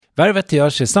Värvet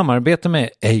görs i samarbete med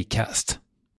Acast.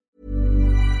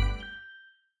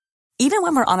 Even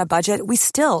when we're on a budget, we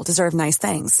still deserve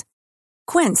nice things.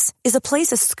 Quince is a place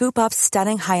to scoop up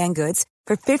stunning high-end goods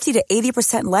for 50 to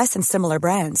 80% less than similar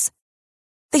brands.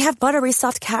 They have buttery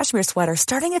soft cashmere sweaters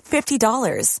starting at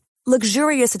 $50,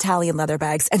 luxurious Italian leather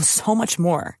bags, and so much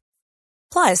more.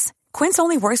 Plus, Quince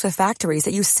only works with factories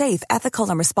that use safe, ethical,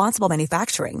 and responsible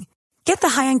manufacturing. Get the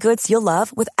high-end goods you'll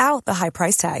love without the high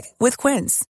price tag with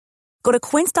Quince. Go to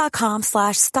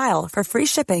quince.com/style for free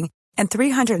shipping and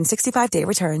 365-day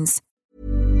returns.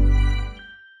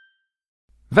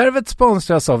 Värvet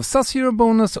sponsras av SAS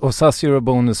Eurobonus och SAS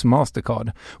Eurobonus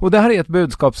Mastercard. Och det här är ett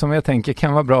budskap som jag tänker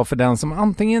kan vara bra för den som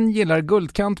antingen gillar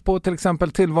guldkant på till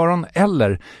exempel tillvaron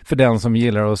eller för den som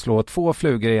gillar att slå 2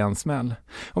 flugor i en smäll.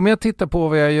 Om jag tittar på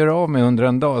vad jag gör av med under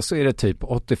en dag så är det typ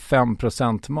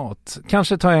 85% mat.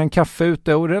 Kanske tar jag en kaffe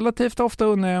ute och relativt ofta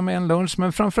unnar jag mig en lunch,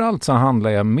 men framförallt så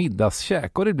handlar jag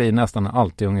middagskäk och det blir nästan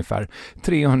alltid ungefär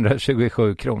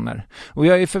 327 kronor. Och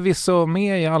jag är förvisso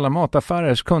med i alla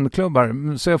mataffärers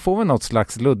kundklubbar så jag får väl något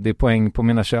slags luddig poäng på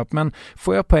mina köp, men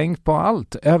får jag poäng på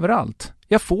allt, överallt?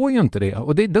 Jag får ju inte det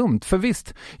och det är dumt, för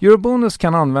visst, Eurobonus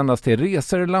kan användas till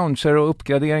resor, lounger och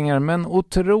uppgraderingar, men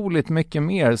otroligt mycket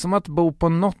mer, som att bo på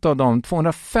något av de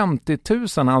 250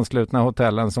 000 anslutna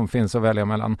hotellen som finns att välja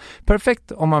mellan.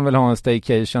 Perfekt om man vill ha en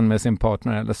staycation med sin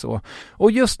partner eller så.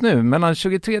 Och just nu, mellan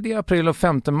 23 april och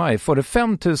 5 maj, får du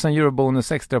 5 000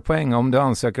 Eurobonus extra poäng om du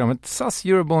ansöker om ett SAS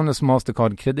Eurobonus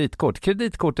Mastercard kreditkort.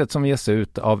 Kreditkortet som ges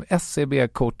ut av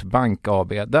SEB Kort Bank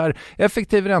AB, där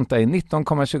effektiv ränta är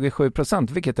 19,27%.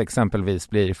 Vilket exempelvis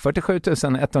blir 47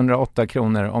 108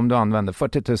 kronor om du använder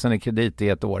 40 000 i kredit i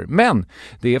ett år. Men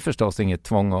det är förstås inget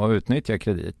tvång att utnyttja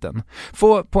krediten.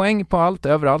 Få poäng på allt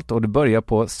överallt och du börjar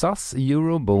på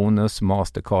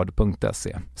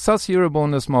saseurobonusmastercard.se.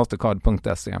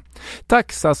 saseurobonusmastercard.se.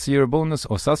 Tack SAS Eurobonus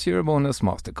och SAS Eurobonus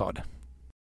Mastercard.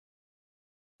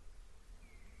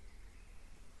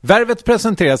 Värvet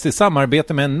presenteras i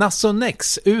samarbete med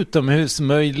Nasonex,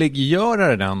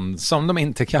 utomhusmöjliggöraren, som de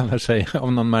inte kallar sig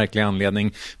av någon märklig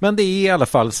anledning. Men det är i alla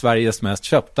fall Sveriges mest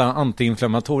köpta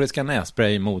antiinflammatoriska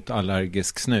nässpray mot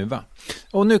allergisk snuva.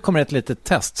 Och nu kommer ett litet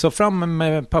test, så fram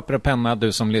med papper och penna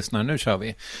du som lyssnar, nu kör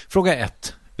vi. Fråga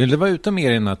 1. Vill du vara ute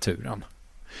mer i naturen?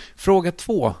 Fråga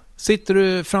 2. Sitter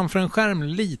du framför en skärm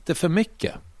lite för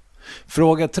mycket?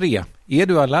 Fråga 3. Är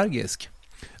du allergisk?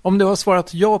 Om du har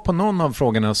svarat ja på någon av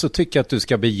frågorna så tycker jag att du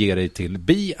ska bege dig till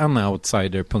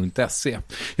beanoutsider.se.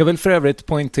 Jag vill för övrigt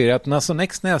poängtera att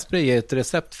Nasonex nässpray är ett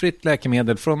receptfritt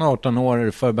läkemedel från 18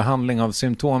 år för behandling av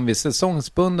symptom vid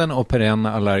säsongsbunden och perenn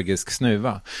allergisk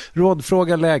snuva.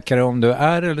 Rådfråga läkare om du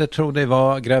är eller tror dig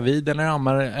vara gravid eller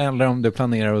ammar, eller om du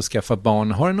planerar att skaffa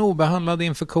barn, har en obehandlad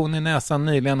infektion i näsan,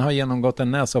 nyligen har genomgått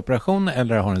en näsoperation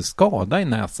eller har en skada i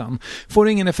näsan. Får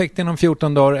ingen effekt inom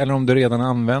 14 dagar eller om du redan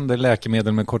använder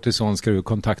läkemedel med kortison ska du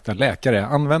kontakta läkare.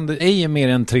 Använd ej mer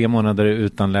än 3 månader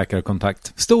utan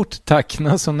läkarkontakt. Stort tack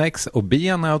Nasonex och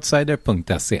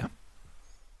beanoutsider.se.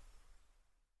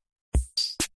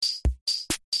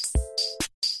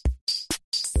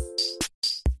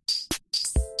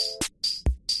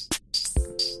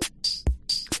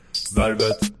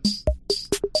 Värvet.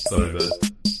 Värvet.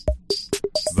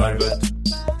 Värvet.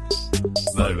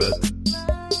 Värvet.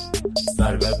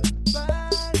 Värvet.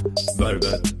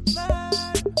 Värvet.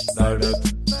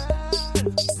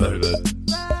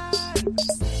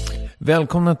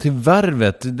 Välkomna till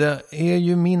Värvet. Det är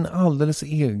ju min alldeles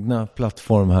egna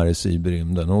plattform här i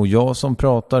cyberrymden. Och jag som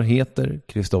pratar heter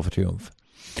Kristoffer Triumf.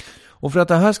 Och för att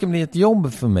det här ska bli ett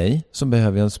jobb för mig så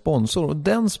behöver jag en sponsor. Och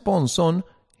den sponsorn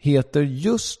heter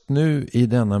just nu i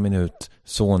denna minut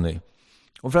Sony.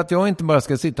 Och för att jag inte bara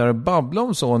ska sitta här och babbla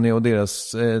om Sony och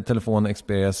deras telefon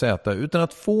Xperia Z utan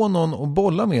att få någon att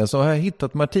bolla med, så har jag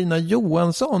hittat Martina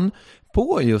Johansson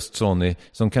på just Sony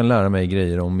som kan lära mig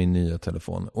grejer om min nya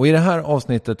telefon. Och i det här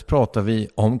avsnittet pratar vi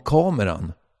om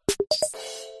kameran.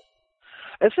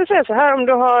 Jag skulle säga så här, om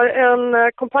du har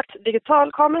en kompakt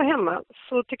digital kamera hemma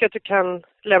så tycker jag att du kan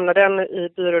lämna den i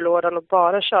byrålådan och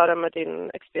bara köra med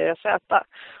din Xperia Z.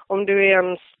 Om du är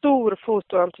en stor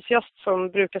fotoentusiast som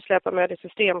brukar släpa med din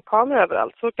systemkamera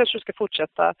överallt så kanske du ska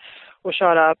fortsätta att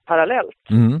köra parallellt.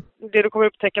 Det du kommer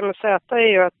upptäcka med Z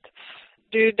är ju att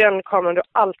det är den kameran du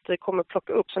alltid kommer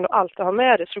plocka upp, som du alltid har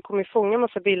med dig. Så du kommer fånga en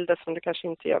massa bilder som du kanske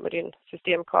inte gör med din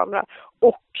systemkamera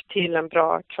och till en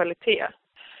bra kvalitet.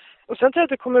 Och sen tror jag att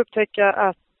du kommer upptäcka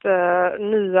att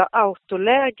nya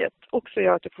autoläget också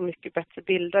gör att du får mycket bättre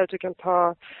bilder. Du kan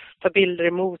ta bilder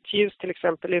i motljus till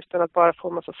exempel utan att bara få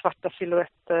en massa svarta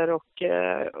silhuetter och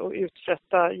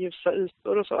utfrätta ljusa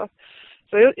ytor och så.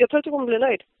 Så jag tror att du kommer bli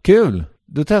nöjd. Kul!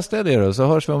 Då testar jag det då, så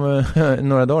hörs vi om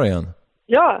några dagar igen.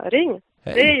 Ja, ring.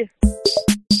 Hej.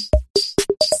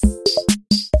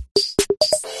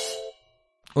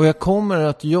 Och jag kommer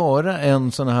att göra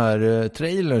en sån här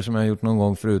trailer som jag har gjort någon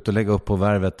gång förut och lägga upp på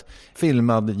Värvet.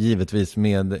 Filmad givetvis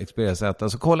med Xperia Z.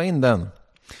 Så kolla in den.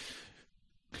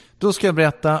 Då ska jag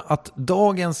berätta att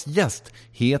dagens gäst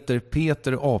heter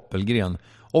Peter Apelgren.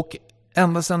 Och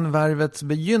ända sedan Värvets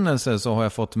begynnelse så har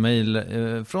jag fått mejl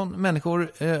från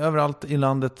människor överallt i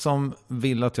landet som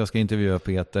vill att jag ska intervjua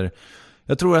Peter.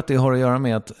 Jag tror att det har att göra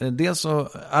med att dels så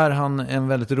är han en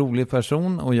väldigt rolig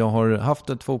person och jag har haft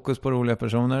ett fokus på roliga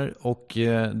personer, och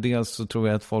dels så tror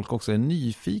jag att folk också är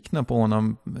nyfikna på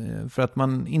honom för att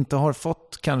man inte har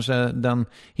fått kanske den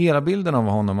hela bilden av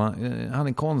honom. Han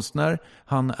är konstnär,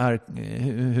 han är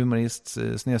humorist,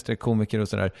 /komiker och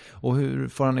sådär. Och hur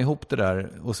får han ihop det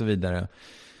där och så vidare.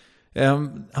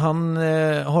 Han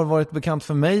har varit bekant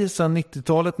för mig sedan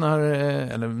 90-talet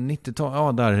eller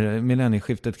 90-talet, där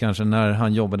millennieskiftet kanske, när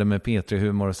han jobbade med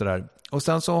P3-humor och sådär. Och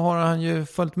sen så har han ju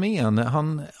följt med en.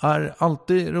 Han är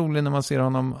alltid rolig när man ser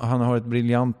honom. Han har ett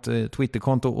briljant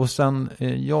Twitterkonto, och sen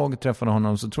jag träffade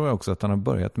honom så tror jag också att han har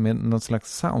börjat med något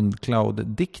slags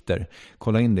Soundcloud-dikter.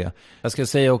 Kolla in det. Jag ska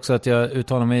säga också att jag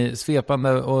uttalar mig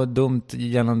svepande och dumt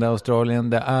gällande Australien.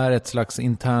 Det är ett slags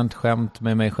internt skämt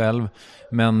med mig själv,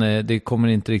 men det kommer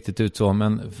inte riktigt ut så.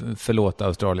 Men förlåt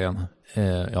Australien.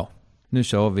 Ja, nu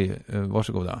kör vi.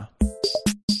 Varsågoda.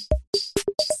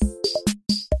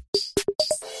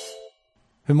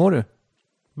 Hur mår du?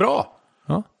 Bra.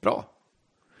 Ja. Bra.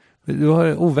 Du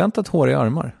har oväntat håriga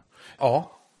armar.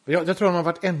 Ja. Jag tror de har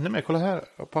varit ännu mer. Kolla här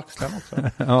på axlarna också.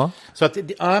 Ja. Så att,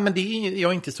 men det är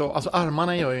jag inte så. Alltså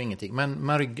armarna gör ju ingenting.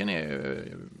 Men ryggen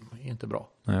är inte bra.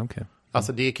 Nej, okej.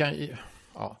 Alltså det kan...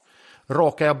 Ja.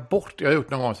 Rakar jag bort... Jag har gjort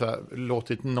någon gång så här,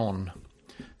 låtit någon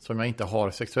som jag inte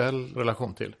har sexuell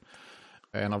relation till.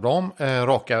 En av dem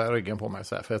raka ryggen på mig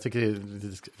så här. För jag tycker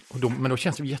men då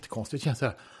känns det jättekonstigt. Det känns så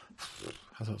här...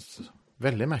 Alltså,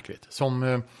 väldigt märkligt.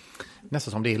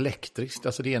 Nästan som det är elektriskt.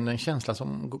 Alltså det är en känsla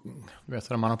som, du vet,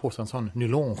 när man har på sig en sån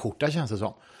nylonskjorta känns det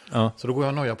som. Ja. Så då går jag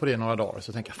och nöjer på det några dagar.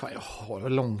 Så tänker jag, fan jag har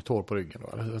långt hår på ryggen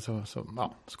då.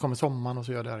 Så kommer sommaren och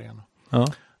så gör jag det här igen.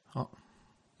 Ja. Ja.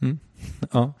 Mm.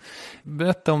 Ja.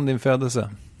 Berätta om din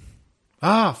födelse.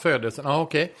 Födelsen. Ja,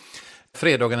 okej.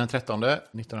 Fredagen den 13,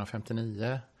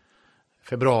 1959.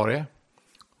 Februari.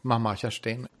 Mamma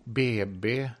Kerstin.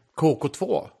 BB.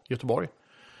 KK2, Göteborg.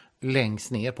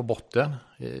 Längst ner på botten.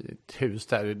 Ett hus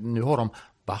där. Nu har de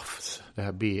BAFS. Det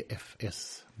här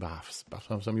BFS. BAFS.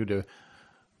 Som gjorde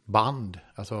band.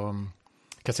 Alltså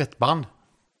kassettband.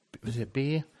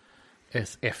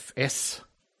 BSFS.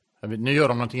 Nu gör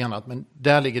de någonting annat. Men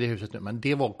där ligger det huset nu. Men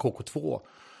det var KK2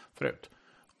 förut.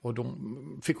 Och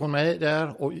de fick hon mig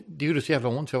där. Och det gjorde så jävla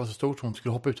ont. För jag var så stor. Så hon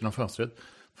skulle hoppa ut genom fönstret.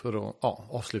 För att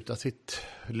avsluta sitt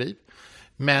liv.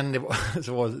 Men det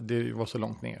var så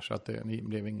långt ner så att det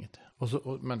blev inget.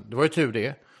 Men det var ju tur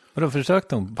det. Och då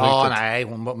försökte hon? Ja, nej,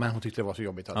 men hon tyckte det var så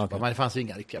jobbigt. Okay. Men det fanns ju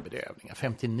inga riktiga bedövningar.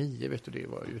 59, vet du, det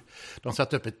var ju... De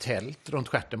satte upp ett tält runt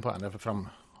stjärten på henne,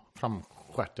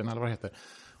 framstjärten eller vad det heter.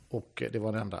 Och det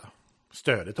var det enda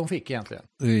stödet hon fick egentligen.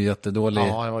 Det är jättedålig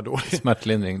det var dålig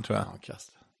smärtlindring, tror jag. Ja,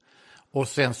 kast. Och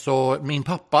sen så, min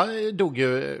pappa dog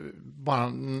ju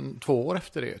bara 2 år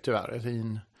efter det, tyvärr, i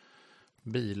en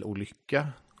bilolycka.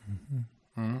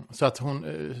 Så att det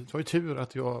var ju tur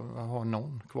att jag har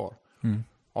någon kvar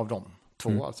av de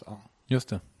 2 alltså. Ja. Just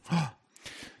det.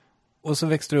 Och så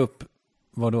växte du upp,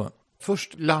 var då?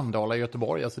 Först Landala i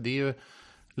Göteborg. Alltså det är ju,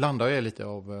 Landala är lite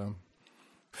av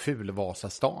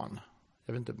Fulvasastan.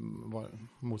 Jag vet inte vad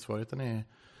motsvarigheten är i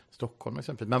Stockholm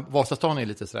exempelvis. Men Vasastan är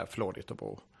lite sådär flådigt att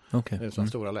bo. Okay. Det är som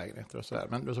stora lägenheter och sådär.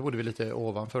 Men så bodde vi lite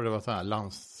ovanför. Det var så här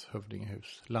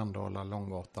landshövdingehus. Landala,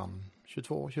 Långgatan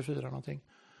 22, 24 någonting.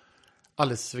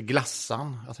 Alldeles vid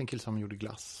Glassan. Alltså en kille som gjorde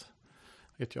glass.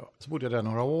 Vet jag. Så bodde jag där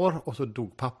några år. Och så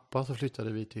dog pappa. Så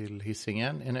flyttade vi till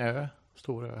Hisingen. En ö.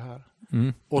 Stor ö här.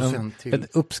 Och sen till... Jag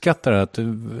uppskattar att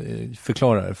du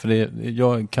förklarar. För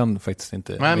jag kan faktiskt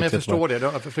inte... Nej, men jag förstår det. Då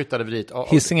flyttade vi dit.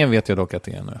 Hisingen vet jag dock att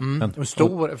det är nu.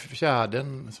 Stor,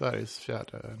 Sveriges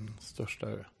fjärde största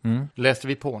ö. Läste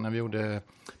vi på när vi gjorde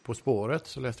På spåret,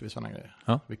 så läste vi sådana grejer.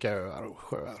 Ja. Vilka öar och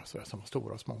sjöar och sådär, som var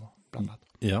stora och små blandat.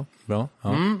 Ja, bra.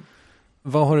 Ja.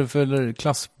 Vad har du för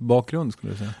klassbakgrund,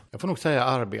 skulle du säga? Jag får nog säga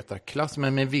arbetarklass,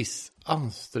 men med viss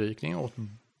anstrykning åt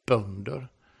bönder.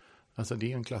 Alltså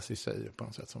det är en klass i sig på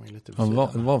något sätt som är lite...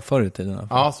 var förr i tiden?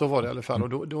 Ja, så var det i alla fall.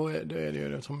 Och då är det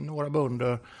ju som några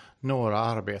bönder, några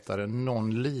arbetare,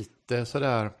 någon lite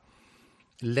sådär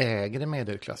lägre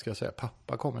medelklass, ska jag säga.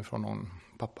 Pappa kom ifrån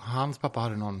hans pappa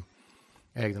hade någon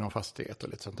ägde någon fastighet och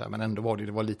lite sånt där. Men ändå var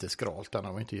det var lite skralt där.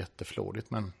 Det var inte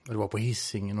jätteflådigt. Men det var på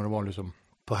Hisingen och det var liksom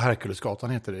på Herkulesgatan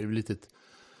heter det. Det är lite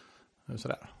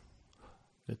sådär.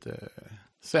 Lite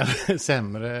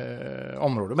sämre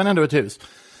område. Men ändå ett hus.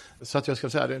 Så att jag ska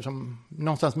säga det är som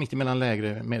någonstans mitt emellan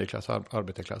lägre medelklass och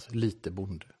arbetarklass. Lite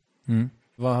bonde. Mm.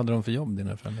 Vad hade de för jobb,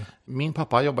 dina föräldrar? Min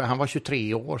pappa jobbade, han var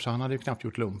 23 år så han hade ju knappt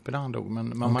gjort lumpen när han dog.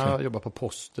 Men mamma jobbade på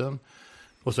posten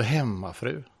och så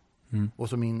hemmafru. Mm. Och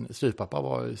så min styvpappa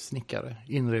var snickare,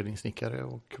 inredningssnickare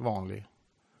och vanlig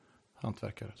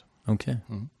hantverkare. Okej.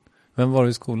 Mm. Vem var du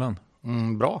i skolan?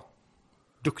 Bra.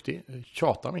 Duktig.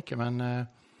 Tjatar mycket men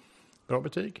bra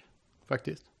betyg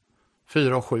faktiskt.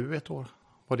 4 och 7 ett år.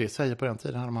 Vad det säger på den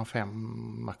tiden hade man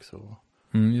 5 max och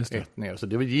just det. 1 ner. Så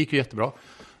det gick ju jättebra.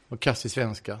 Och kass i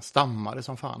svenska. Stammade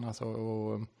som fan alltså.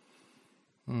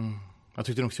 Jag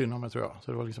tyckte nog synd om det tror jag.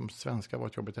 Så det var liksom svenska var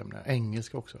ett jobbigt ämne.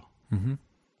 Engelska också. Mm-hmm.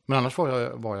 Men annars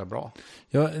var jag bra.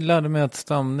 Jag lärde mig att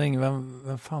stamning,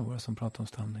 vem fan var det som pratade om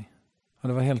stamning? Ja,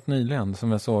 det var helt nyligen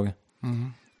som jag såg.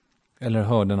 Mm. Eller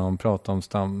hörde någon prata om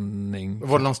stamning.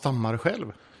 Var det någon stammare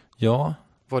själv? Ja.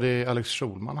 Var det Alex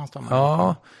Schulman han stammade?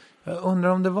 Ja, jag undrar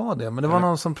om det var det. Men det var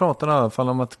någon som pratade i alla fall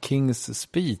om att Kings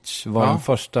speech var den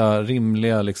första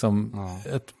rimliga, liksom,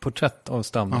 ett porträtt av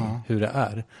stamning, hur det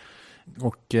är.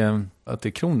 Och att det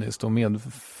är kroniskt och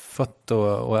medfött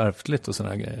och ärftligt och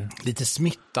sådana grejer. Lite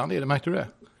smittande, det märkte du det?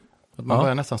 Att man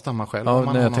börjar nästan stamma själv.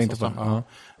 Ja, jag tänkte på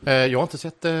det. Jag har inte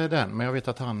sett den, men jag vet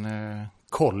att han,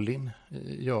 Colin,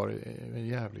 gör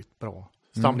jävligt bra.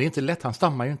 Det är inte lätt, han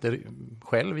stammar ju inte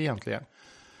själv egentligen.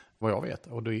 Vad jag vet.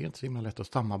 Och det är inte så himla lätt att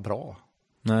stamma bra.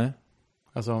 Nej.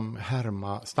 Alltså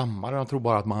härma stammar. Jag tror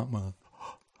bara att man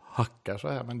hackar så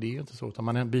här. Men det är ju inte så. Utan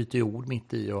man byter ord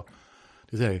mitt i. Och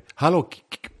det säger, hallå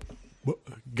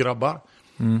grabbar.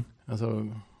 Mm. Alltså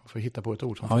får hitta på ett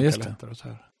ord som funkar lättare. Och så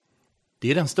här.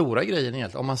 Det är den stora grejen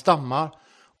egentligen. Om man stammar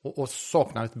och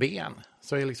saknar ett ben.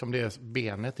 Så är liksom det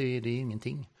benet det är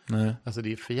ingenting. Nej. Alltså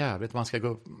det är för jävligt. Man ska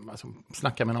gå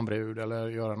snacka med någon brud. Eller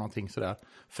göra någonting sådär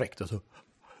fräckt och så.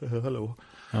 Hallå.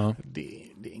 Ja. Det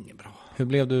är inget bra. Hur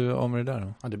blev du av med det där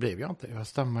då? Ja, det blev jag inte. Jag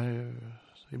stammar ju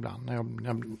ibland.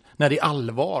 När det är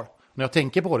allvar. När jag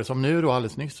tänker på det som nu då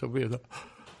alldeles nyss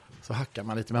så hackar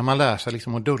man lite. Men man lär sig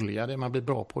liksom att dölja det. Man blir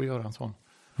bra på att göra en sån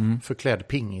förklädd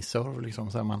pingisserv.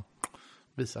 Liksom, så man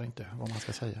visar inte vad man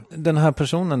ska säga. Den här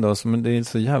personen då, som det är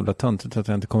så jävla töntigt att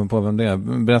jag inte kommer på vem det är,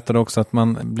 berättade också att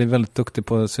man blir väldigt duktig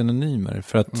på synonymer.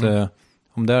 För att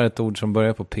om det är ett ord som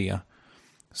börjar på P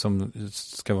som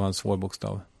ska vara en svår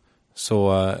bokstav.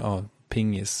 Så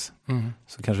pingis.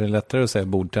 Så kanske det är lättare att säga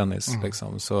bordtennis.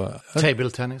 Liksom. Så, table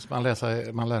tennis. Man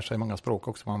lär sig många språk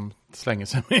också. Man slänger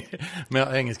sig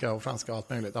med engelska och franska och allt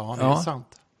möjligt. Ja, det är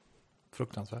sant.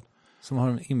 Fruktansvärt. Som har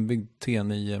en inbyggd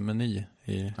T9-meny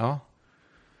i... Ja.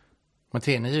 Men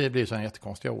T9 blir så en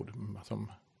jättekonstiga ord.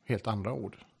 Som helt andra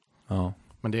ord. Ja.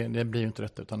 Men det blir ju inte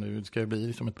rätt utan det ska ju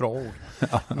bli som ett bra ord.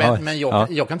 Men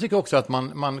jag kan tycka också att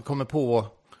man kommer på,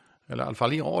 eller i alla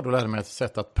fall jag då lärde mig ett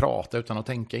sätt att prata utan att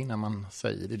tänka innan man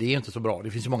säger det. Det är ju inte så bra,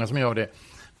 det finns ju många som gör det.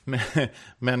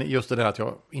 Men just det där att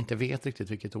jag inte vet riktigt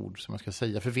vilket ord som jag ska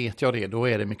säga. För vet jag det, då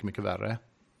är det mycket, mycket värre.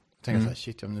 Jag tänker så här,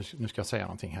 shit, nu ska jag säga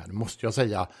någonting här. Nu måste jag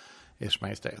säga Ers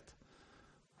Majestät.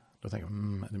 Då tänker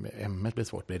jag, M-et blir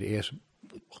svårt, blir det Ers...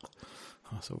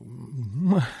 Alltså,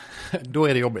 då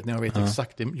är det jobbigt när jag vet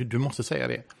exakt. Du måste säga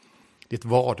det. Det är ett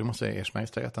vad, du måste säga Ers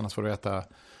Majestät. Annars får du äta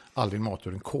all din mat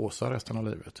ur en kåsa resten av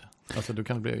livet. Alltså du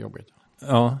kan bli jobbigt.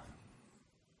 Ja.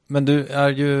 Men du är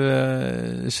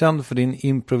ju känd för din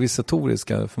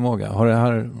improvisatoriska förmåga. Har det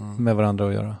här med varandra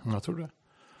att göra? Jag tror det.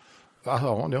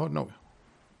 Ja, det har det nog.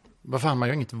 Vad fan, man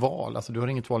gör inget val. Alltså du har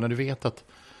inget val när du vet att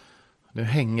nu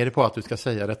hänger det på att du ska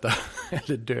säga detta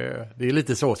eller dö. Det är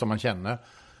lite så som man känner.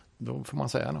 Då får man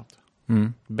säga något.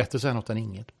 Bättre säga något än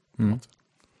inget.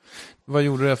 Vad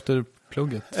gjorde du efter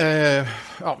plugget?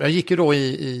 Jag gick ju då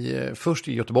först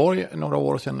i Göteborg några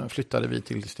år och sen flyttade vi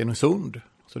till Stenungsund.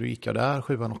 Så då gick jag där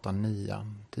 7:an, 8:an,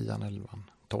 9:an, 10:an, 11:an,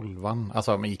 12:an.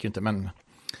 Alltså man gick ju inte men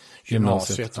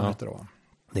gymnasiet som heter då.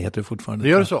 Det heter det fortfarande. Det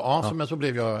gör det så? Ja. Men så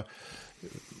blev jag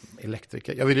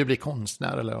elektriker. Jag ville ju bli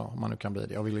konstnär eller om man nu kan bli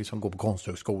det. Jag ville liksom gå på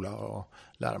konsthögskola och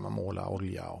lära mig måla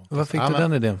olja. Vad fick du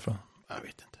den idén från? Jag vet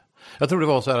inte. Jag tror det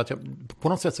var så här att på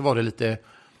något sätt så var det lite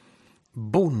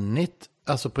bonnigt,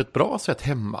 alltså på ett bra sätt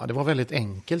hemma. Det var väldigt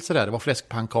enkelt sådär. Det var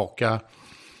fläskpannkaka,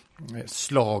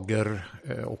 slager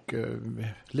och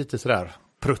lite sådär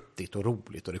pruttigt och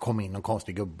roligt. Och det kom in en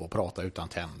konstig gubbe och pratade utan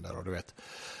tänder och du vet,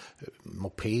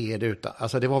 moped utan.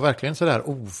 Alltså det var verkligen sådär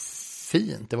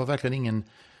ofint. Det var verkligen ingen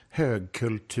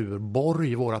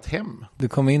högkulturborg i vårat hem. Det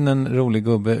kom in en rolig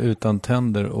gubbe utan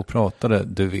tänder och pratade,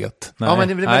 du vet. Nej, ja, men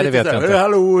det vet jag inte.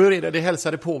 Hallå, hur är det? Det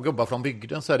hälsade på gubbar från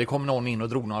bygden. Så här, det kom någon in och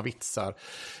drog några vitsar.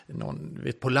 Någon,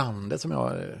 vet, på landet som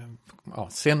jag... Ja,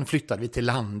 sen flyttade vi till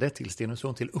landet, till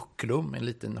Stenungsund, till Ucklum, en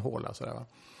liten håla. Så där, va?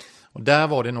 Och där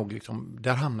var det nog liksom...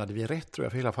 Där hamnade vi rätt, tror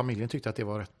jag. För hela familjen tyckte att det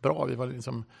var rätt bra. Vi var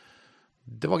liksom...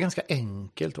 Det var ganska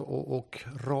enkelt och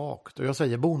rakt. Och jag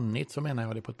säger bonnigt så menar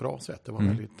jag det på ett bra sätt. Det var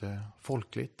väldigt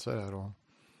folkligt sådär. Och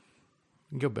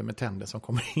en gubbe med tänder som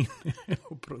kom in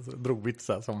och drog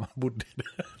vitsar som bodde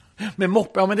där. Med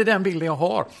moppe, ja men det är den bilden jag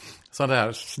har. Så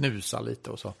där snusar lite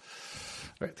och så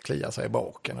kliar sig i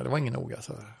baken. Och det var ingen noga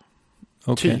sådär.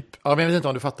 Okay. Typ, ja, men jag vet inte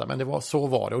om du fattar, men så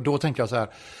var det. Och då tänkte jag så här,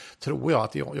 tror jag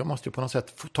att jag måste ju på något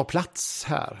sätt ta plats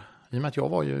här. I och med att jag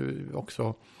var ju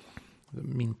också...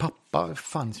 Min pappa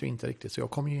fanns ju inte riktigt, så jag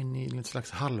kom ju in i en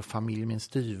slags halvfamilj med en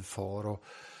styvfar. Och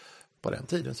på den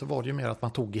tiden så var det ju mer att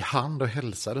man tog i hand och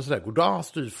hälsade sådär. Goddag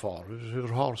styvfar, hur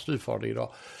har styvfar det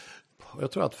idag?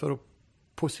 Jag tror att för att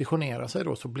positionera sig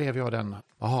då så blev jag den,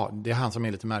 det är han som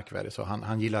är lite märkvärdig. Så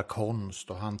han gillar konst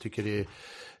och han tycker det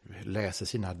läser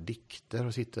sina dikter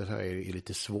och sitter så här är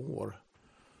lite svår.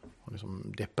 Och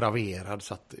liksom depraverad,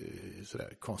 satt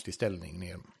sådär konstig ställning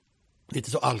ner.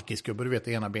 Lite så alkisgubbe, du vet,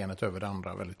 det ena benet över det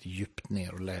andra väldigt djupt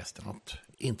ner och läste något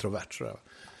introvert sådär.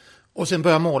 Och sen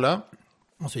började jag måla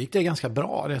och så gick det ganska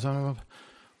bra. Det som,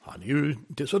 han är ju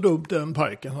inte så dumt den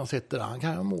pojken som sitter där, han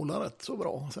kan ju måla rätt så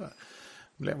bra. Så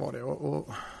var det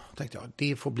och tänkte jag,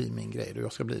 det får bli min grej då,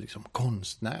 jag ska bli liksom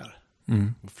konstnär.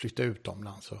 Och flytta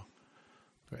utomlands och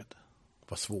du vet,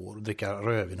 vara svår att dricka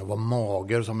rödvin och vara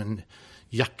mager som en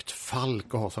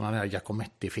jaktfalk och ha sådana där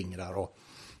Giacometti-fingrar och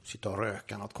sitta och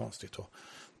röka något konstigt och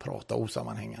prata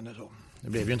osammanhängande. Så. Det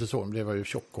blev ju inte så, det blev ju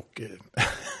tjock och...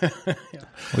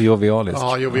 och jovialiskt.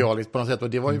 Ja, jovialiskt på något sätt. Och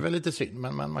det var ju väl lite synd,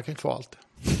 men man kan inte få allt.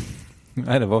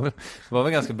 Nej, det var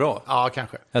väl ganska bra. Ja,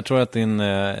 kanske. Jag tror att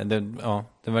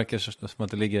det verkar som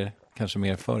att det ligger kanske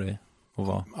mer för dig att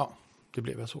vara. Ja, det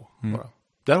blev väl så. Bara.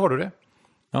 Där har du det.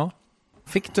 Ja.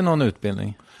 Fick du någon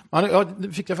utbildning? Ja,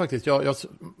 det fick jag faktiskt. Jag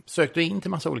sökte in till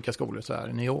massa olika skolor så här.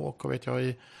 I New York och vet jag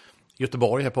i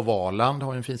Göteborg här på Valand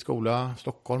har ju en fin skola.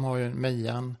 Stockholm har ju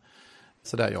Mejan.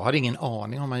 Så där, jag hade ingen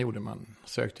aning om man gjorde. Man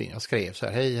sökte in. Jag skrev så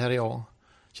här, hej, här är jag.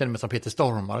 Kände mig som Peter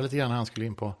Stormare lite grann när han skulle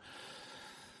in på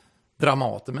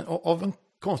Dramaten. Men av en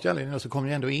konstig anledning så kom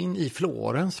jag ändå in i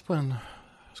Florens på en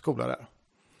skola där.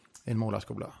 En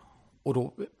målarskola. Och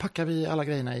då packade vi alla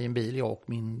grejerna i en bil, jag och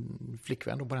min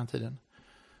flickvän då på den tiden.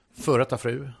 För detta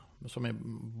fru, som är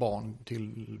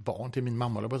barn till min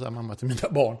mamma, eller bara säga mamma till mina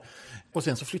barn. Och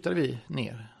sen så flyttade vi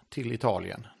ner till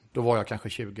Italien. Då var jag kanske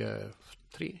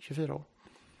 24 år.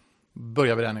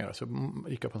 Började vi där nere, så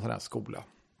gick jag på en sån här skola.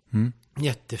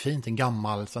 Jättefint, en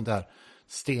gammal sån där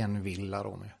stenvilla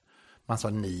då med massa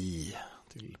ni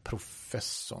till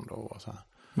professorn då. Och så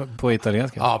här. På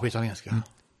italienska? Ja, på italienska.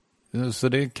 Så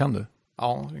det kan du?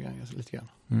 Ja, lite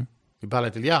grann. I parla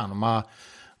italiano, ma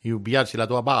io piace la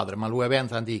tua padre, ma lui è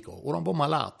ben antico. Och de bomma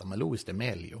lata, ma lui är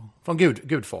meglio. Från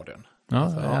Gudfadern.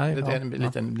 En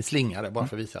liten slingare, bara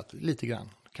för att visa att lite grann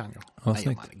kan jag. Ja,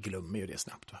 nej, man glömmer ju det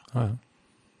snabbt. Va? Ja.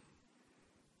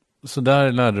 Så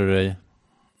där lärde du dig?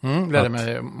 Lärde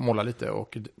mig måla lite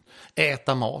och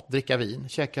äta mat, dricka vin,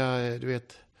 käka, du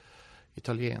vet,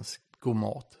 italiensk god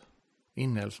mat.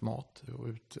 Inälvsmat och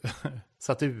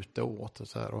satt ute och åt och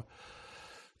så här. Och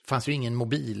det fanns ju ingen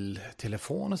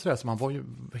mobiltelefon och så där, så man var ju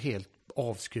helt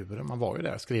avskuren. Man var ju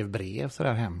där, skrev brev så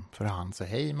där hem för han. Så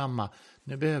hej mamma,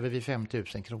 nu behöver vi 5 000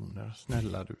 kronor,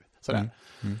 snälla du. Så där.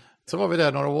 Så var vi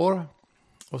där några år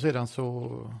och sedan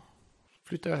så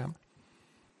flyttade jag hem.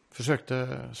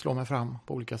 Försökte slå mig fram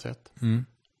på olika sätt.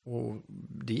 Och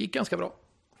det gick ganska bra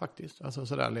faktiskt. Alltså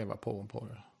så där leva på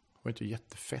det. Det var inte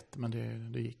jättefett, men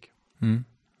det gick.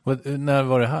 Och när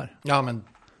var det här? Ja, men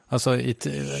alltså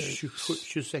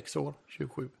 26 år,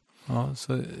 27. Ja,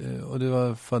 så, och du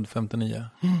var född 59,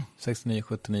 69,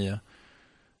 79.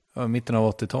 Ja, mitten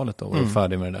av 80-talet då var du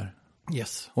färdig med det där.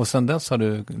 Yes. Och sen dess har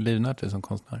du livnärt dig som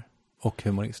konstnär och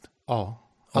humorist. Ja.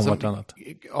 Alltså, vartannat.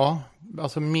 Ja,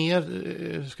 alltså mer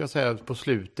ska jag säga på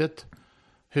slutet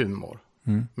humor.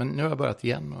 Men nu har jag börjat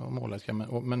igen och måla.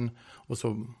 Och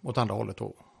så åt andra hållet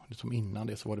då. Liksom innan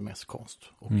det så var det mest konst.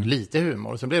 Och lite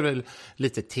humor. Och sen blev det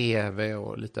lite tv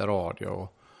och lite radio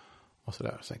och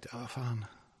sådär. Så tänkte jag, fan,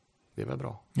 det är väl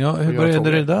bra. Ja, hur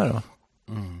började det där då?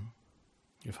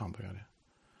 Hur fan började det?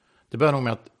 Det började nog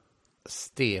med att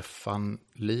Stefan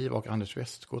Liv och Anders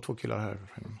Westgård, 2 killar här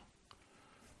från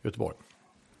Göteborg,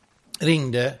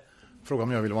 ringde, frågade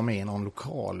om jag ville vara med i någon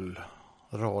lokal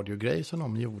radiogrej som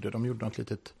de gjorde. De gjorde något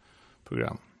litet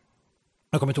program.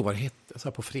 Jag kommer inte ihåg vad det hette, så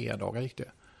här på fredagar gick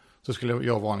det. Så skulle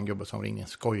jag vara en gubbe som ringde en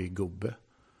skojgubbe.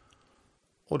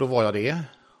 Och då var jag det.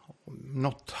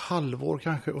 Något halvår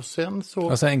kanske. Och sen så...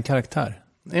 Alltså en karaktär?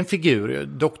 En figur,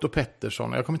 Dr.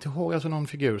 Pettersson. Jag kommer inte ihåg alltså någon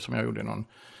figur som jag gjorde någon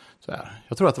så här.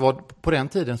 Jag tror att det var på den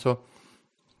tiden så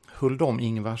höll de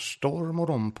Ingvar Storm och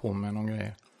de på med någon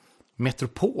grej.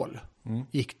 Metropol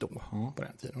gick då på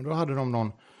den tiden. Och då hade de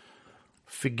någon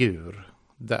figur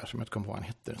där som jag inte kommer ihåg vad han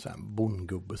hette. En sån här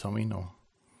bondgubbe som var inne och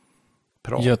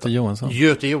pratade.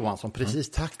 Göte Johansson,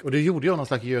 precis, tack. Och då gjorde jag någon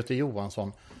slags Göte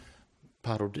Johansson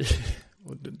parodi.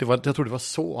 Jag tror det var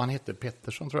så han hette,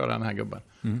 Pettersson tror jag, den här gubben.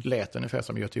 Lät ungefär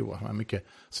som Göte Johansson, men mycket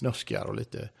snuskigare och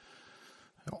lite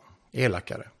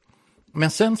elakare.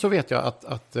 Men sen så vet jag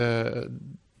att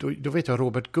då vet jag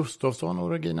Robert Gustafsson och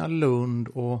Regina Lund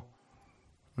och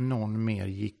någon mer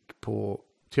gick på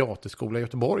teaterskola i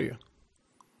Göteborg.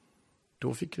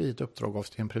 Då fick vi ett uppdrag av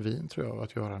Sten Previn tror jag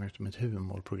att göra ett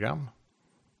humorprogram.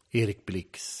 Erik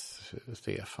Blix,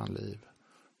 Stefan Liv,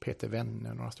 Peter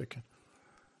Wenner, några stycken.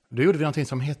 Då gjorde vi någonting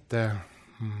som hette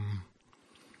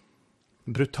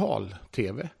Brutal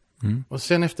TV. Och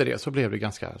sen efter det så blev det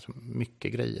ganska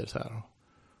mycket grejer så här.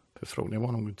 Förfrågningar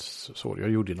var nog så. Jag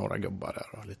gjorde några gubbar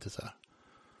där och lite så här.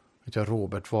 Vet jag,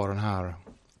 Robert var den här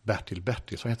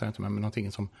Bertil så heter han inte, men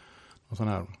någonting som någon sån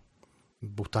här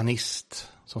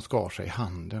botanist som skar sig i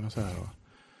handen och så här. Och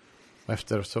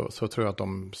efter så tror jag att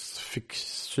de fick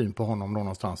syn på honom då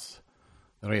någonstans.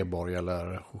 Reborg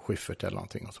eller Schiffert eller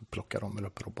någonting och så plockade de väl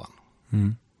upp Robban.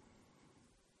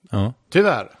 Ja.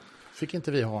 Tyvärr fick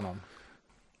inte vi ha honom.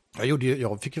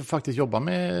 Jag fick ju faktiskt jobba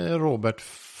med Robert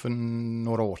för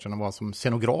några år sedan och var som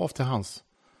scenograf till hans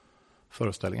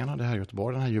föreställningar. Det här i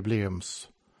Göteborg, den här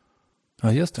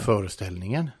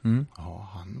jubileumsföreställningen. Ja,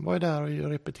 han var ju där och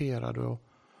repeterade och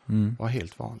var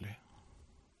helt vanlig.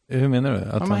 Hur menar du?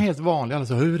 Han var helt vanlig.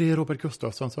 Alltså, hur är Robert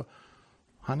Gustafsson? Så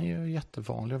han är ju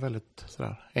jättevanlig och väldigt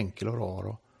sådär enkel och rar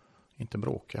och inte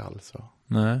bråkig alls.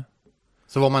 Nej.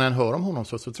 Så vad man än hör om honom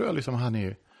så tror jag liksom han är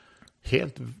ju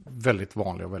helt väldigt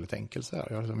vanlig och väldigt enkel. Så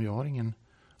här. Jag har ingen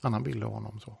annan bild av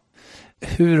honom. Så.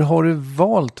 Hur har du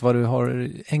valt vad du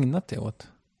har ägnat dig åt?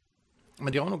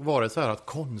 Men det har nog varit så här att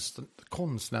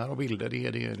konstnär och bilder, det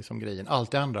är liksom grejen.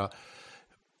 Allt det andra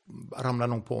ramlar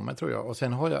nog på mig tror jag. Och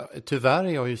sen har jag, tyvärr är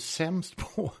jag ju sämst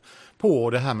på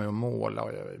det här med att måla.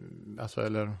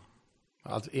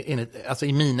 Alltså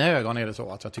i mina ögon är det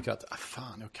så att jag tycker att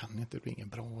jag kan inte, det blir ingen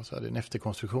bra. Så är det en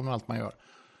efterkonstruktion och allt man gör.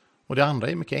 Och det andra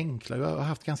är mycket enklare. Jag har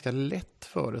haft ganska lätt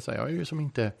för det. Så jag är ju som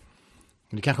inte...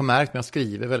 Det kanske märkt, men jag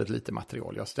skriver väldigt lite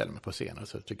material. Jag ställer mig på scenen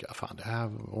så tycker jag, det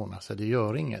här ordnar sig, det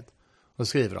gör inget. Och så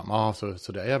skriver de,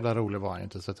 så det är jävla roligt var jag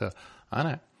inte. Så att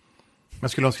nej. Men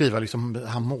skulle de skriva liksom,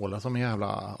 han målar som en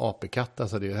jävla apekatt,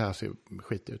 alltså det här ser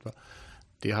skit ut. Va?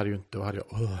 Det hade ju inte, då hade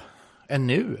jag...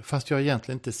 Ännu, fast jag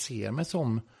egentligen inte ser mig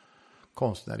som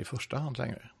konstnär i första hand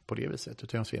längre på det viset.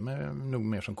 Utan jag ser mig nog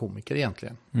mer som komiker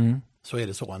egentligen. Så är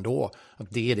det så ändå, att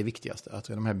det är det viktigaste. Att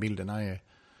de här bilderna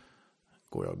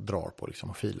går jag och drar på liksom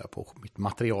och filar på mitt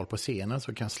material på scenen,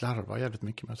 så kan jag slarva jävligt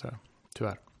mycket med så här,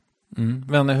 tyvärr.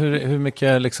 Men hur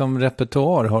mycket liksom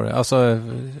repertoar har du? Alltså,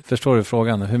 förstår du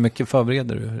frågan? Hur mycket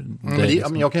förbereder du dig?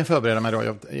 Men jag kan förbereda mig då.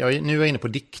 Nu är jag inne på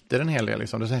dikter en hel del.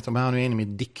 Liksom. Det sägs att jag är inne med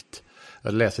dikt.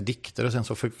 Jag läser dikter och sen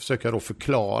så försöker jag då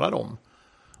förklara dem.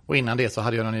 Och innan det så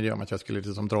hade jag en idé om att jag skulle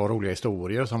liksom dra roliga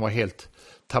historier som var helt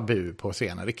tabu på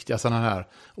scenen. Riktiga sådana här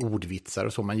ordvitsar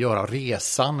och så. Men göra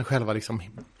resan, själva liksom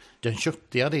den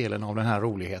köttiga delen av den här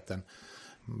roligheten.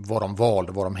 Vad de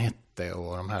valde, vad de hette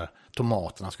och de här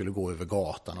tomaterna skulle gå över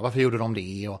gatan. Och varför gjorde de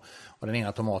det? Och den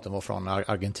ena tomaten var från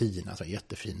Argentina, alltså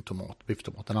jättefin tomat,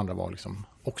 bifftomat. Den andra var liksom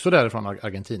också därifrån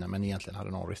Argentina, men egentligen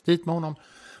hade någon rest dit med honom,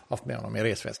 haft med honom i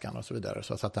resväskan och så vidare.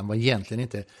 Så att den var egentligen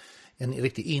inte en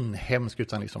riktigt inhemsk,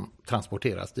 utan liksom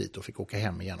transporteras dit och fick åka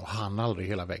hem igen. Och han aldrig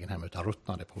hela vägen hem, utan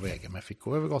ruttnade på vägen, men fick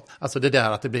gå över gatan. Alltså det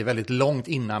där att det blev väldigt långt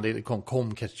innan det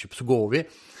kom ketchup så går vi.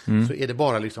 Så är det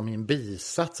bara liksom i en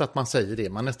bisats att man säger det.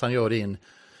 Man nästan gör det i en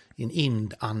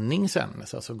inandning sen.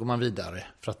 Så går man vidare.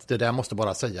 För att det där måste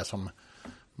bara sägas som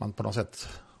man på något sätt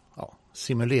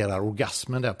simulerar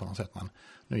orgasmen där på något sätt.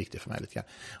 Nu gick det för mig lite grann.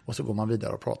 Och så går man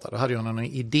vidare och pratar. Då hade jag någon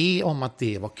idé om att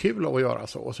det var kul att göra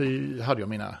så. Och så hade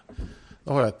jag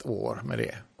då har jag ett år med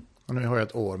det. Och nu har jag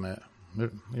ett år nu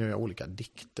gör jag olika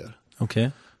dikter. Okay.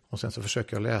 Och sen så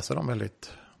försöker jag läsa dem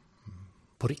väldigt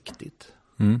på riktigt.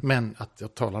 Men att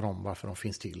jag talar om varför de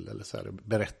finns till. Eller så här,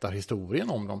 berättar historien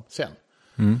om dem sen.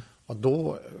 Och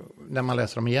då, när man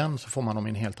läser dem igen så får man dem i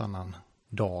en helt annan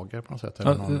dager på något sätt.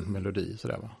 Eller någon melodi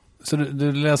sådär va. Så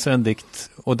du läser en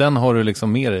dikt och den har du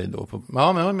liksom med dig då?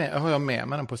 Ja, men har jag med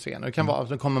mig den på scen. Det kan vara,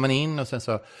 så kommer man in och sen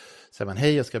så säger man,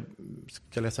 hej, jag ska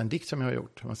läsa en dikt som jag har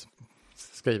gjort. Jag har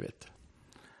skrivit.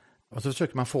 Och så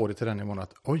försöker man få det till den nivån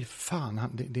att, oj fan,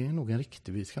 det är nog en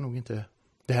riktig,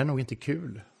 det här är nog inte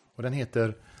kul. Och den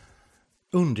heter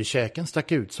Underkäken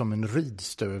stack ut som en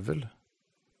ridstövel.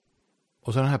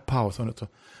 Och så den här pausen.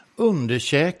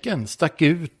 Underkäken stack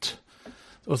ut.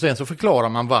 Och sen så förklarar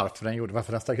man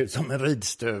varför den stack ut som en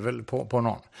ridstövel på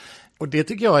någon. Och det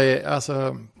tycker jag är,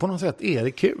 alltså, på något sätt är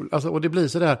det kul. Alltså, och det blir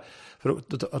så där, för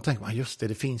då tänker man, just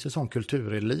det finns ju sån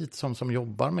kulturelit som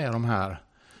jobbar med de här,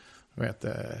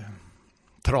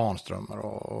 Tranströmer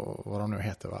och vad de nu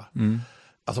heter, va? Mm.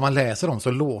 Alltså om man läser dem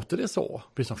så låter det så.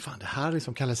 Precis som, fan, det här är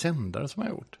liksom Kalle Sändare som har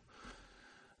gjort.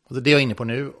 Och det är jag inne på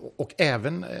nu. Och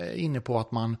även inne på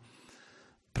att man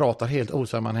pratar helt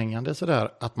osammanhängande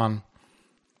sådär. Att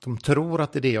de tror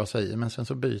att det är det jag säger. Men sen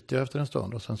så byter jag efter en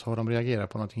stund. Och sen så har de reagerat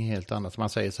på någonting helt annat. Så man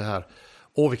säger så här,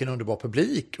 åh vilken underbar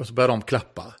publik. Och så börjar de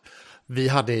klappa. Vi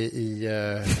hade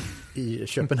i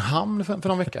Köpenhamn för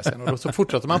någon vecka sedan. Och då så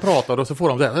fortsätter man prata och då så får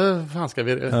de det. Fan ska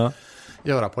vi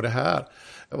göra på det här?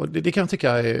 Och det kan jag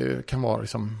tycka kan vara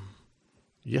liksom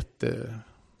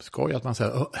jätteskoj att man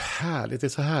säger härligt, det är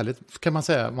så härligt kan man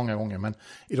säga många gånger, men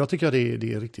idag tycker jag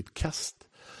det är riktigt kast.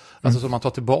 Alltså så man tar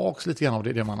tillbaks lite grann av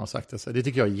det man har sagt. Alltså, det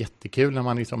tycker jag är jättekul när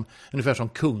man liksom, ungefär som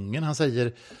kungen,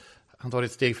 han tar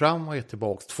ett steg fram och ett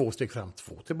tillbaks, 2 steg fram,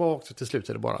 2 tillbaks och till slut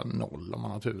är det bara 0 om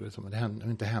man har tur. Det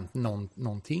har inte hänt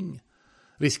någonting.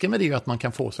 Risken med det är ju att man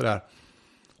kan få sådär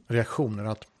reaktioner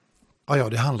att ja,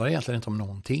 det handlar egentligen inte om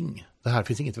någonting. Det här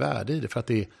finns inget värde i det för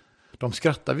att de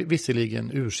skrattar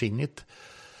visserligen ursinnigt,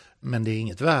 men det är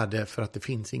inget värde för att det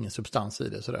finns ingen substans i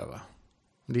det. Sådär, va?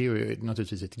 Det är ju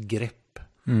naturligtvis ett grepp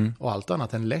och allt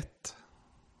annat än lätt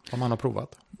om man har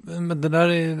provat. Men det där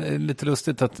är lite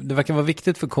lustigt att det verkar vara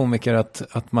viktigt för komiker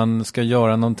att man ska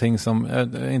göra någonting som,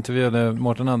 jag intervjuade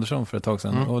Mårten Andersson för ett tag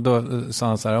sedan och då sa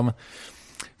han så här, ja, men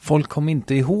folk kom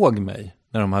inte ihåg mig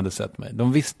när de hade sett mig.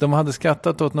 De hade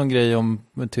skrattat åt någon grej om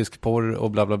tysk porr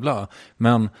och bla bla bla.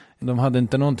 Men de hade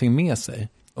inte någonting med sig.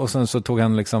 Och sen så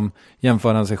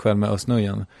jämförde han sig själv med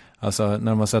Özz-Nujen. Alltså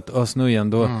när de har sett Özz-Nujen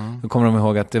då kommer de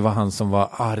ihåg att det var han som var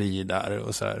arg där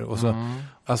och så här. Och så,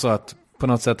 alltså att på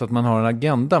något sätt att man har en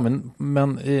agenda.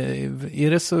 Men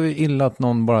är det så illa att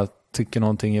någon bara tycker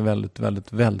någonting är väldigt,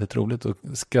 väldigt, väldigt roligt och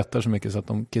skrattar så mycket så att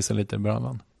de kissar lite i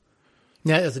brallan?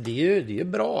 Nej, alltså det är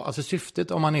bra. Alltså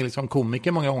syftet, om man är liksom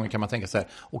komiker många gånger kan man tänka så här,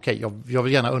 okej, jag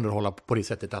vill gärna underhålla på det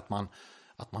sättet att man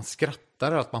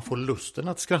skrattar, att man får lusten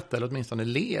att skratta eller åtminstone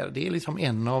ler. Det är liksom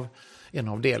en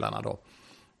av delarna då.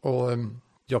 Och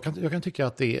jag kan tycka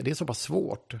att det är så pass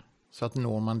svårt så att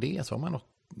når man det så har man nått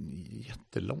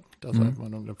jättelångt. Alltså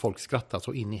att folk skrattar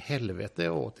så in i helvete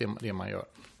åt det man gör.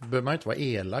 Då behöver man inte vara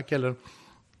elak eller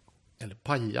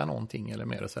paja någonting eller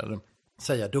mer så här,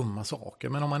 säga dumma saker.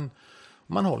 Men om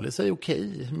man håller sig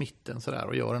okej i mitten så där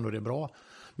och gör ändå det bra.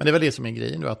 Men det är väl det som är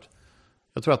grejen nu, att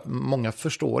jag tror att många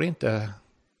förstår inte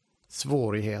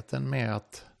svårigheten med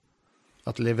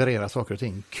att leverera saker och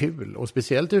ting kul. Och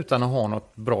speciellt utan att ha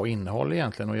något bra innehåll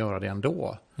egentligen och göra det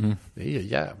ändå. Det är ju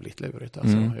jävligt lurigt.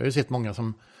 Alltså. Jag har ju sett många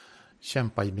som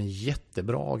kämpar med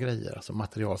jättebra grejer. Alltså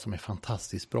material som är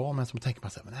fantastiskt bra. Men som tänker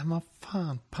man så här, men vad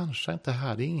fan, puncha inte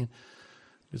här. Det är ingen...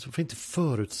 Du får inte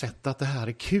förutsätta att det här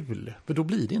är kul. För då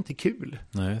blir det inte kul.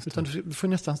 Nej, utan du får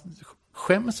nästan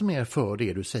skäms mer för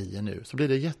det du säger nu. Så blir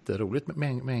det jätteroligt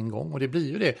med en gång. Och det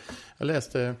blir ju det. Jag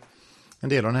läste en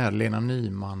del av den här Lena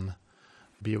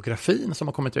Nyman-biografin som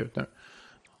har kommit ut nu.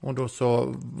 Och då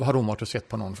så har hon varit och sett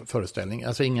på någon föreställning.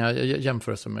 Alltså inga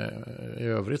jämförelser med i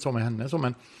övrigt som med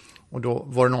henne. Och då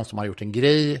var det någon som har gjort en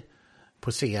grej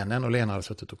på scenen. Och Lena hade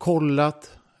suttit och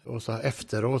kollat. Och så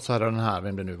efteråt så hade den här,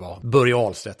 vem det nu var, Börje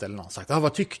Ahlstedt eller någon sagt,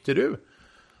 vad tyckte du?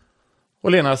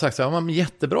 Och Lena hade sagt så här,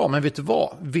 jättebra, men vet du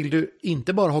vad? Vill du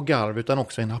inte bara ha garv utan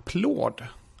också en applåd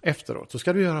efteråt så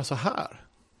ska du göra så här.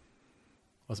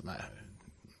 Och så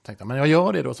tänkte jag, men jag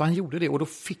gör det då. Så han gjorde det och då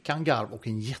fick han garv och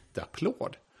en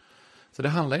jätteapplåd. Så det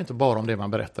handlar inte bara om det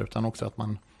man berättar utan också att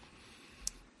man,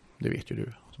 det vet ju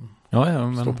du,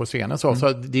 som står på scenen.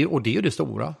 Så det, och det är ju det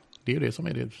stora. Det är det som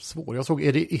är det svåra. Jag såg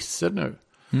Eddie Isser nu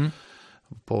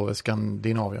på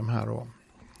Skandinavium här.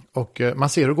 Och man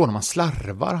ser hur det går när man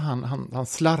slarvar. Han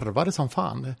slarvade som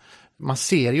fan. Man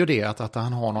ser ju det att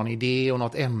han har någon idé och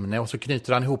något ämne och så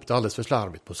knyter han ihop det alldeles för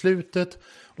slarvigt på slutet.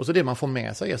 Och så det man får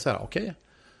med sig är så här, okej.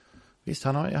 Visst,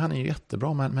 han är ju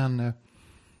jättebra men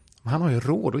han har ju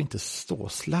råd att inte stå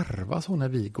och slarva så när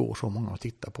vi går så många och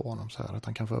tittar på honom så här att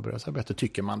han kan förbereda sig bättre,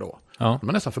 tycker man då. Ja. Man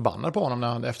är nästan förbannad på honom när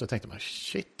han efter tänkte man,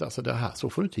 shit, alltså det här, så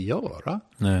får du inte göra.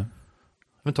 Nej.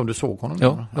 vet inte om du såg honom.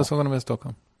 Ja, jag såg honom i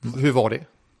Stockholm. Hur var det?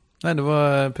 Nej, det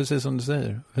var precis som du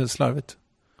säger. Helt slarvigt.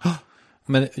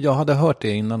 Men jag hade hört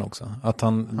det innan också. Att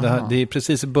det är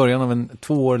precis i början av en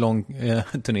 2 år lång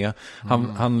turné.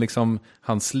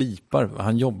 Han slipar,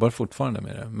 han jobbar fortfarande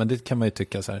med det. Men det kan man ju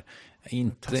tycka så här.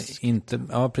 Inte,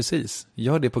 ja precis.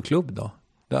 Gör det på klubb då.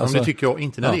 Alltså, det tycker jag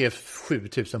inte när det är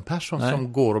 7000 personer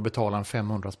som går och betalar en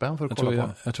 500 spänn för att kolla på.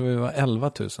 Jag tror det var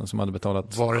 11 000 som hade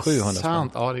betalat 700 spänn.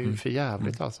 Ja, det är ju för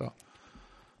jävligt alltså.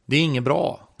 Det är inget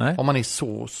bra. Nej. Om man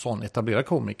är sån etablerad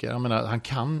komiker. Jag menar,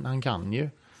 han kan ju.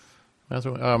 Jag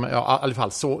tror, i alla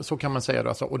fall så kan man säga det.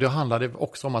 Alltså. Och det handlade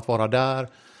också om att vara där,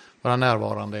 vara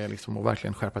närvarande liksom, och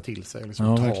verkligen skärpa till sig.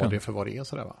 Liksom, ta verkligen det för vad det är.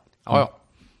 Sådär, va? Ja.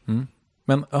 Mm.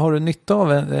 Men har du nytta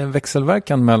av en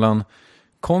växelverkan mellan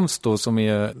konst då, som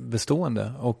är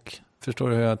bestående och förstår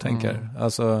du hur jag tänker?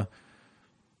 Alltså,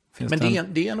 men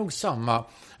det är nog samma.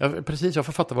 Jag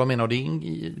författar vad jag menar och det är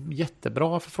en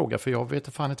jättebra fråga för jag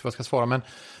vet fan inte vad jag ska svara. Men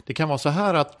det kan vara så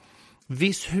här att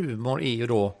viss humor är ju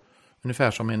då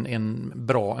ungefär som en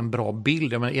bra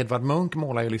bild. Men Edvard Munch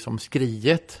målar ju liksom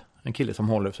skriet. En kille som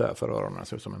håller så här för öronen.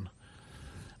 Ser ut som en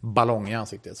ballong i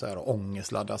ansiktet så här, och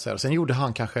ångestladdad. Så här. Sen gjorde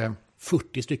han kanske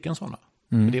 40 stycken sådana.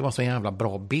 Det var så en jävla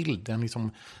bra bild. Den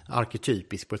liksom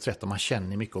arketypisk på ett sätt. Och man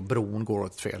känner mycket och bron går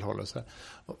åt fel håll. Och så här.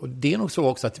 Och det är nog så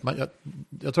också att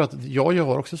jag tror att jag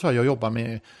gör också så här. Jag jobbar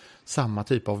med samma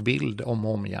typ av bild om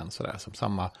och om igen. Så där, som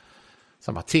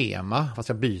samma tema. Fast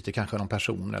jag byter kanske någon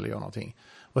person eller gör någonting.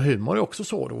 Och humor är också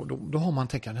så. Då har man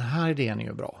tänkt att den här idén är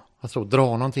ju bra. Alltså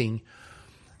dra någonting.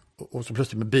 Och så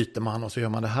plötsligt byter man och så gör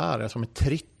man det här. Det är som ett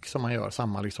trick som man gör.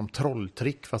 Samma liksom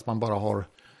trolltrick fast man bara har.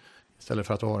 Istället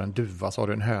för att du har en duva så har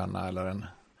du en höna eller en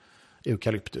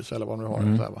eukalyptus eller vad du har.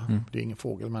 Så här, va? Det är ingen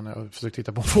fågel men jag försöker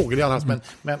titta på en fågel i alla fall.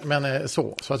 Men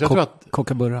så att jag tror att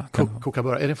Kookaburra.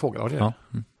 Kookaburra, är det en fågel? Ja,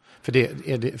 det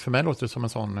är det. För mig låter det som en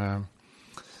sån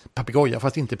papegoja,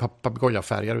 fast inte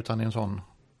papegojafärgad utan en sån,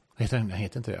 den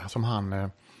heter inte det, som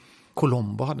han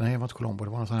Colombo hade, nej det var inte Colombo,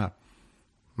 det var en sån här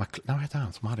vad heter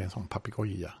han som hade en sån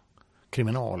papegoja,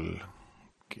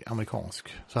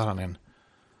 amerikansk, så hade han en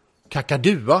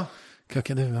kakadua.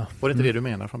 Var det inte det du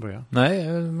menar från början? Nej,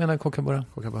 jag menar kookaburra.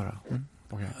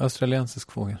 Okay.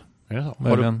 Australiensisk fågel. Är det så?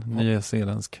 Möjligen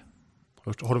nyzeeländsk.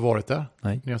 Har du varit där?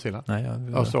 Nej. Nya Zeeland? Nej.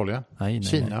 Australien? Nej.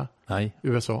 Kina? Nej.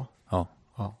 USA? Ja.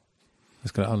 Jag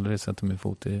skulle aldrig sätta min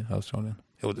fot i Australien.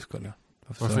 Jo, det skulle jag.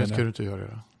 Varför skulle du inte göra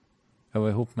det? Jag var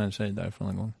ihop med en tjej därifrån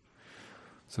en gång.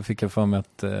 Så fick jag för mig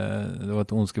att det var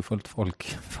ett ondskefullt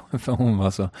folk. För hon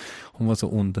var så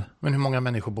ond. Men hur många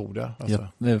människor bor där? Alltså? Ja,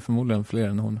 det är förmodligen fler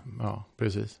än hon. Ja,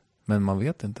 precis. Men man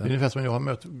vet inte. Det är ungefär som jag har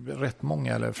mött rätt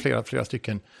många eller flera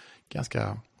stycken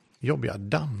ganska jobbiga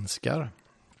danskar.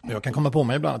 Jag kan komma på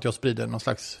mig ibland att jag sprider någon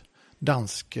slags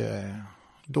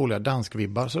dåliga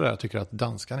danskvibbar sådär. Jag tycker att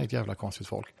danskarna är ett jävla konstigt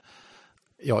folk.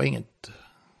 Jag har inget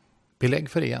belägg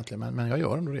för det egentligen, men jag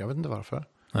gör ändå det. Jag vet inte varför.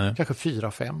 Nej. Kanske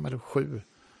 4, 5 eller 7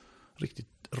 riktigt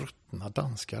ruttna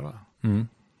danskar, va?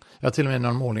 Jag har till och med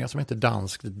några målningar som heter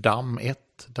Danskt damm 1,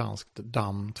 Danskt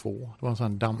damm 2. Det var en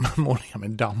sån målningar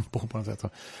med damm på något sätt. Så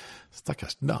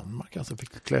stackars Danmark alltså fick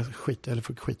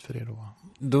skit för det då.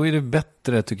 Då är det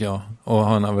bättre tycker jag att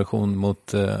ha en aversion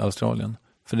mot Australien.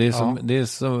 För det är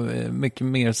så mycket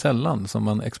mer sällan som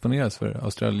man exponeras för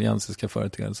australiensiska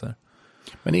företeelser.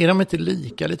 Men är de inte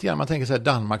lika lite grann? Man tänker så här,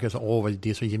 Danmark är så, det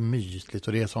är så gemytligt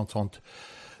och det är sånt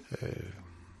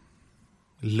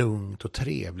lugnt och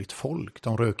trevligt folk.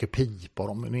 De röker pipa och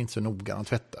de är inte så noga, de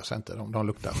tvättar sig inte, de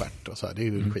luktar stjärt och så här, det är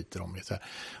ju skiter de i så här.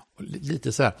 Och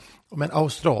lite så här. Men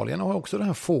Australien har också det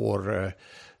här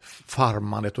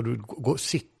fårfarmandet och du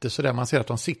sitter så där, man ser att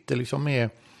de sitter liksom med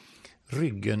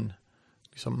ryggen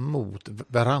liksom mot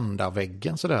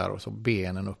verandaväggen så där och så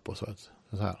benen upp och så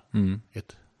här.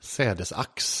 Ett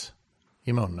sädesax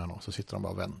i munnen och så sitter de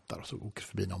bara och väntar och så åker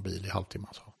förbi någon bil i halvtimme.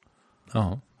 Så.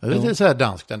 Ja. Det är lite så här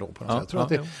danskt ändå på något sätt. Jag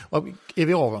tror att är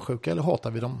vi avundsjuka eller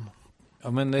hatar vi dem?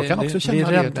 Ja, men jag kan också känna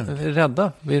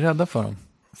vi är rädda för dem.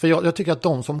 För jag tycker att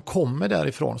de som kommer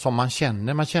därifrån, som man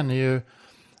känner ju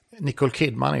Nicole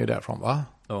Kidman är ju därifrån, va?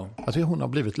 Ja. Jag tycker hon har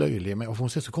blivit löjlig med, och hon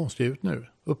ser så konstig ut nu.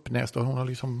 Uppnäst och hon har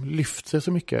liksom lyft sig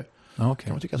så mycket. Ja, okay.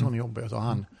 Kan man tycka att hon är jobbig. Så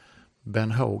han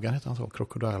Ben Hogan heter han så,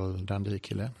 Crocodile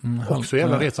Dundee-kille. Också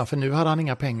jävla resan, för nu hade han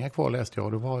inga pengar kvar läste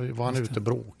jag. Då var han ute och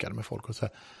bråkade med folk och så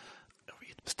här.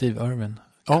 Steve Irwin,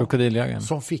 krokodiljägaren.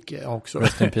 Som fick också.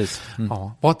 Rest in peace.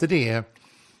 Ja, var inte det,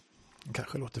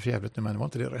 kanske låter för jävligt nu, men var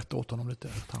inte det rätt åt honom lite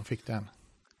att han fick den.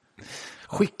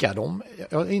 Skickar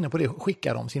jag är inne på det,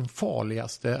 skickar de sin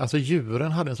farligaste, alltså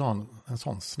djuren hade en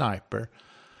sån sniper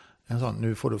En sån,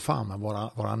 nu får du fan med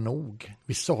vara nog.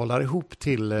 Vi salar ihop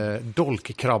till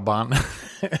dolkkrabban.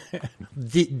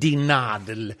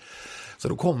 Dinadel. Så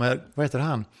då kommer, vad heter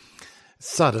han?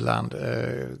 Sutherland,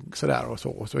 sådär och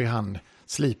så är han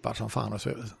slipar som fan och så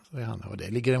är han, och det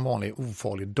ligger en vanlig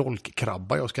ofarlig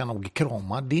dolkkrabba, jag ska nog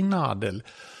krama din adel.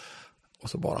 Och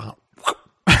så bara han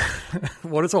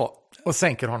var det så? Och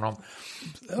sänker honom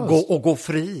och går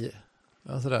fri.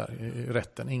 Alltså där, i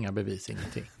rätten, inga bevis,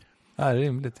 ingenting. Ja, det är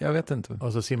rimligt, jag vet inte.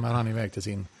 Och så simmar han iväg till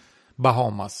sin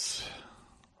Bahamas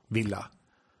villa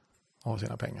och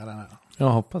sina pengar där. Jag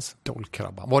hoppas.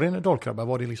 Dolkkrabba. Var det en dolkkrabba?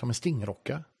 Var det liksom en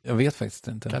stingrocka? Jag vet faktiskt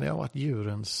inte. Kan det ha varit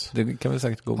djurens... Det kan vi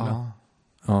säkert googla.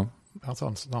 Ja.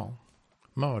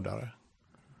 Mördare.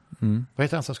 Vad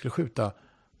heter han som skulle skjuta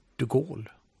de Gaulle?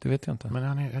 Det vet jag inte. Men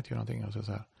han heter ju någonting. Och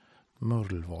så här.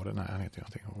 Mörl var det. Nej, han heter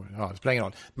ju någonting. Ja, det spelar ingen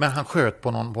roll. Men han sköt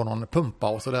på någon pumpa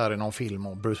och så där i någon film.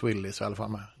 Och Bruce Willis i alla fall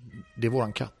med. Det är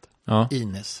våran katt. Ja.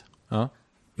 Ines. Ja.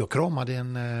 Jag kramade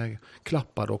en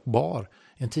klappad och bar.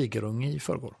 En tigerunge i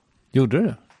förrgår. Gjorde du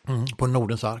det? På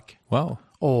Nordens ark. Wow.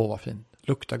 Åh, vad fint.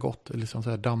 Luktar gott. Liksom så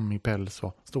här dammig päls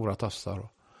och stora tassar.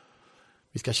 Och...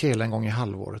 Vi ska kela en gång i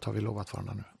halvåret har vi lovat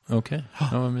varandra nu. Okej.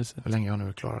 Ja, vad mysigt. Hur länge jag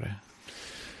nu klarar det.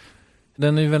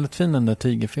 Den är ju väldigt fin, den där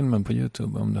tigerfilmen på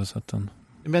YouTube, om du har sett den.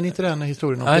 Men inte den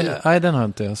historien om Nej, den har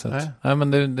inte jag sett. Nej,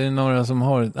 men det är några som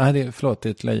har... Nej, det är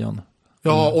ett lejon.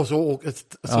 Ja, och så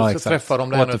träffar de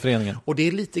det här Återföreningen. Och det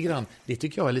är lite grann, det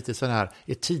tycker jag är lite sån här,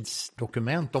 ett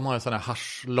tidsdokument. De har en sån här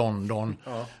Hasch London,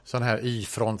 sån här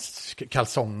Y-fronts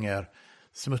kalsonger,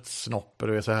 smutssnopp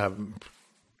och så här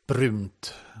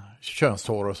brunt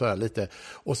könshår och så här lite.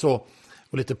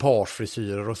 Och lite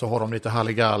parsfrisyrer och så har de lite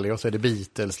Halligalli och så är det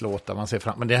Beatles-låtar man ser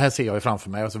fram. Men det här ser jag ju framför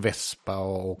mig, och så Vespa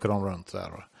och åker de runt så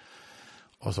här.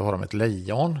 Och så har de ett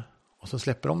lejon. Och så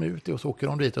släpper de ut det och så åker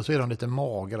de dit och så är de lite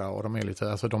magra och de är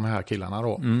lite, alltså de här killarna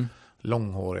då,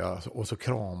 långhåriga, och så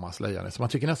kramas lejonet. Så man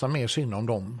tycker nästan mer synd om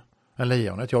dem än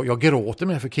lejonet. Jag gråter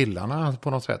mer för killarna på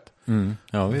något sätt.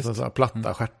 Ja, visst. Så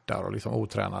platta stjärtar och liksom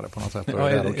otränade på något sätt.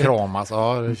 Och kramas.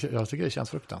 Ja, jag tycker det känns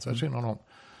fruktansvärt synd om dem.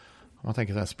 Om man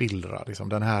tänker så här spillra, liksom,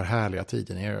 den här härliga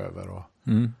tiden är över och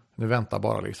nu väntar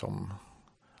bara liksom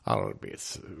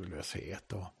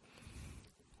arbetslöshet och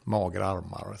magra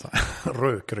armar och så här,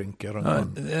 rökrynkor runt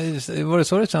Ja, var det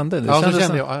så du kände? Ja, så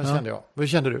kände jag. Vad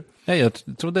kände du? Ja,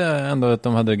 jag trodde ändå att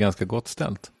de hade det ganska gott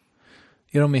ställt.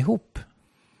 Är de ihop?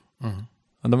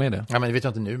 Ja, de är det. Ja, men det vet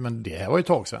jag inte nu, men det här var ju ett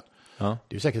tag sedan. Ja.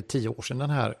 Det är ju säkert 10 år sedan den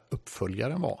här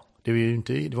uppföljaren var. Det var ju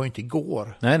inte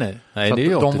igår. Nej, det är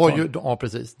ju 80-tal. Ja,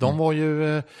 precis. De var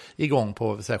ju igång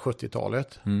på så här,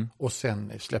 70-talet och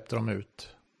sen släppte de ut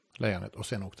lejonet och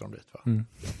sen åkte de dit. Va?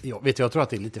 Jag tror att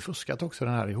det är lite fuskat också,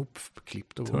 den här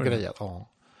ihopklippt och grejat. Ja.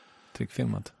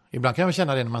 Tryckfilmat. Ibland kan jag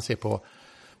känna det när man ser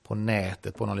på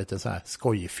nätet på någon liten så här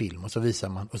skojig film och så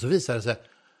visar det sig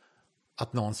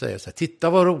att någon säger så här, titta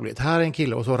vad roligt, här är en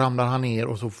kille, och så ramlar han ner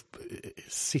och så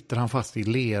sitter han fast i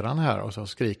leran här och så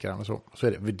skriker han och så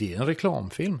är det en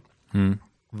reklamfilm.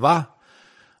 Va?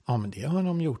 Ja, men det har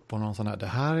de gjort på någon sån här, det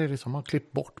här är liksom, man har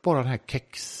klippt bort bara den här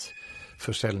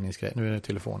kexförsäljningsgrejen, nu är det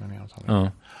telefonen igen.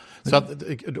 Ja. Så att,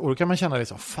 och då kan man känna det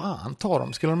så, fan tar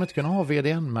de, skulle de inte kunna ha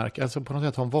VDN-märke, alltså på något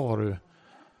sätt ha en varu,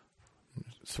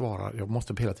 jag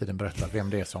måste hela tiden berätta vem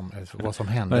det är som, vad som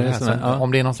händer här.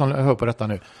 Om det är någon som hör på detta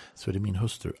nu, så är det min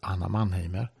hustru Anna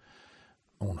Mannheimer.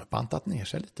 Hon har bantat ner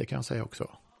sig lite, kan jag säga också.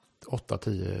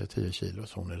 8-10 kilo,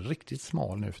 så hon är riktigt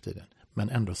smal nu för tiden. Men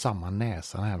ändå samma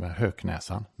näsan här med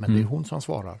höknäsan. Men det är hon som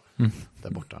svarar där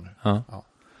borta nu. Ja.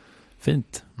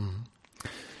 Fint.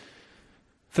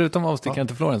 Förutom avstickaren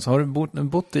till Florens, har du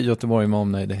bott i Göteborg med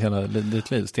omnejd hela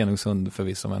ditt liv? Stenungsund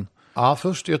förvisso, men... Ja,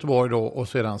 först Göteborg då och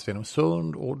sedan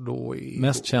Stenungsund och då...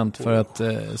 Mest känt för att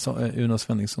Uno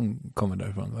Svenningsson kommer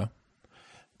därifrån, va?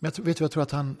 Men jag tror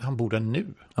att han bor där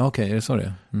nu. Okej, är det så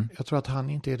det? Jag tror att han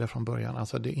inte är där från början.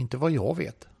 Alltså det är inte vad jag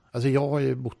vet. Alltså jag har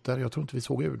ju bott där, jag tror inte vi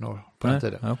såg Uno på den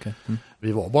tiden. Okay.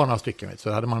 Vi var bara några stycken, så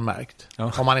det hade man märkt.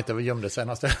 Ja. Om man inte gömde sig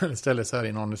ställe så här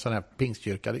i någon sån här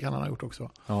pingstkyrka, det kan han ha gjort också.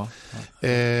 Ja.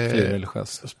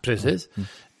 Religiös. Precis.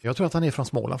 Jag tror att han är från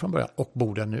Småland från början och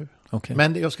bor där nu. Okay.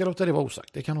 Men jag ska låta det vara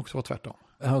osagt, det kan också vara tvärtom.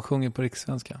 Han sjunger på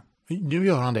rikssvenska. Nu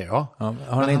gör han det, ja. Har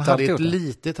han inte alltid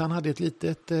gjort det? Han hade ett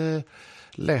litet...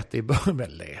 läte i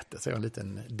början, så en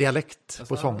liten dialekt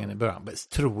på sången i början,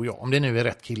 tror jag. Om det nu är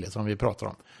rätt kille som vi pratar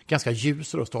om. Ganska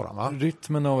ljus röst har han, va?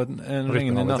 Rytmen av en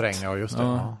regnig natt. Ja, just det.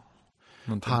 Ja.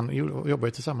 Han jobbar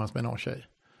ju tillsammans med en tjej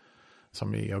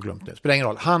som jag har glömt nu. Spelar ingen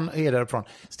roll. Han är därifrån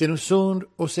Stenungsund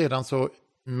och sedan så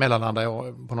mellanlandade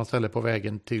jag på något ställe på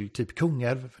vägen till typ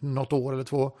Kungälv något år eller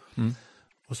 2.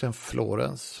 Och sen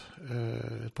Florens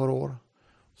ett par år.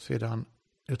 Sedan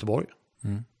Göteborg.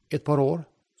 ett par år.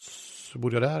 Så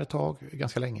bodde jag där ett tag,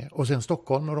 ganska länge. Och sen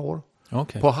Stockholm några år.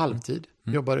 Okay. På halvtid.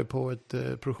 Jobbade på ett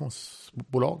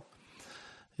produktionsbolag.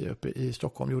 Uppe i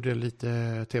Stockholm gjorde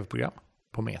lite tv-program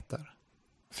på Meter.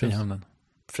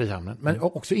 Frihamnen. Men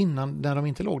också innan, när de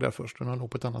inte låg där först. När de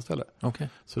låg på ett annat ställe. Okay.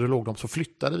 Så då låg de, så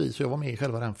flyttade vi. Så jag var med i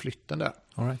själva den flytten där.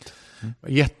 All right.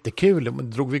 Jättekul. Då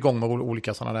drog vi igång med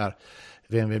olika sådana där.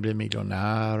 Vem vill bli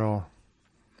miljonär och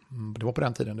det var på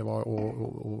den tiden. Det var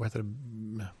och vad heter det?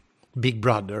 Big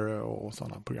Brother och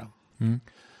sådana program.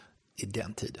 I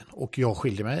den tiden. Och jag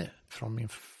skilde mig från min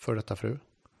före detta fru.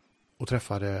 Och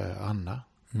träffade Anna.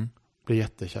 Blev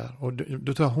jättekär. Och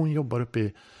då tror jag hon jobbar uppe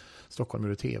i Stockholm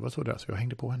med tv och så där. Så jag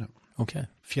hängde på henne. Okay.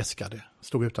 Fjäskade.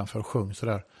 Stod utanför och sjöng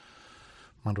sådär.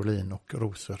 Mandolin och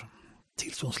rosor.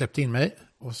 Tills hon släppte in mig.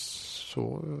 Och så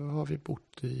har vi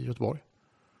bott i Göteborg.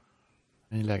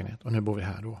 I en lägenhet. Och nu bor vi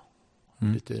här då.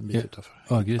 Lite en bit utanför.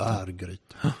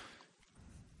 Örgryte.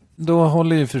 Då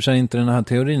håller ju för sig inte den här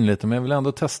teorin lite. Men jag vill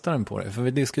ändå testa den på dig. För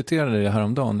vi diskuterade det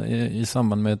häromdagen i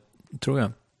samband med, tror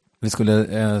jag. Vi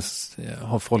skulle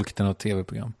ha folk till något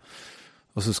tv-program.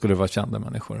 Och så skulle det vara kända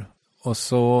människor. Och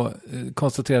så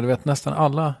konstaterade vi att nästan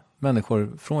alla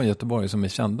människor från Göteborg som är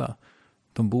kända,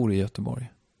 de bor i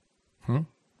Göteborg.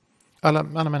 Alla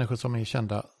människor som är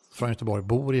kända från Göteborg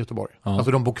bor i Göteborg. Ja.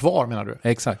 Alltså de bor kvar, menar du?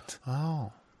 Exakt.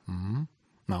 Ja.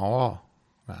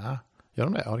 Gör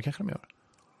de det? Ja, det kanske de gör.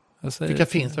 Vilka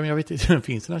finns de? Jag vet inte.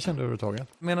 Finns det några kända överhuvudtaget?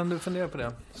 Medan du funderar på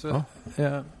det så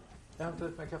jag hämtar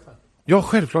ut mig kaffe. Ja,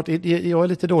 självklart. Jag är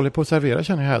lite dålig på att servera,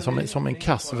 känner jag här, som en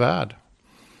kassvärd.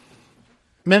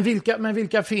 Men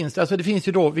vilka finns det? Alltså det finns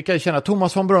ju då, vilka känner,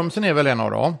 Thomas von Brömsen är väl en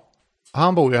av dem.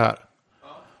 Han bor ju här.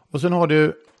 Ja. Och sen har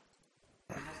du...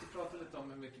 Jag måste prata lite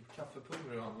om hur mycket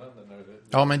kaffepulver du använder när du...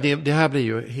 Ja, men det här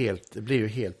blir ju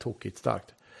helt tokigt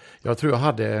starkt. Jag tror jag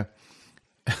hade...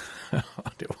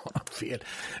 det var något fel.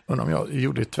 Undrar om jag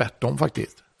gjorde tvärtom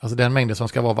faktiskt. Alltså den mängden som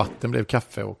ska vara vatten blev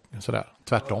kaffe och sådär.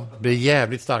 Tvärtom. Det blev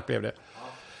jävligt starkt blev det.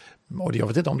 Och jag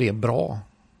vet inte om det är bra.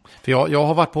 För jag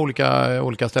har varit på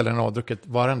olika ställen och druckit,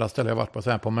 varenda ställe jag har varit på,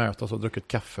 så här på möte och så druckit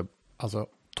kaffe. Alltså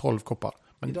 12 koppar.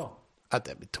 Men, idag? Att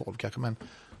det blir 12 kanske, men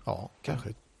ja, kanske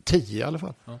 10 i alla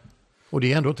fall. Ja. Och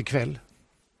det är ändå inte kväll.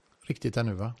 Riktigt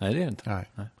ännu, va? Nej, det är inte.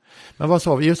 Nej. Men vad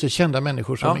sa vi? Just det, kända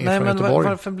människor som är från Göteborg.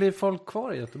 Varför blir folk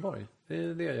kvar i Göteborg? Det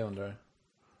är det jag undrar.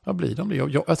 Ja, blir de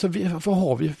det? Alltså, vad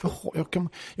har vi?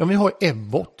 Vi har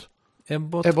Ebbot.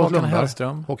 Håkan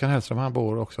Hellström. Håkan Hellström, han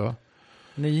bor också.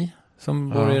 Ni som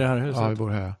bor i det här huset? Ja, vi bor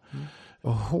här.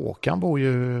 Och Håkan bor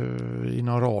ju i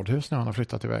några radhus när han har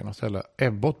flyttat iväg något ställe.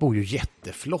 Ebbot bor ju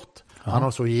jätteflott. Ja. Han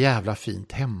har så jävla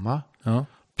fint hemma. Ja.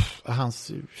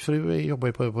 Hans fru jobbar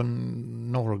ju på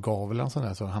Norrgavel eller sån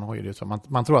där, så han har ju det så.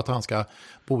 Man tror att han ska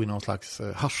bo i någon slags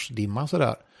haschdimma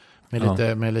sådär.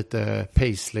 Med lite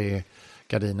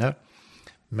paisley-gardiner.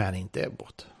 Men inte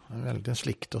Ebbot. Väldigt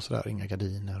slickt och sådär, inga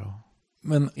gardiner och...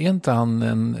 Men är inte han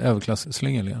en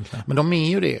överklassslingel egentligen? Men de är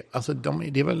ju det. Alltså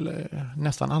det är väl,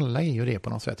 nästan alla är ju det på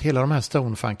något sätt. Hela de här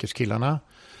Stonefunkers-killarna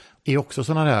är också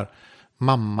sådana där,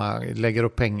 mamma lägger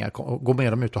upp pengar och går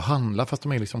med dem ut och handlar fast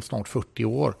de är liksom snart 40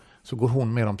 år. Så går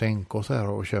hon med dem till NK och så här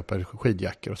och köper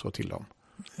skidjackor och så till dem.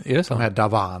 Är det så? De här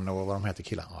Davan och vad de heter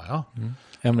killarna. Ja.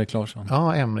 Emrik Larsson.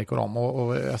 Ja, Emrik och dem.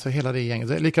 Och alltså hela det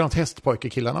gänget. Likadant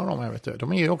hästpojkekillarna och de här, vet du.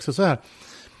 De är ju också så här,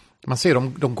 man ser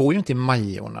dem, de går ju inte i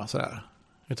Majorna så där.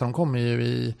 Utan de kommer ju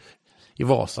i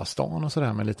Vasastan och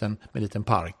sådär med liten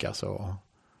park alltså.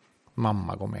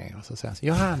 Mamma går med och så säger han,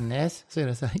 Johannes, så är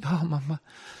det så här, ja mamma.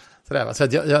 Sådär, så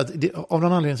att av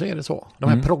någon anledning så är det så. De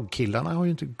här proggkillarna har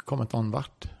ju inte kommit någon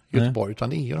vart i Göteborg, utan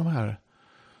det är ju de här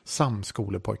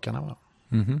samskolepojkarna, va?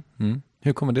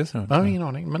 Hur kommer det sig då? Jag har ingen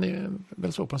aning, men det är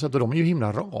väl så på något sätt. Och de är ju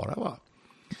himla rara, va?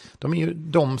 De är ju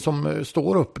de som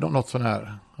står upp något sån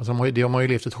här. Alltså de har ju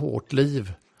levt ett hårt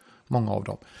liv, många av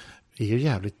dem. Det är ju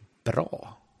jävligt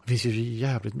bra. Det finns ju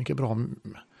jävligt mycket bra,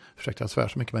 försökte jag svära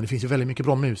så mycket, men det finns ju väldigt mycket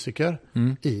bra musiker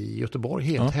i Göteborg.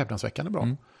 Helt häpnadsväckande bra.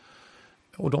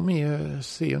 Och de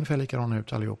ser ungefär likadana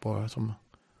ut allihopa, som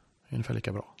ungefär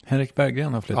lika bra. Henrik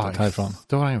Berggren har flyttat härifrån.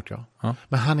 Det har han gjort, ja.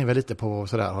 Men han är väl lite på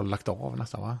sådär, har lagt av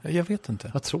nästan, va? Jag vet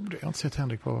inte. Jag tror det. Jag har inte sett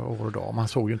Henrik på år och dag. Man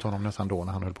såg ju inte honom nästan då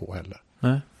när han höll på heller.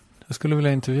 Nej, jag skulle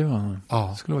vilja intervjua honom. Ja.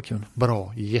 Det skulle vara kul.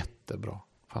 Bra, jättebra.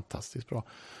 Fantastiskt bra.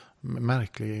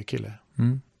 Märklig kille.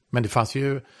 Men det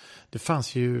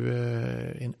fanns ju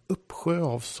en uppsjö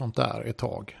av sånt där ett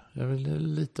tag. Jag vill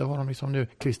lite ha dem liksom nu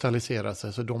kristallisera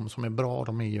sig. Så de som är bra,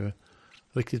 de är ju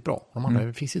riktigt bra. De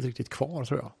andra finns inte riktigt kvar,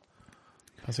 tror jag.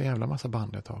 Det fanns en jävla massa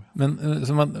band ett tag.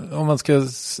 Men om man ska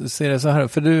se det så här,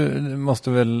 för du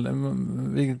måste väl,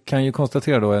 vi kan ju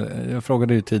konstatera då, jag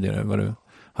frågade ju tidigare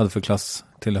hade för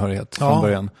klasstillhörighet från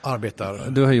början. Arbetar.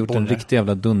 Du har gjort en bonde. riktig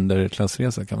jävla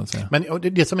dunderklassresa kan man säga. Men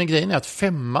det som är grejen är att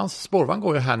 5:ans spårvagn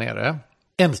går ju här nere.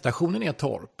 Ändstationen är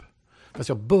Torp. Fast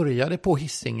jag började på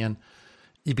Hisingen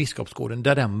i Biskopsgården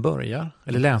där den börjar.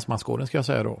 Eller Länsmansgården ska jag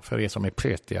säga då, för er som är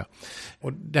pletiga.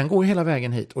 Och den går hela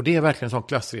vägen hit. Och det är verkligen en sån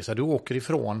klassresa. Du åker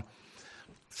ifrån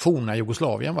forna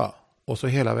Jugoslavien va? Och så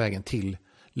hela vägen till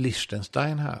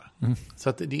Liechtenstein här. Så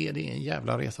att det är en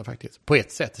jävla resa faktiskt. På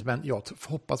ett sätt. Men jag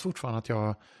hoppas fortfarande att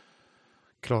jag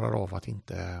klarar av att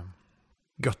inte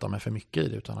götta mig för mycket i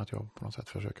det. Utan att jag på något sätt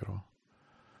försöker att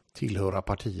tillhöra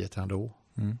partiet ändå.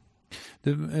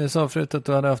 Du sa förut att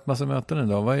du hade haft massa möten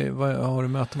idag. Vad har du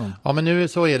möten om? Ja, men nu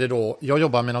så är det då, jag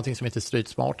jobbar med någonting som heter Street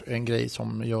Smart, en grej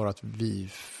som gör att vi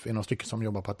är några stycken som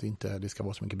jobbar på att det ska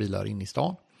vara så mycket bilar in i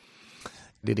stan.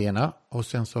 Det är det ena. Och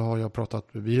sen så har jag pratat,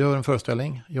 vi gör en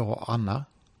föreställning, jag och Anna,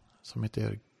 som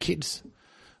heter Kids,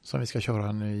 som vi ska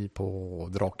köra nu på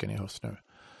Draken i höst nu.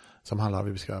 Som handlar om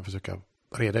att vi ska försöka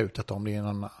reda ut detta om det är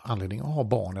någon anledning att ha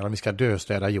barn eller om vi ska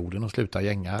döstäda jorden och sluta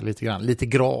gänga lite grann. Lite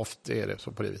gravt är det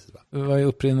så på det viset. Va? Vad är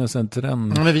upprinnelsen till den?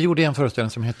 Men vi gjorde en föreställning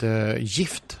som heter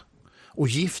Gift. Och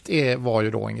Gift var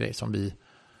ju då en grej som vi,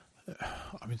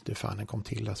 jag vet inte hur fan den kom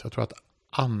till. Alltså jag tror att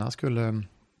Anna skulle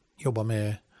jobba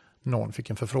med någon, fick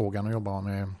en förfrågan och jobba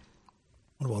med,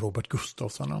 och det var Robert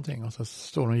Gustafsson eller någonting. Och så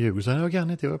står hon och ljuger, så jag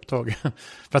kan inte upptagen.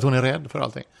 För att hon är rädd för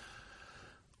allting.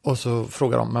 Och så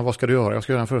frågar de, men vad ska du göra? Jag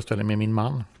ska göra en föreställning med min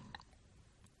man.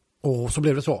 Och så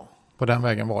blev det så. På den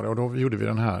vägen var det. Och då gjorde vi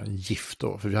den här Gift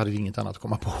då. För vi hade inget annat att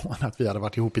komma på än att vi hade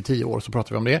varit ihop i 10 år. Så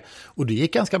pratade vi om det. Och det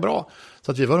gick ganska bra.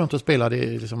 Så att vi var runt och spelade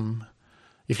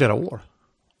i flera år.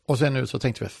 Och sen nu så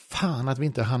tänkte vi, fan att vi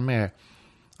inte hann med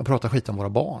att prata skit om våra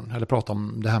barn. Eller prata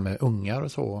om det här med ungar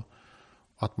och så.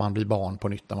 Att man blir barn på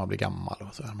nytt när man blir gammal.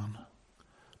 Och så här man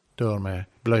dör med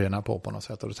blöjorna på något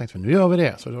sätt. Och då tänkte vi, nu gör vi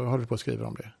det. Så då håller vi på att skriva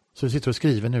om det. Så vi sitter och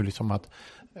skriver nu liksom att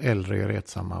äldre är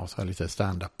retsamma och så här lite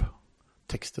stand-up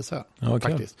texter så här. Ja,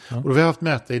 faktiskt. Ja. Och då har vi haft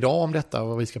möte idag om detta och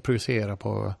vad vi ska projicera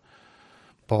på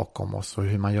bakom oss och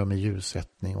hur man gör med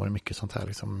ljussättning och mycket sånt här.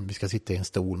 Liksom, vi ska sitta i en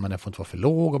stol men den får inte vara för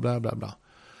låg och bla bla bla.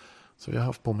 Så vi har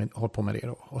hållit på med det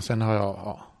då. Och sen har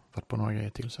jag varit på några grejer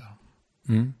till så här.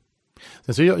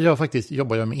 Sen så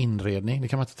jobbar jag med inredning, det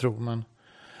kan man inte tro men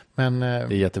Det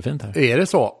är jättefint här. är det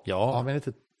så? Ja. Men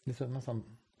det är nästan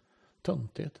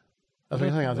töntigt. Alltså,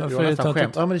 Varför är det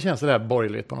töntigt? Ja, men det känns så där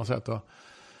borgerligt på något sätt. Och,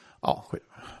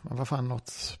 men vad fan,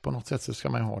 på något sätt så ska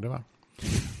man ju ha det va?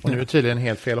 Och nu är det tydligen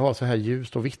helt fel att ha så här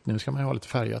ljust och vitt. Nu ska man ju ha lite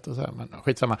färgat och så här. Men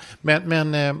skitsamma.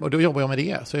 Men och då jobbar jag med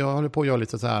det. Så jag håller på att göra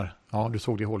lite så här. Ja, du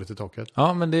såg det hålet i taket.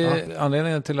 Ja, men det är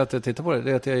anledningen till att jag tittar på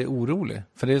det är att jag är orolig.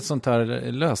 För det är ett sånt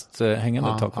här löst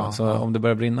hängande tak. Så om det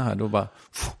börjar brinna här, då bara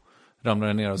ramlar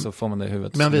det ner och så får man det i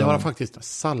huvudet. Men vi har faktiskt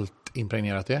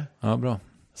saltimpregnerat det. Ja, bra.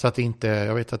 Så att det inte,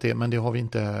 jag vet att det, men det har vi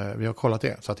inte, vi har kollat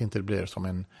det. Så att det inte blir som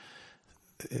en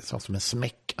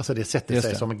smäck. Alltså det sätter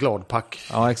sig som en gladpack.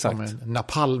 Ja, exakt. Som en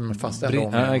napalm fast ändå.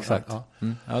 Ja, exakt.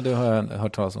 Ja, det har jag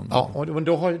hört talas om. Ja, och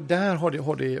då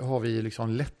har vi liksom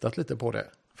lättat lite på det.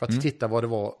 För att titta vad det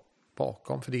var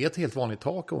bakom. För det är ett helt vanligt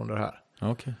tak under här.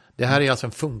 Okay. Det här är alltså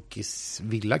en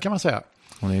funkisvilla kan man säga.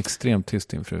 Hon är extremt tyst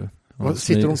din fru.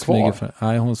 Sitter hon kvar?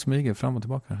 Nej, hon smyger fram och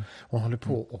tillbaka. Hon håller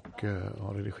på och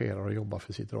redigerar och jobbar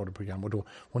för sitt radioprogram. Och då,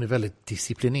 hon är väldigt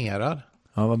disciplinerad.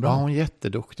 Ja, vad bra. Ja, hon är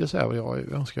jätteduktig. Så här, och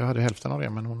jag önskar jag hade hälften av det.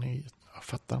 Men jag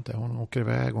fattar inte. Hon åker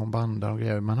iväg och hon bandar och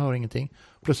grejer. Man hör ingenting.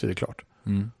 Plötsligt är det klart.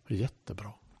 Det är jättebra.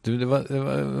 Du, det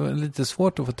var lite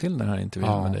svårt att få till den här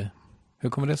intervjun med dig. Hur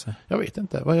kommer det sig? Jag vet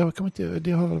inte.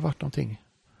 Det har väl varit någonting.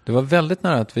 Det var väldigt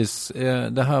nära att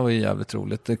det här var ju jävligt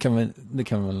roligt. Det kan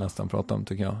vi väl nästan prata om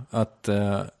tycker jag. Att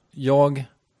jag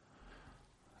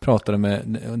pratade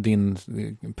med din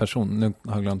person, nu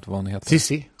har jag glömt vad hon heter.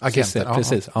 Cissi, agenten.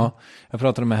 Precis, ja. Jag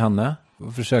pratade med henne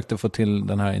och försökte få till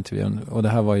den här intervjun. Och det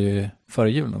här var ju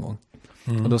före jul någon gång.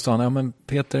 Och då sa han, ja men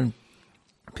Peter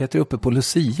är uppe på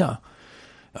Lucia.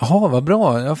 Jaha, vad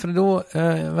bra. Ja, för då,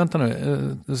 vänta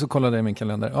nu, så kollade jag i min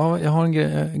kalender. Ja, jag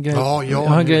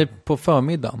har en grej på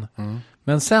förmiddagen.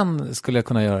 Men sen skulle jag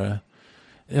kunna göra det.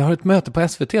 Jag har ett möte på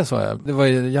SVT, sa jag. Det var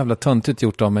ju jävla töntigt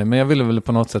gjort av mig. Men jag ville väl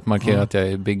på något sätt markera att jag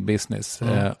är big business.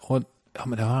 Och ja,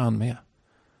 men det har han med.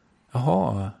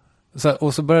 Jaha.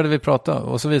 Och så började vi prata.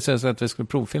 Och så visade det sig att vi skulle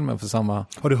provfilma för samma...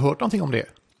 Har du hört någonting om det?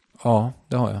 Ja,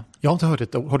 det har jag. Jag har inte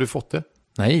hört det. Har du fått det?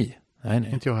 Nej.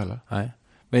 Inte jag heller. Nej.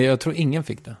 Men jag tror ingen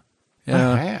fick det.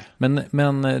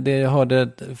 Men det jag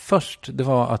hörde först, det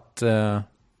var att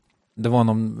det var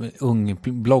någon ung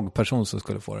bloggperson som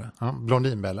skulle få det. Ja,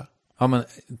 Blondinbella. Ja, men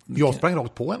jag sprang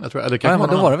rakt på henne, tror jag. Eller men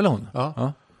då var det väl hon?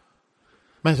 Ja.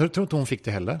 Men jag tror inte hon fick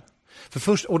det heller. För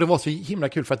först, och det var så himla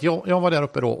kul för att jag var där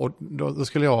uppe då och då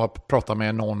skulle jag prata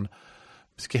med någon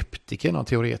skeptiker, någon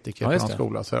teoretiker på någon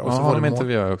skola. Så och så var det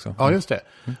intervjuade också. Ja, just det.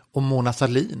 Och Mona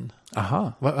Sahlin.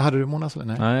 Aha. Hade du Mona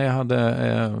Sahlin? Nej, jag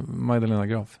hade Magdalena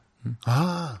Graf.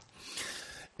 Aha.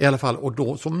 I alla fall, och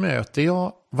då så möter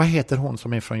jag, vad heter hon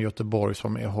som är från Göteborg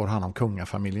som har hand om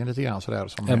kungafamiljen lite grann sådär.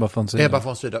 Som Ebba von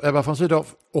Sydow. Ebba von Sydow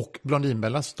och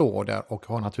Blondinbella står där och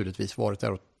har naturligtvis varit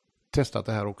där och testat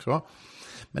det här också.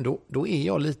 Men då är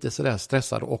jag lite sådär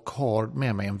stressad och har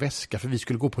med mig en väska för vi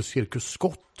skulle gå på Cirkus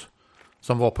Scott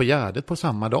som var på Gärdet på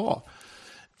samma dag.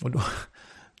 Och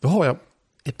då har jag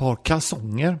ett par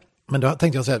kalsonger. Men då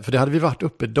tänkte jag säga, för det hade vi varit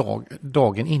uppe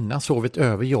dagen innan, sovit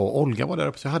över, jag och Olga var där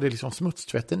uppe, så jag hade liksom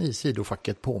smutstvätten i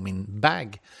sidofacket på min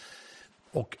bag.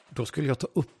 Och då skulle jag ta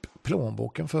upp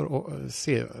plånboken för att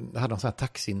se, jag hade en sån här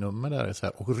taxinummer där så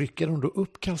här, och rycker ändå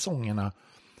upp kalsongerna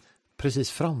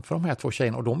precis framför de här två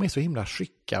tjejerna och de är så himla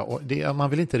skicka och man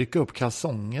vill inte rycka upp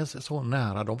kalsonger så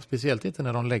nära dem, speciellt inte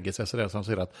när de lägger sig så där som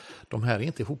ser att de här är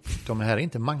inte ihop, de här är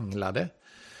inte manglade.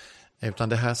 Utan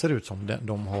det här ser ut som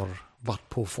de har varit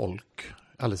på folk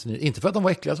alldeles nytt. Inte för att de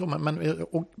var äckliga så, men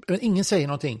ingen säger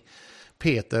någonting.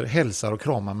 Peter hälsar och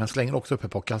kramar men slänger också upp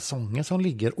ett par kalsonger som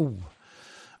ligger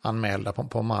oanmälda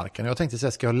på marken. Jag tänkte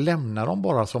säga, ska jag lämna dem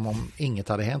bara som om inget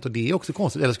hade hänt? Och det är också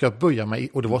konstigt. Eller ska jag böja mig,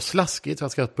 och det var slaskigt, så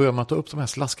jag ska böja mig att ta upp de här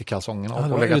slaskekalsongerna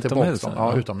och lägga tillbaka dem.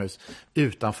 Ja, utomhus.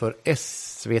 Utanför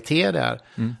SVT där.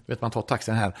 Vet man tar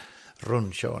taxin här,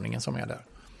 rundkörningen som är där.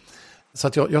 Så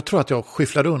att jag tror att jag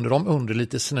skyfflade under dem under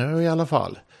lite snö i alla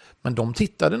fall. Men de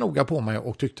tittade noga på mig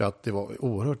och tyckte att det var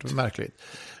oerhört märkligt.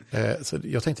 Så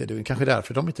jag tänkte, det är kanske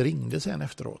därför de inte ringde sen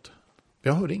efteråt.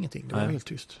 Jag hörde ingenting, det var helt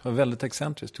tyst. Det var väldigt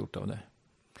excentriskt gjort av dig.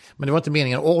 Men det var inte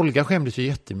meningen. Och Olga skämdes ju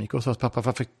jättemycket och sa att pappa,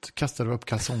 varför kastade du upp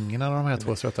kalsongerna när de här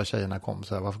två söta tjejerna kom?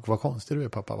 Så här, vad konstig du är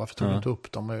pappa, varför tog du inte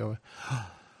upp dem?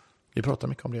 Vi pratade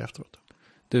mycket om det efteråt.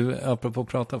 Du, apropå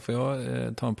prata, får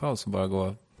jag ta en paus och bara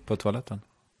gå på toaletten?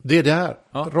 Det är där,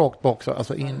 rakt bak,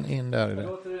 alltså in där. Det.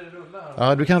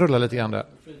 Ja, du kan rulla lite grann där.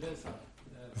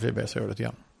 Freebase gör lite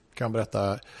grann. Kan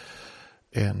berätta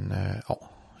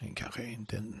kanske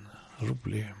inte en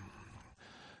rolig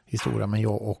historia, men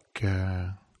jag och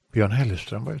Björn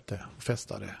Hellström var ute och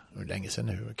festade länge sedan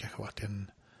nu. Det kanske varit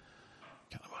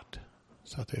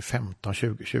så att det är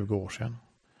 15-20 år sedan.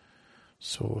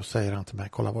 Så säger han till mig,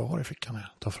 kolla vad jag har i fickan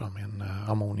här. Ta fram en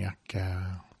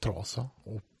ammoniaktrasa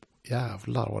och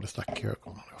jävlar vad det stack i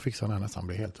ögonen. Jag fick sån här nästan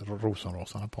blev helt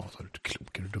rosenrasande på honom. Så du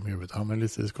klok, är du dum i huvudet? Ja, men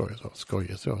lite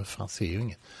skojigt. Så jag fan ser ju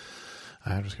inget.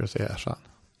 Nej, då ska du se här, så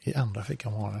i andra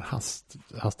fickan har en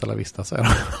hasta la vista, säger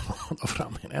han. Ta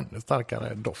fram en ännu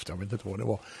starkare doft. Jag vet inte vad det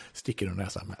var. Sticker du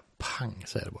näsan med pang,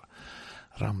 säger det bara.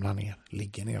 Ramlar ner,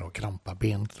 ligger ner och krampar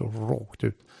benet och rakt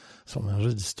ut. Som en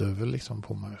ridstövel liksom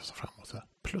på mig så framåt. Så här.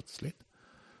 Plötsligt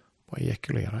bara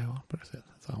ejakulerar jag på det sättet.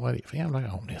 Så vad är det för jävla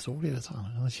gång? Det så blir det, så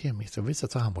han är kemist. Jag visste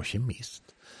att han var kemist.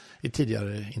 Inte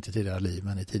tidigare liv,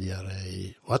 men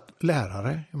varit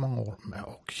lärare i många år med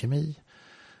och kemi,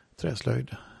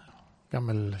 träslöjd,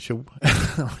 gammel tjo.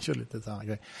 Kör lite sådana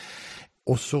grejer.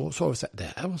 Och så sa vi så här,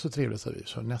 det här var så trevligt,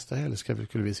 så nästa helg skulle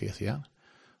vi ses igen.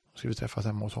 Så skulle vi träffas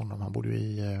hemma hos honom. Han bodde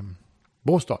i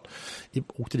Båstad.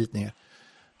 Åkte dit ner.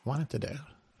 Var han inte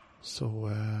där?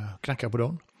 Så knackade jag på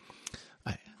dörren.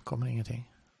 Nej, kommer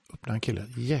ingenting. Öppnade en kille,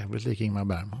 jävligt lik Ingmar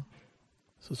Bergman.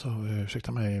 Så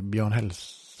ursäkta mig, Björn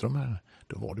Hellström här.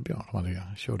 Då var det Björn.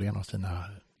 Han körde en av sina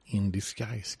In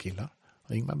Disguise-killar.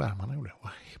 Ingmar Bergman gjorde det.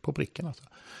 På pricken alltså.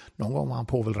 Någon gång var han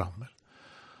Povel Ramel.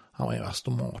 Han var i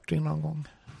Aston Martin någon gång.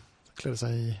 Klädde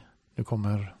sig i. Nu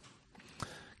kommer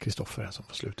Kristoffer här som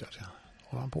får sluta.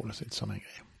 Och han på sig lite sådana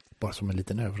grejer. Bara som en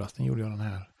liten överraskning gjorde jag den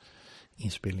här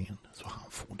inspelningen. Så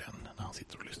han får den när han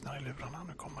sitter och lyssnar i lurarna.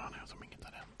 Nu kommer han här som inget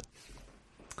har hänt.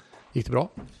 Gick det bra?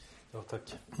 Ja, tack.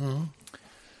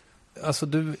 Alltså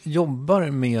du jobbar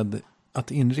med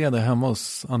att inreda hemma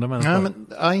hos andra människor?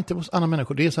 Nej, inte hos andra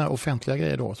människor. Det är så här offentliga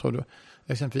grejer då. Så du,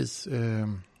 exempelvis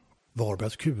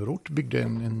Varbergs kurort byggde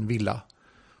en villa.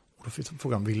 Och då fick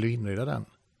frågan, vill du inreda den?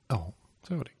 Ja,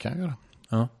 så det kan jag göra.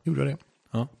 Ja. Gjorde jag det.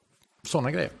 Ja.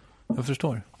 Sådana grejer. Jag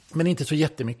förstår. Men inte så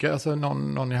jättemycket, alltså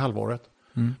någon i halvåret.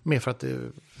 Mer för att det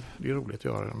är roligt att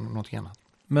göra någonting annat.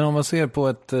 Men om man ser på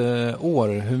ett år,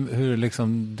 hur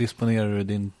liksom disponerar du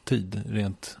din tid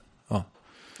rent? Ja.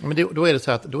 Men då är det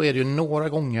så att då är det ju några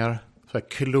gånger så här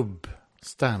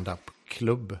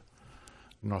stand-up-klubb.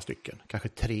 Några stycken. Kanske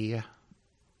 3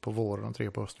 på våren och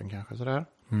 3 på hösten kanske sådär.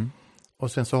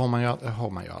 Och sen så har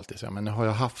man ju alltid så. Men nu har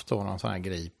jag haft då någon sån här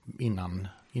grej innan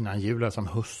jul som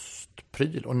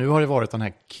höstpryl. Och nu har det varit den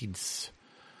här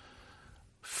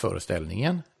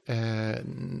Kids-föreställningen.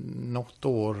 Något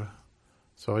år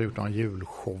Så jag har gjort några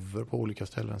julshower på olika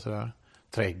ställen sådär.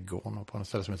 Trädgården och på en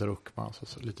ställe som heter Ruckman.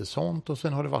 Så lite sånt. Och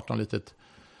sen har det varit något litet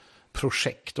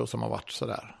projekt då, som har varit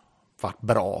sådär. Varit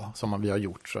bra som vi har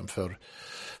gjort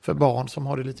för barn som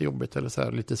har det lite jobbigt. Eller så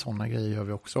här, lite sådana grejer gör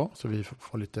vi också. Så vi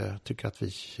får lite, tycker att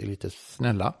vi är lite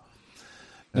snälla.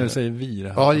 När du säger vi det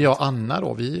här. Ja, jag och Anna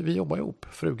då. Vi jobbar ihop,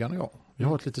 frugan och jag. Vi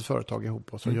har ett litet företag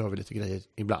ihop och så gör vi lite grejer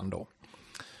ibland då.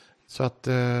 Så att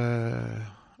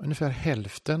ungefär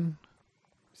hälften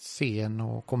scen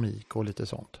och komik och lite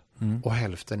sånt. Och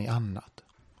hälften i annat.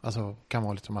 Alltså kan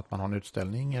vara lite som att man har en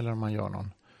utställning eller om man gör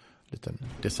någon liten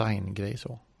designgrej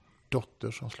så.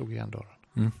 Dotter som slog igen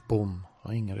dörren. Boom.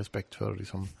 Har ingen respekt för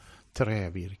liksom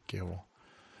trävirke och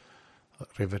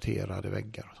reverterade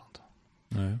väggar och sånt.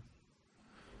 Nej.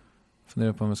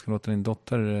 Funderar på om jag ska låta din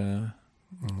dotter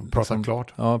prata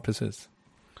klart. Ja, precis.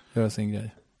 Göra sin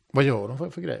grej. Vad gör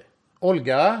de för grej?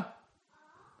 Olga?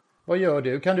 Vad gör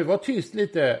du? Kan du vara tyst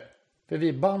lite? För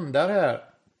vi bandar här.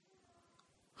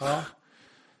 Ja.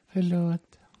 Förlåt.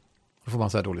 Då får man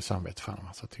säga dåligt samvete. Fan,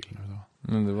 man sa till nu då.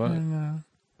 Men det var...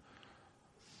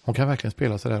 Hon kan verkligen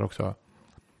spela så där också.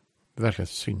 Det är verkligen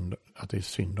synd att det är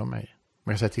synd om mig.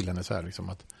 Men jag säger till henne så här liksom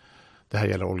att det här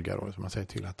gäller Olga då. Så man säger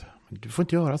till att du får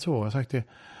inte göra så. Jag har sagt det.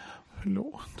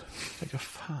 Förlåt. Jag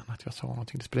fan att jag sa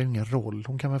någonting. Det spelar ingen roll.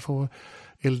 Hon kan väl få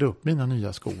elda upp mina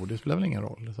nya skor. Det spelar väl ingen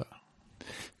roll. Så här.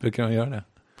 Brukar hon göra det?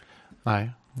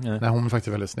 Nej, hon är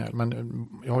faktiskt väldigt snäll. Men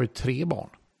jag har ju 3 barn.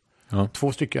 Ja.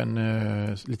 2 stycken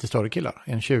lite större killar.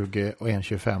 En 20 och en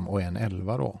 25 och en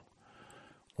 11 då.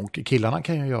 Och killarna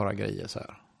kan ju göra grejer så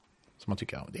här. Som man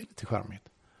tycker det är lite charmigt.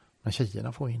 Men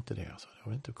tjejerna får ju inte det. Alltså. Det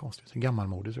är inte konstigt. Det är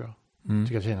gammalmodigt tror jag. Jag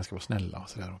tycker att tjejerna ska vara snälla och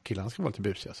sådär. Och killarna ska vara lite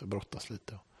busiga så brottas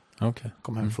lite. Okay.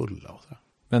 Komma hem fulla och sådär.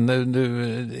 Men du,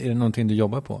 är det någonting du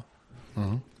jobbar på?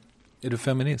 Är du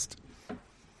feminist?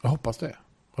 Jag hoppas det.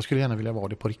 Jag skulle gärna vilja vara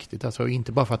det på riktigt. Alltså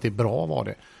inte bara för att det är bra att vara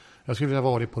det. Jag skulle vilja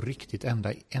vara det på riktigt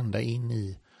ända in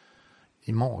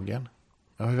i magen.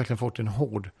 Jag har ju verkligen fått en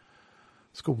hård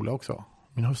skola också.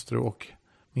 Min hustru och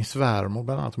min svärmor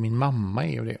bland annat och min mamma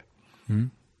är ju det.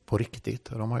 På riktigt.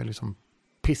 De har ju liksom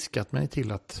piskat mig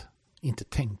till att inte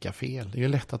tänka fel. Det är ju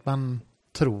lätt att man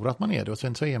tror att man är det och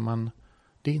sen så är man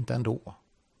det inte ändå.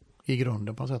 I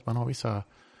grunden på något sätt. Man har vissa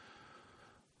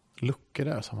luckor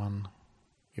där som man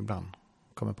ibland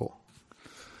kommer på.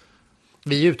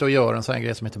 Vi är ute och gör en sån här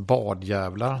grej som heter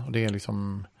badjävlar. Och det är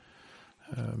liksom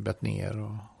Bettner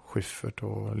och Schyffert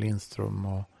och Lindström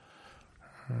och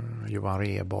Johan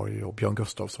Rheborg och Björn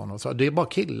Gustafsson. Och så. Det är bara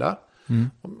killar.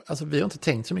 Alltså, vi har inte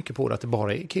tänkt så mycket på det att det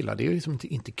bara är killar. Det är ju liksom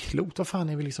inte klokt. Vad fan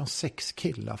är vi liksom 6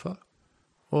 killar för?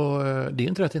 Och det är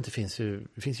inte det att det inte finns.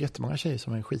 Det finns jättemånga tjejer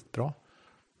som är skitbra.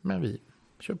 Men vi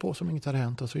kör på som inget hade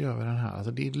hänt och så gör vi den här.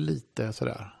 Alltså, det är lite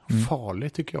sådär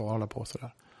farligt tycker jag att hålla på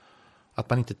sådär. Att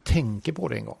man inte tänker på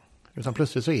det en gång. Utan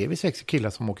plötsligt så är vi 6 killar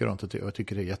som åker runt och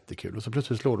tycker det är jättekul. Och så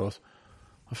plötsligt slår det oss.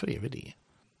 Varför är vi det?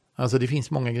 Alltså det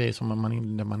finns många grejer som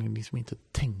man liksom inte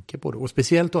tänker på det. Och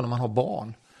speciellt då när man har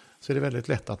barn. Så är det väldigt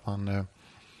lätt att man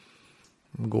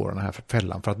går den här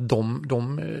fällan. För att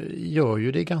de gör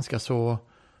ju det ganska så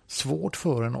svårt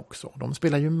för en också. De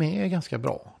spelar ju med ganska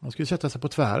bra. De skulle sätta sig på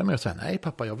tvären med och säga nej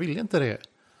pappa jag vill inte det.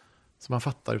 Så man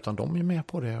fattar utan de är med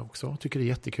på det också. Tycker det är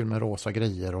jättekul med rosa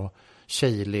grejer och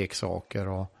tjejleksaker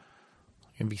och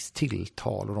en viss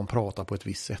tilltal och de pratar på ett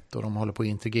visst sätt och de håller på att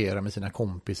integrera med sina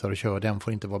kompisar och kör den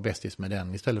får inte vara bästis med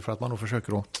den istället för att man då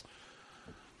försöker att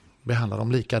behandla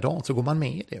dem likadant så går man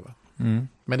med i det va?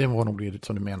 Men det var nog det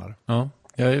som du menar. Ja,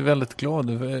 jag är väldigt glad.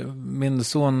 Min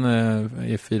son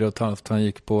är 4,5. Han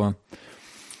gick på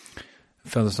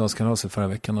födelsedagskalaset förra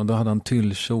veckan och då hade han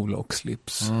tyllkjol och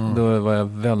slips. Då var jag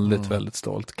väldigt, väldigt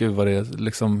stolt. Gud vad det är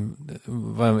liksom,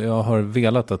 jag har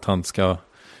velat att han ska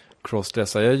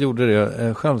crossdressa. Jag gjorde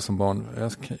det själv som barn.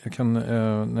 Jag kan,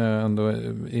 när jag ändå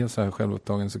är så här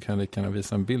självupptagen så kan jag lika gärna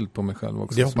visa en bild på mig själv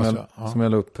också. Som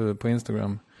jag la upp på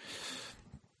Instagram.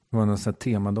 Det var en sån här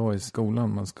temadag i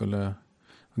skolan. Man skulle,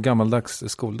 gammaldags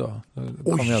skoldag.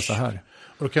 Då kom jag så här.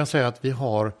 Och då kan jag säga att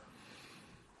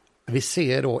vi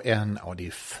ser då det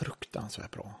är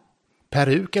fruktansvärt bra.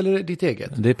 Peruk eller ditt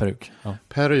eget? Det är peruk, ja.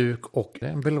 Peruk och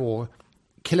en blå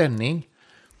klänning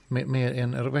med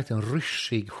en verkligen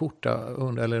ryschig skjorta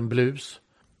under, eller en blus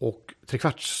och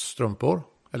 3/4-strumpor.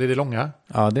 Eller är det långa?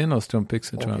 Ja, det är nog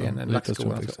strumpbyxor tror jag. En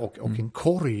lacksko och en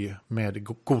korg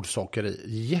med godsaker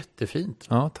i. Jättefint.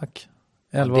 Ja, tack.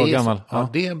 11 år gammal. Ja,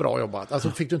 det är bra jobbat.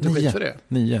 Alltså fick du inte skit för det?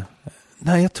 9.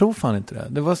 Nej, jag tror fan inte det.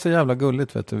 Det var så jävla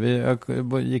gulligt, vet du.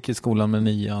 Jag gick i skolan med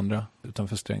 9 andra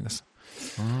utanför Strängnäs.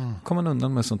 Kom man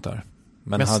undan med sånt där.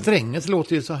 Men Strängnäs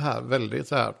låter ju så här, väldigt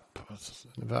så här.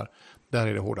 Där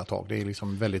är det hårda tag. Det är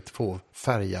liksom väldigt få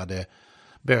färgade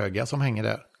bögar som hänger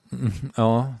där.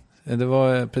 Ja, det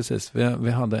var precis.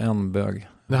 Vi hade en bög.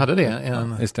 Du hade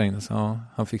det? I Strängnäs, ja.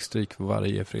 Han fick stryk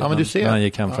varje fredag. Ja, men du ser. När han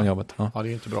gick hem från jobbet. Ja. Ja, det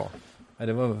är inte bra. Nej,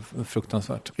 det var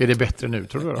fruktansvärt. Är det bättre nu,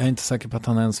 tror du då? Jag är inte säker på att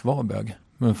han ens var bög.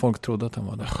 Men folk trodde att han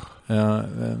var det.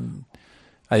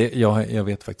 Jag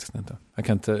vet faktiskt inte. Jag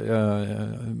kan inte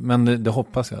men det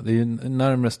hoppas jag. Det är ju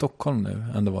närmare Stockholm nu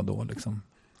än det var då liksom.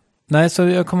 Nej, så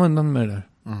jag kom undan med det där.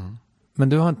 Mm. Men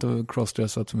du har inte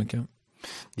crossdressat så mycket?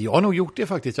 Jag har nog gjort det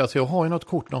faktiskt. Alltså jag har ju något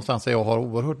kort någonstans där jag har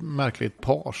oerhört märkligt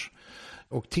page.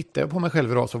 Och tittar jag på mig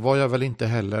själv idag så var jag väl inte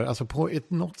heller, alltså på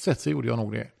något sätt så gjorde jag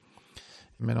nog det.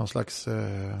 Med någon slags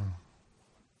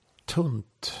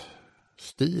tunt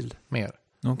stil mer.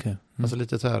 Okej. Alltså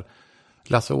lite så här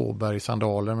Lasse Åberg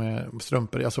sandaler med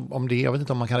strumpor. Alltså om det, jag vet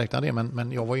inte om man kan räkna det,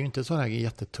 men jag var ju inte så här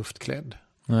jättetufft klädd.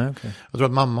 Nej, okej. Jag tror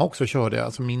att mamma också körde,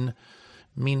 alltså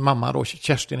min mamma då,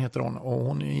 Kerstin heter hon, och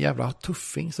hon är en jävla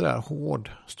tuffing sådär,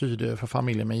 hård, styrde för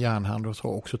familjen med järnhand och så,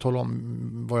 också talade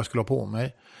om vad jag skulle ha på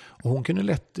mig. Och hon kunde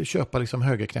lätt köpa liksom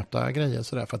högerknäppta grejer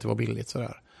sådär för att det var billigt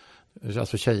sådär.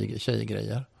 Alltså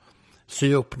tjejgrejer.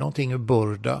 Sy upp någonting ur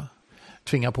burda.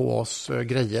 Tvinga på oss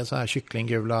grejer, så här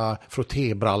kycklinggula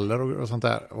frottébrallor och sånt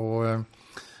där. Och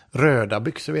röda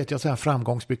byxor vet jag, så här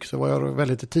framgångsbyxor var jag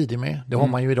väldigt tidig med. Det har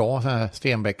man ju idag, så här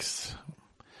Stenbecks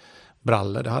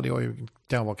brallor. Det hade jag ju,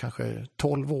 jag var kanske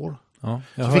 12 år. Ja,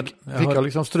 fick jag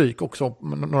liksom stryk också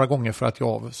några gånger för att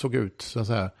jag såg ut så att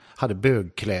säga, hade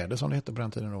bögkläder som det hette på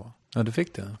den tiden då. Ja, du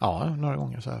fick det? Ja, några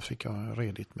gånger så här fick jag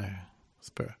redigt med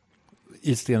spö.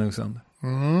 I Stenungsund?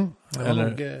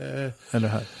 Eller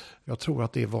här? Jag tror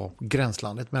att det var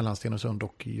gränslandet mellan Stenungsund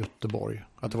och Göteborg.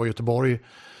 Att det var Göteborg,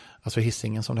 alltså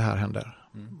Hisingen som det här händer.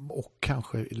 Och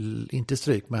kanske inte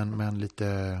stryk men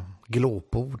lite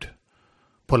glåpord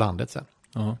på landet sen.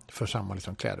 För samma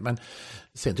liksom kläder. Men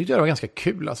sen tyckte jag det var ganska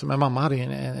kul. Alltså, men mamma hade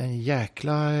en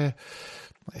jäkla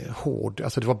hård.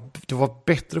 Alltså det var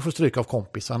bättre att få stryka av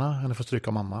kompisarna än att få stryka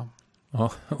av mamma.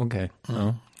 Ja, okej.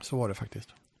 Ja. Så var det faktiskt.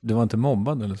 Du var inte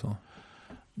mobbad eller så?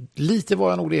 Lite var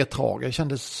jag nog det ett tag. Jag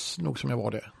kändes nog som jag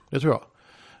var det. Det tror jag.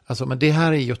 Alltså, men det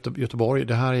här är Göteborg.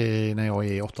 Det här är när jag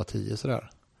är 8-10 sådär.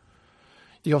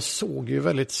 Jag såg ju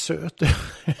väldigt söt.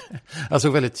 Alltså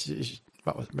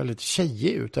väldigt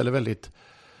tjejig ut. Eller väldigt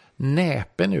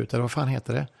näpen ut. Eller vad fan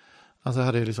heter det? Alltså jag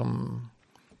hade liksom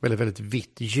väldigt, väldigt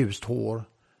vitt ljust hår.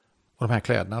 Och de här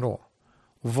kläderna då.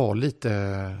 Och var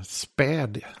lite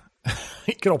späd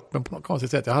i kroppen på något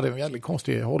konstigt sätt. Jag hade en väldigt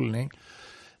konstig hållning.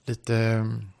 Lite,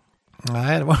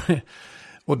 nej det var,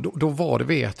 och då var det,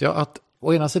 vet jag, att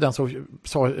å ena sidan så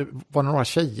var det några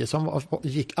tjejer som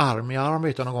gick arm i arm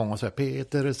vet jag någon gång och sa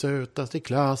Peter är sötast i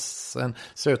klassen,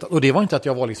 sötast. Och det var inte att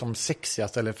jag var liksom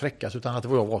sexigast eller fräckast utan att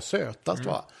jag var sötast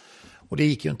va. Och det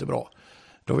gick ju inte bra.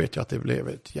 Då vet jag att det blev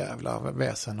ett jävla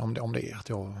väsen om det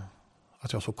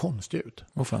att jag såg konstig ut.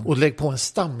 Och lägg på en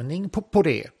stamning på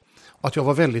det. Och att jag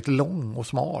var väldigt lång och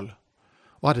smal.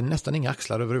 Och hade nästan inga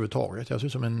axlar överhuvudtaget. Jag såg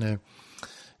ut som en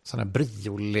sån här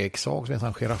brioleksak, en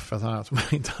sån giraff som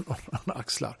inte har några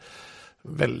axlar.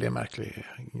 Väldigt märklig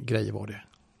grej var det.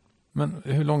 Men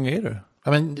hur lång är du?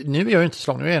 Ja, men nu är jag ju inte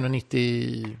så lång, nu är jag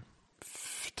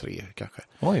 1,93 kanske.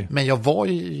 Oj. Men jag var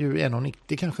ju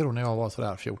 1,90 kanske då när jag var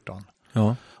sådär 14.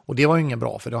 Ja. Och det var ju ingen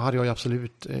bra, för då hade jag ju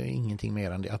absolut ingenting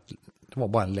mer än det. Att det var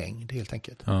bara en längd helt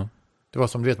enkelt. Ja. Det var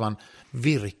som du vet, man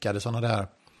virkade sådana där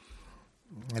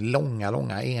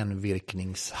långa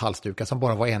envirkningshalsdukar som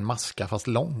bara var en maska fast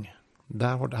lång.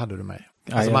 Där hade du mig.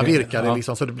 Alltså man virkade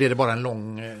liksom så det blev det bara en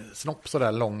lång snopp,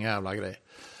 sådär lång jävla grej.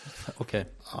 Okej.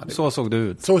 Ja, så såg du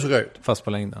ut? Så såg jag ut. Fast på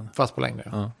längden? Fast på längden,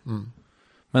 ja. Mm.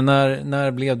 Men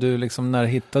när blev du liksom, när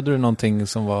hittade du någonting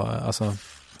som var, alltså...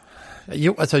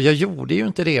 Jo, alltså jag gjorde ju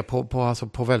inte det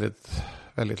på väldigt,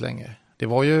 väldigt länge. Det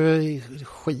var ju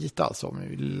skit alltså.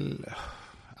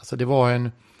 Alltså det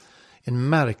var en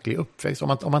märklig uppväxt.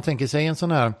 Om man tänker sig en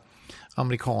sån här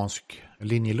amerikansk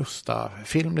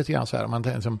Linjelusta-film lite grann så här. Man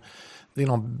tänker som, det är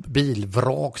någon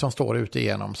bilvrak som står ute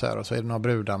igenom så här. Och så är det några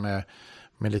brudar med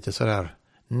lite så där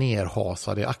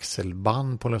nerhasade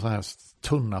axelband på så här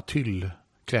tunna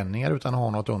tyllklänningar utan att ha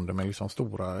något under med liksom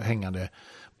stora hängande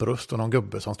bröst och någon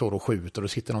gubbe som står och skjuter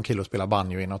och sitter någon kille och spelar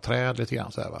banjo i något träd lite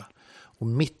grann så här va. Och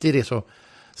mitt i det så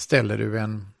ställer du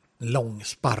en lång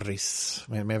sparris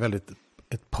med väldigt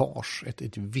ett page,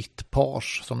 ett vitt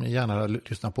page som gärna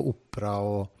lyssnar på opera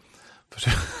och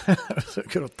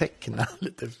försöker att teckna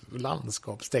lite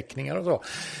landskapsteckningar och så.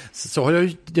 Så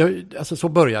har alltså så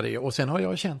började det, och sen har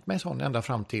jag känt mig sån ända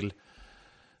fram till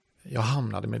jag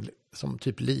hamnade med som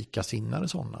typ likasinnade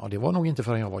sådana, och det var nog inte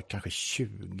förrän jag var kanske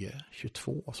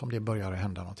 20-22 som det började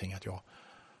hända någonting, att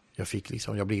jag fick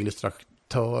liksom, jag blev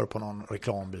redaktör på någon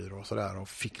reklambyrå och sådär och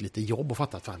fick lite jobb och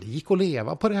fattade att fan, det gick att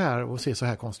leva på det här och se så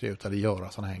här konstigt ut eller göra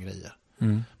sådana här grejer.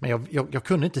 Men jag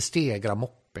kunde inte stegra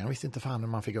moppen, jag visste inte fan hur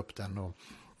man fick upp den och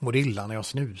mådde illa när jag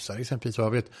snusade exempelvis. Så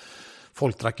jag vet,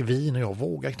 folk drack vin och jag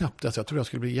vågade knappt det. Så jag tror jag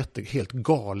skulle bli helt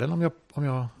galen om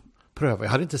jag prövade.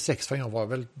 Jag hade inte sex för jag var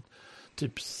väl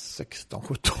typ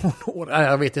 16-17 år. Nej,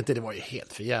 jag vet inte, det var ju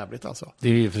helt för jävligt alltså. Det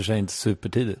är ju för sig inte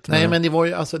supertidigt. Nej, men det var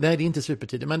ju, alltså, nej, det är inte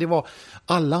supertidigt. Men det var,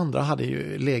 alla andra hade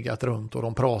ju legat runt och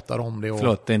de pratade om det. Och...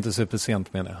 Förlåt, det är inte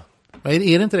supersent med det. Men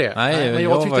är det inte det? Nej, men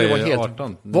jag tyckte var det var ju helt...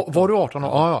 18. Var du 18 år?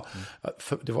 Ja.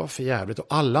 Det var för jävligt. Och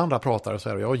alla andra pratade så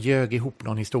här. Och jag ljög ihop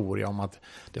någon historia om att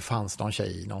det fanns någon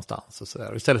tjej någonstans. Och så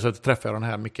där. Istället så träffade jag den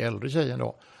här mycket äldre tjejen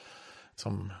då.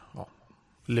 Som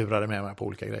lurade med mig på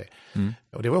olika grejer.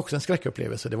 Och det var också en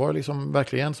skräckupplevelse. Det var liksom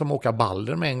verkligen som att åka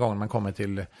balder med en gång när man kommer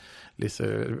till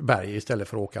Liseberg istället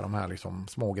för att åka de här liksom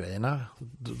små grejerna.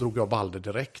 Då drog jag balder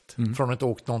direkt. Från att inte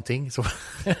åkt någonting så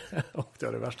åkte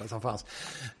jag det värsta som fanns.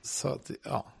 Så att,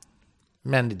 ja.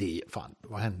 Men det, fan,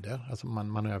 vad händer? Alltså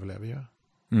man överlever ju.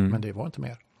 Men det var inte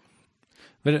mer.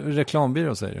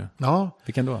 Reklambyrå säger du? Ja.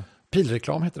 Vilken då?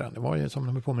 Pilreklam heter den. Det var ju som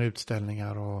de höll på med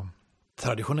utställningar och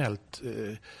traditionellt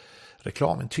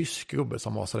reklam. En tysk gubbe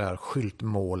som var sådär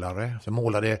skyltmålare. Så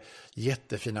målade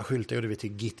jättefina skyltar. Gjorde vi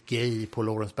till Git Gay på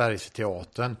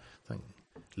Lorensbergsteatern.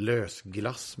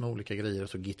 Lösglass med olika grejer. Och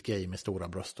så Git Gay med stora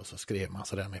bröst. Och så skrev man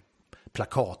sådär med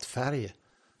plakatfärg.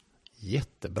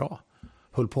 Jättebra.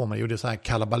 Höll på med, gjorde så här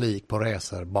kalabalik på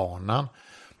racerbanan.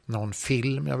 Någon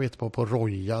film, jag vet på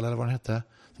Royal eller vad den hette.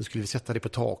 Så skulle vi sätta det på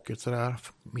taket sådär.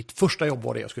 Mitt första jobb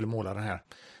var det, jag skulle måla den här.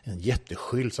 En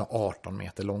jätteskylt som 18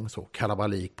 meter lång så.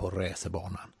 Kalabalik på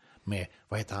racerbanan. Med,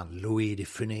 vad heter han? Louis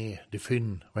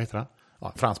Defune, vad heter han?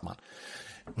 Ja, fransman.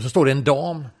 Och så står det en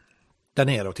dam där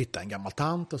nere och tittar, en gammal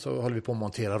tant. Och så håller vi på att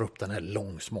montera upp den här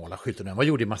långsmala skylten. Den var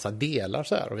gjord i massa delar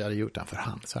så här och vi hade gjort den för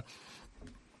hand så här.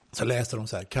 Så läste de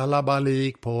så här,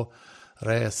 kalabalik på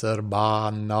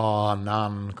racerbanan.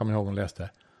 Kommer ni ihåg hon läste?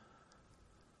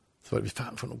 Så vi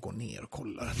fan får nog gå ner och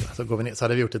kolla detta. Så går vi ner, så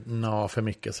hade vi gjort ett för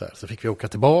mycket så här. Så fick vi åka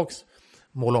tillbaks,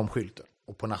 måla om skylten.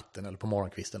 Och på natten eller på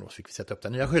morgonkvisten då så fick vi sätta upp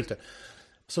den nya skylten.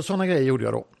 Så sådana grejer gjorde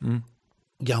jag då.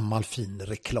 Gammal fin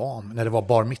reklam. När det var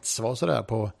bar mitzvah och sådär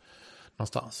på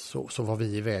någonstans. Så var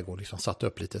vi iväg och liksom satte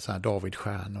upp lite så här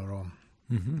Davidstjärnor och...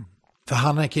 För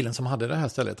han är killen som hade det här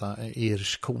stället,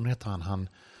 Erich Kuhn heter han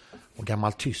och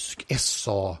gammal tysk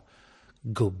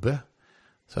SA-gubbe.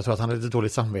 Så jag tror att han hade lite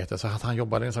dåligt samvete så att han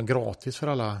jobbade liksom gratis för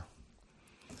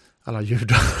alla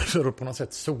judar för att på något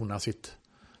sätt sona sitt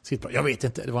jag vet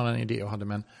inte, det var en idé jag hade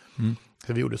men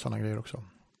så vi gjorde sådana grejer också.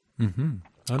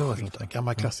 Ja, det var så.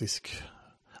 Gammal klassisk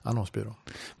annonsbyrå.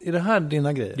 Är det här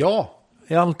dina grejer? Ja.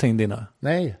 Är allting dina?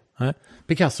 Nej. Nej.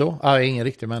 Picasso, ingen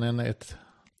riktig men ett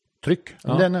tryck.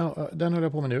 Ja. Den håller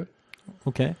jag på med nu.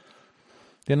 Okej.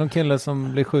 Det är någon kille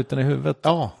som blir skjuten i huvudet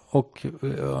och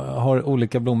har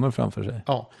olika blommor framför sig.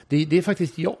 Ja, det är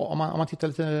faktiskt om man tittar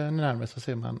lite närmare så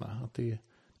ser man att det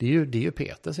är ju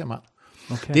Peter ser man.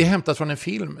 Okay. Det är hämtat från en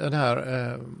film, den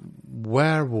här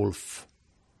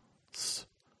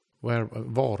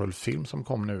varulvfilm som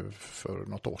kom nu för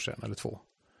något år sedan eller 2.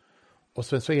 Och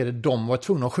sen så är det de var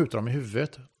tvungna att skjuta dem i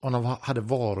huvudet och de hade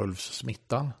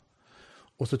varulvssmittan.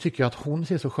 Och så tycker jag att hon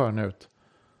ser så skön ut.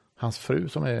 Hans fru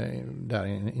som är där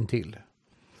intill.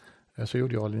 Så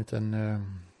gjorde jag en liten...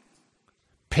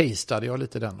 pastade jag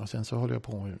lite den. Och sen så håller jag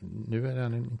på... Nu är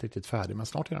den inte riktigt färdig, men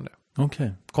snart är den det.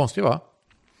 Okej. Konstigt va?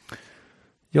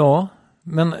 Ja,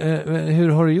 men hur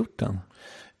har du gjort den?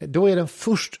 Då är den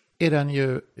först är den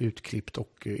ju utklippt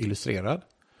och illustrerad.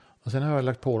 Och sen har jag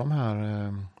lagt på de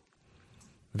här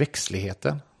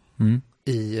växtligheten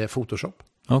i Photoshop.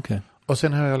 Okej. Och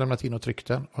sen har jag lämnat in och tryckt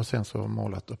den och sen så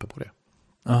målat uppe på det.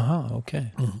 Aha,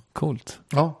 okej. Coolt.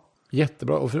 Ja,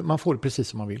 jättebra. Och man får det precis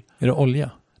som man vill. Är det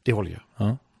olja? Det är olja.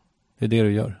 Ja. Det är det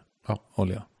du gör? Ja.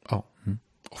 Olja? Ja,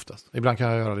 oftast. Ibland kan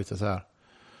jag göra lite så här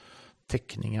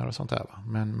teckningar och sånt där. Va?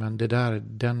 Men det där,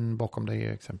 den bakom det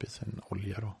är exempelvis en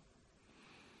olja då.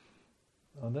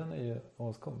 Ja, den är ju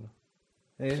ascool.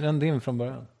 Är den din från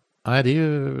början? Nej, det är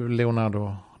ju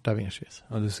Leonardo da Vincis.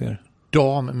 Ja, du ser.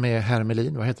 Dam med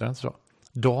Hermelin, vad heter den så?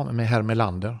 Dam med Herr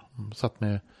Melander. Satt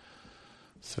med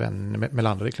Sven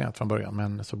Melander i klient från början.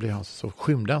 Men så blev han så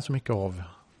skymde han så mycket av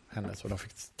henne så de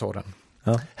fick ta den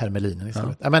Hermelinen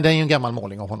istället. Ja. Men det är ju en gammal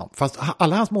målning av honom. Fast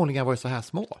alla hans målningar var ju så här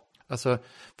små. Alltså,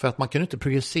 för att man kunde inte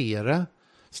projicera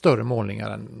större målningar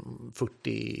än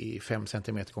 45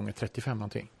 cm gånger 35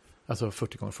 någonting. Alltså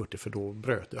 40 gånger 40 för då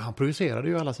bröt det. Han projicerade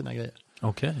ju alla sina grejer.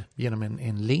 Okay. Genom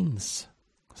en lins.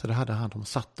 Så det hade de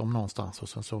satt dem någonstans och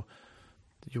sen så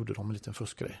gjorde de en liten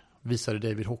fuskgrej. visade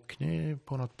David Hockney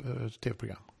på något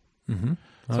tv-program. Mhm.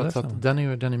 Ja, Så att den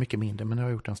är mycket mindre, men jag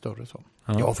har gjort den större så.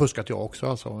 Ja. Jag har fuskat jag också,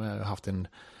 alltså. Jag har haft en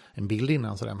bild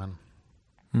innan sådär, men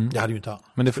det hade ju inte han.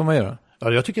 Men det får man göra.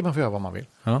 Ja, jag tycker man får göra vad man vill.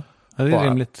 Ja, det är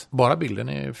rimligt. Bara bilden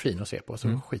är fin att se på,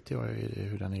 så skiter jag i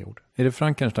hur den är gjord. Är det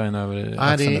Frankenstein över Nej,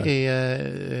 axeln där? det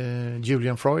är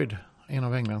Julian Freud, en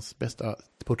av Englands bästa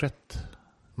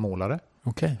porträttmålare.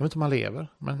 Okej. Jag vet inte om han lever,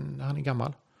 men han är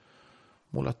gammal.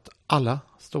 Målat alla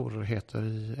storheter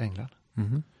i England.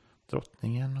 Mhm.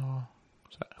 Drottningen och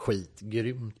sådär.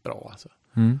 Grymt bra alltså.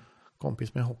 Mm.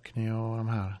 Kompis med Hockney och de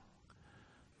här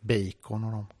Bacon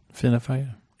och de. Fina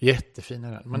färger. Jättefin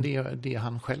är den. Men det är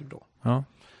han själv då. Ja,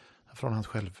 Från hans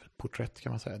självporträtt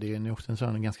kan man säga. Det är också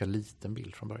en ganska liten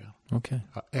bild från början. okej.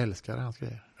 Jag älskar hans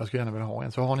grejer. Jag skulle gärna vilja ha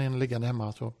en. Så har ni en liggande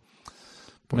hemma så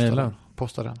Maila.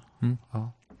 posta den. Mm.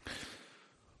 Ja.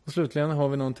 Och slutligen har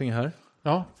vi någonting här.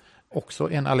 Ja,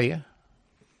 också en allé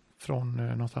från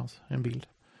någonstans, en bild.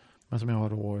 Men som jag har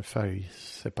då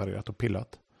färgseparerat och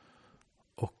pillat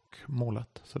och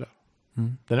målat sådär.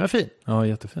 Mm. Den är fin. Ja,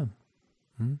 jättefin.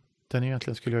 Den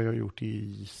egentligen skulle jag ha gjort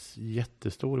i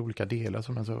jättestora olika delar,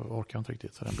 som så orkar jag inte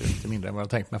riktigt. Så den blir lite mindre än vad jag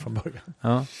tänkt mig från början.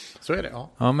 Ja. Så är det, ja.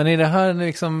 Ja, men är det här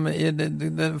liksom,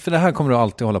 för det här kommer du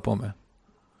alltid hålla på med?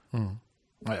 Mm.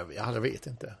 Ja, jag vet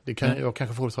inte. Jag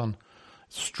kanske får en sån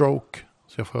stroke,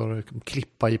 så jag får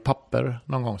klippa i papper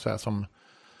någon gång så här som,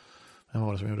 vem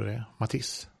var det som gjorde det?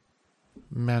 Matisse.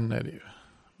 Men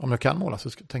om jag kan måla så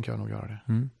tänker jag nog göra det.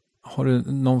 Mm. Har du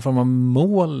någon form av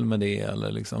mål med det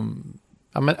eller liksom?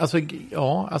 Ja, men alltså,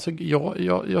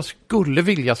 jag skulle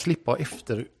vilja slippa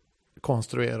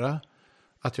efterkonstruera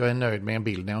att jag är nöjd med en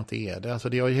bild när jag inte är det. Alltså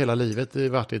det har ju hela livet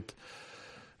varit ett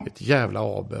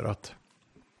jävla aber att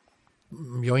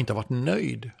jag inte har varit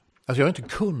nöjd. Alltså jag har inte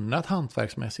kunnat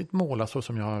hantverksmässigt måla så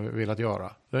som jag har velat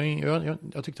göra.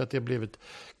 Jag tyckte att det blivit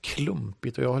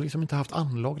klumpigt och jag har liksom inte haft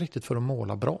anlag riktigt för att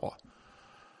måla bra.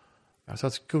 Alltså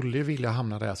jag skulle vilja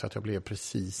hamna där så att jag blev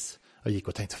precis, jag gick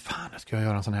och tänkte, fan, ska jag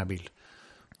göra en sån här bild?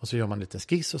 Och så gör man en liten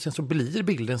skiss och sen så blir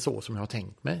bilden så som jag har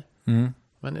tänkt mig. Mm.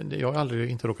 Men jag har aldrig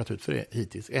inte råkat ut för det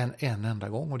hittills, en enda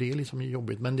gång, och det är liksom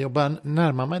jobbigt. Men jag börjar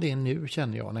närma mig det nu,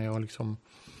 känner jag, när jag liksom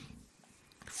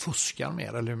fuskar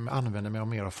mer eller använder mig av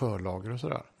mer av förlager och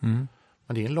sådär. Mm.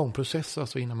 Men det är en lång process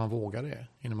alltså innan man vågar det.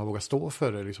 Innan man vågar stå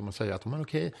för det liksom och säga att men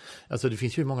okej. Alltså det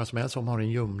finns ju många som helst som har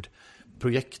en gömd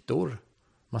projektor.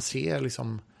 Man ser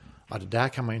liksom, ja, det där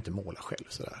kan man ju inte måla själv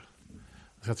sådär.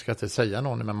 Jag ska inte säga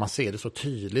någon, men man ser det så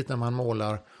tydligt när man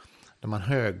målar,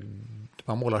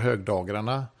 man målar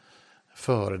högdagarna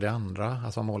före det andra.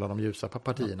 Alltså man målar de ljusa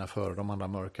partierna före de andra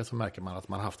mörka, så märker man att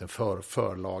man har haft en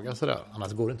förlaga sådär.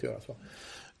 Annars går det inte att göra så.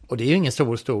 Och det är ju ingen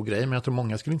stor grej, men jag tror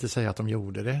många skulle inte säga att de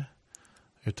gjorde det.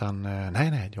 Utan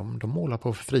nej, de målar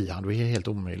på frihand. Det är helt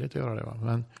omöjligt att göra det. Va?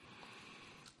 Men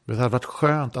det hade varit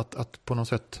skönt att på något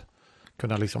sätt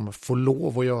kunna liksom få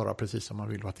lov att göra precis som man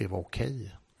vill och att det var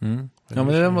okej. Mm. Ja,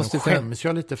 men det måste jag skäms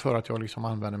jag lite för att jag liksom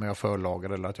använder mig av förlagar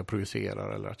eller att jag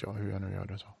projicerar eller att hur jag nu gör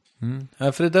det så. Mm.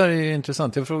 Ja, för det där är ju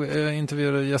intressant. Jag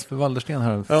intervjuade Jesper Waldersten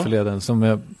här förleden som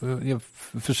jag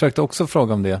försökte också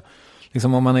fråga om det.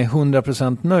 Liksom om man är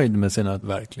 100% nöjd med sina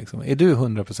verk. Liksom. Är du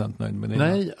 100% nöjd med dina?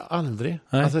 Nej, aldrig.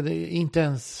 Nej. Alltså det är inte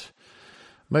ens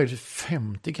möjligt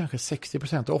 50, kanske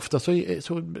 60%. Ofta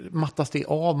så mattas det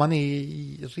av. Man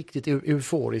är riktigt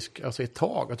euforisk alltså ett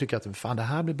tag och tycker att fan, det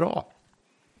här blir bra.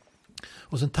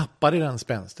 Och sen tappar det den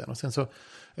spänsten. Och sen så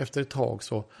efter ett tag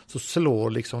så slår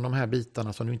liksom de här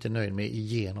bitarna som du inte är nöjd med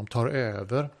igenom, tar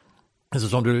över. Alltså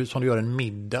som du gör en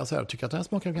middag så här, tycker att det här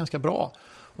smakar ganska bra.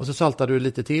 Och så saltar du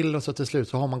lite till och så till slut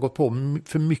så har man gått på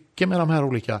för mycket med de här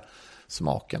olika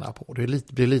smakerna på.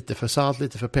 Det blir lite för salt,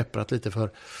 lite för pepprat, lite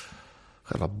för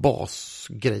själva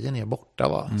basgrejen är borta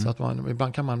va. Så att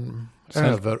ibland kan man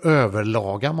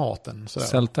överlaga maten. Sådär.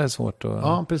 Sälta är svårt att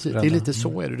ja, precis. rädda. Det är lite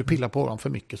så är det. Du pillar på dem för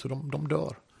mycket så de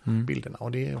dör, bilderna.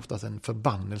 Och det är oftast en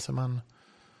förbannelse man...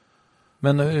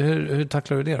 Men hur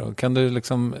tacklar du det då? Kan du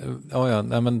liksom,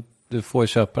 men du får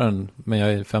köpa den men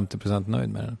jag är 50% nöjd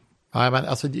med den? Nej, men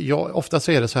alltså ofta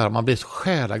så är det så här, man blir så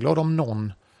själaglad om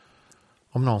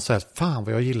någon säger, fan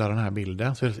vad jag gillar den här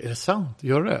bilden. Så är det sant,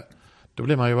 gör det? Då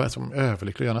blir man ju som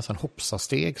överlycklig och gör nästan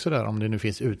hoppsasteg sådär, om det nu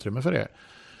finns utrymme för det.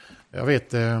 Jag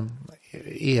vet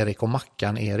Erik och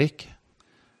Mackan Erik.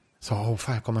 Så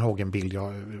fan, jag kommer ihåg en bild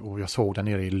jag såg där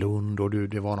nere i Lund och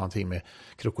det var någonting med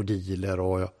krokodiler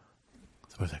och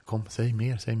så kom, säg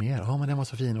mer. Ja, men den var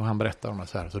så fin och han berättar om det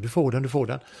så här. Så du får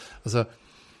den. Alltså,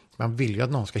 man vill ju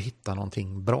att någon ska hitta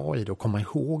någonting bra i det och komma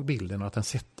ihåg bilden och att den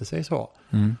sätter sig så.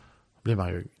 Då blir man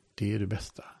ju, det är det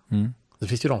bästa. Det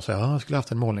finns ju de som säger, jag skulle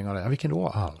haft en målning av det. Ja, vilken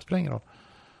då? Det spelar ingen roll.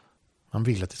 Man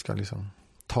vill att det ska liksom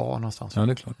ta någonstans. Ja,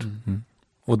 det är klart. Mm.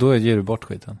 Och då ger du bort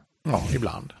skiten? Ja,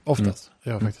 ibland. Oftast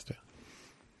gör jag faktiskt det.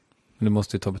 Men du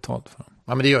måste ju ta betalt för dem.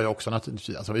 Ja, men det gör jag också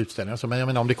naturligtvis. Alltså utställningar. Så, men jag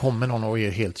menar, om det kommer någon och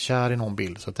är helt kär i någon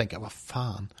bild så tänker jag, vad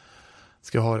fan.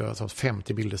 Ska jag ha alltså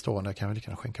 50 bilder stående, kan jag väl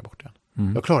lika gärna skänka bort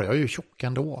den. Jag klarar jag är ju tjock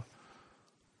ändå.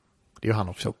 Det är ju han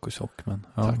också. Tjock och tjock, men...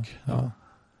 Ja, tack. Ja.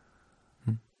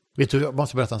 Vet du, jag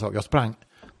måste berätta en sak. Jag sprang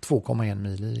 2,1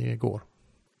 mil igår.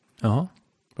 Jaha.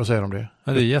 Vad säger du om det?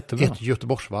 Ja, det är jättebra. Ett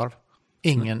Göteborgsvarv.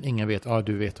 Ingen vet, ja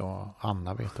du vet och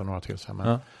Anna vet och några till.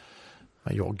 Men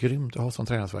jag är grymt att ha som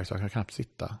träningsverk så jag kan knappt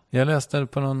sitta. Jag läste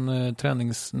på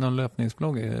någon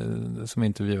löpningsblogg som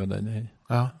intervjuade dig.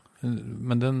 Ja.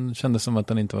 Men den kändes som att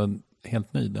den inte var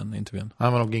helt ny, den intervjun.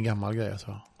 Ja, men det var en gammal grej.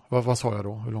 Så. Vad sa jag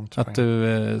då? Hur långt sprang? Att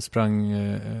du sprang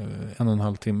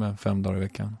 1,5 timme 5 dagar i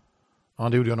veckan. Ja,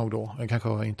 det gjorde jag nog då. Jag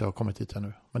kanske inte har kommit hit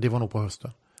ännu. Men det var nog på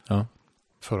hösten. Ja.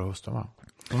 Förra hösten, va?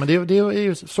 Men det är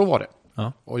ju, så var det.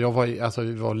 Ja. Och jag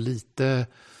var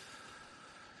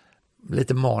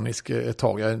lite manisk ett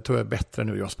tag. Jag tror jag är bättre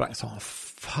nu. Jag sprang så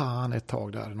fan ett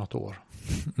tag där, något år.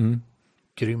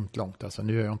 Grymt långt alltså.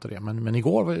 Nu gör jag inte det. Men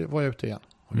igår var jag ute igen.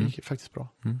 Och det gick faktiskt bra.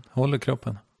 Håller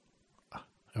kroppen?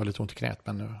 Jag har lite ont i knät,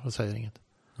 men jag säger inget.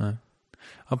 Nej.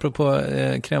 Apropå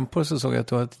krämpor så såg jag att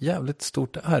du har ett jävligt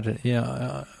stort ärr i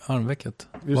armvecket.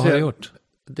 Vad har du gjort?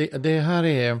 Det här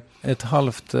är... Ett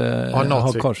halvt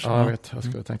hakkors. Ja, jag vet.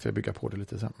 Jag tänkte bygga på det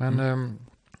lite sen. Men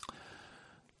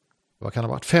vad kan det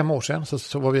ha varit? 5 år sedan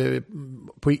så var vi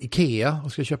på Ikea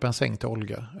och skulle köpa en säng till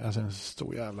Olga. Alltså en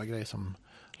stor jävla grej som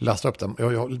lastade upp den.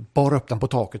 Jag bar upp den på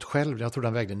taket själv. Jag tror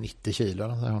den vägde 90 kilo,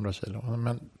 100 kilo.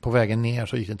 Men på vägen ner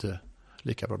så gick det inte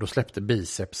lika bra. Då släppte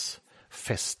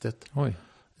bicepsfästet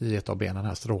i ett av benen,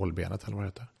 här strålbenet eller vad det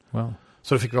heter. Wow.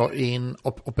 Så då fick vi in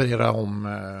och operera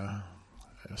om,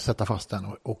 sätta fast den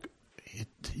och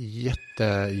ett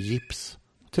jättegips.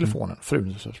 Telefonen,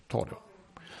 frun tar det.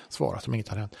 Svarar som inget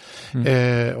hade hänt.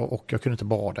 Och jag kunde inte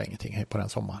bada ingenting på den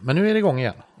sommaren. Men nu är det igång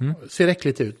igen. Ser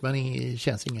äckligt ut, men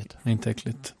känns inget. Inte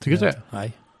äckligt. Tycker du det?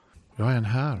 Nej. Jag har en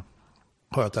här.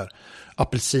 Har jag där.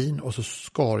 Apelsin, och så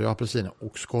skar jag apelsinen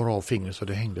och skar av fingret så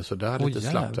det hängde så där lite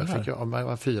slappt. Jag fick jag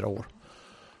var 4 år.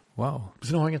 Wow.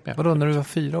 Sen har jag inget mer. Vadå, när du var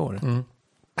 4 år?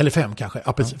 Eller 5 kanske.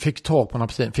 Fick tag på en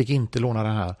apelsin. Fick inte låna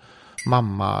den här.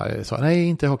 Mamma sa, nej,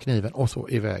 inte ha kniven. Och så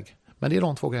iväg. Men det är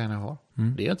de 2 grejerna jag har.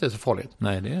 Det är inte så farligt.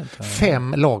 Nej, det är inte.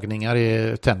 5 lagningar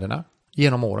i tänderna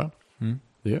genom åren.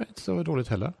 Det är inte så dåligt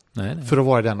heller. Nej. För att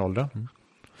vara i den åldern.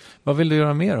 Vad vill du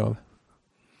göra mer av?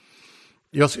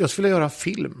 Jag skulle göra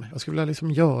film. Jag skulle vilja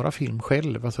liksom göra film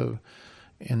själv. Alltså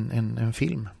en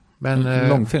film. Men, en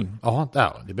långfilm? Ja,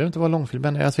 det behöver inte vara långfilm.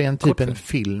 Men alltså en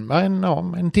film.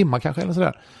 En timma kanske eller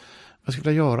sådär. Jag skulle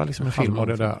vilja göra liksom en film av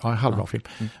det där. Ja, en halvlång film.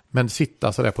 Men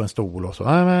sitta sådär på en stol och så.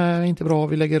 Nej, men inte bra.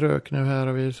 Vi lägger rök nu här.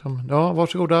 Och vi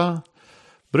varsågoda.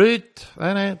 Bryt.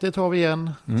 Nej, det tar vi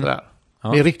igen. Sådär.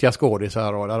 Ja. Det är riktiga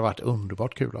skådisar och det hade varit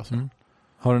underbart kul alltså.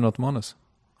 Har du något manus?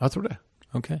 Jag tror det.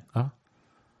 Okej. Ja.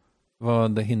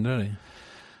 Vad det hindrar dig?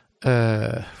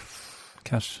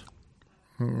 Cash?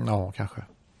 Ja, kanske.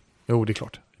 Jo, det är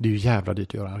klart. Det är ju jävla dyrt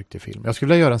att göra en riktig film. Jag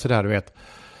skulle vilja göra en sådär, du vet.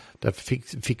 Där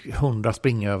fick 100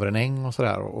 springa över en äng och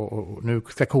sådär. Och nu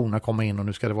ska korna komma in och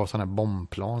nu ska det vara sån här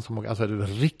bombplan. Alltså det är en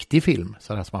riktig film.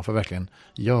 Sådär som man får verkligen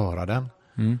göra den.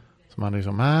 Så man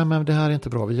liksom, nej men det här är inte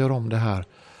bra. Vi gör om det här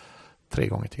 3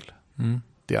 gånger till.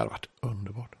 Det har varit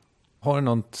underbart. Har du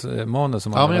något manus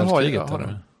som andra världskriget?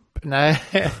 Nej,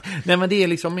 men det är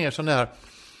liksom mer sån där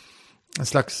en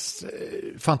slags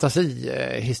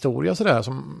fantasihistoria sådär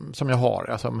som jag har.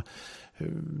 Alltså,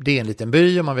 det är en liten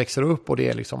by och man växer upp och det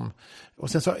är liksom, och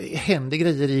sen så händer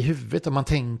grejer i huvudet och man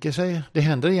tänker sig, det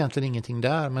händer egentligen ingenting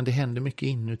där men det händer mycket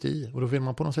inuti och då vill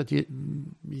man på något sätt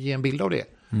ge en bild av det.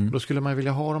 Då skulle man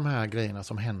vilja ha de här grejerna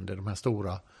som händer, de här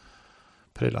stora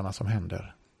prylarna som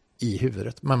händer i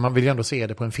huvudet. Men man vill ju ändå se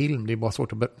det på en film, det är bara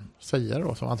svårt att säga det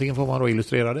då. Så antingen får man då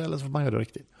illustrera det eller så får man göra det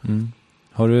riktigt.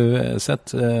 Har du sett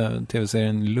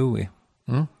tv-serien Louie?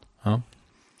 Ja.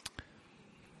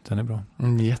 Den är bra.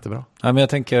 Jättebra. Ja, men jag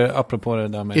tänker apropå det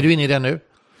där med... Är du inne i den nu?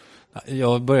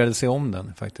 Jag började se om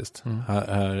den faktiskt.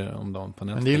 Här om dagen på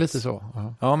Netflix. Men det är lite så.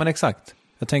 Ja, men exakt.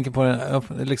 Jag tänker på den,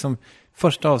 liksom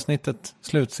första avsnittet,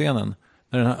 slutscenen.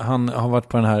 När han har varit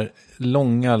på den här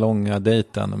långa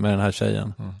dejten med den här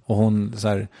tjejen. Och hon så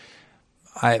här,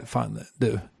 nej fan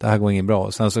du, det här går inget bra.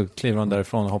 Och sen så kliver hon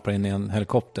därifrån och hoppar in i en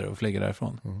helikopter och flyger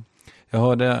därifrån. Jag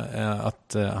hörde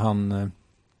att han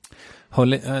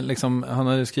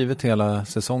hade skrivit hela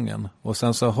säsongen. Och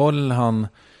sen så höll han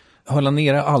hålla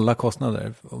nere alla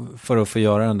kostnader för att få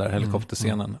göra den där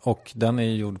helikopterscenen. Och den är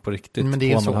ju gjord på riktigt. Men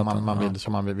det är på så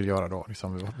Manhattan. man vill göra då.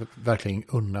 Liksom, verkligen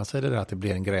unna sig det där att det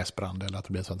blir en gräsbrand eller att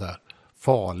det blir sånt där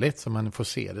farligt så man får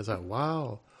se det så här,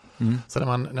 wow.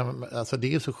 Så alltså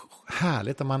det är så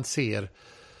härligt när man ser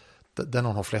där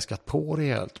någon har fläskat på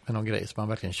rejält med någon grej så man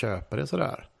verkligen köper det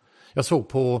sådär. Jag såg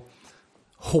på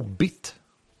Hobbit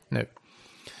nu.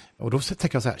 Och då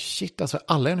tänker jag så här, shit, alltså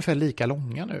alla är ungefär lika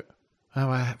långa nu. Vad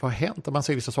har hänt? Om man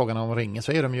ser vissa Sagan om ringen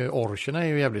så är de ju, orcherna är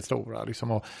ju jävligt stora.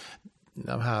 Liksom, och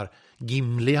de här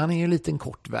Gimlian är ju en liten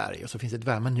kort dvärg och så finns det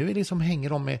dvärg. Men nu är det som hänger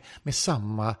de med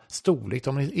samma storlek.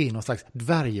 De är i någon slags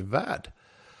dvärgvärld.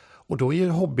 Och då är ju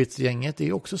Hobbitsgänget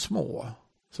är också små.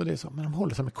 Så det är så, men de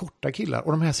håller sig med korta killar.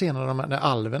 Och de här scenerna när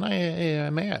alverna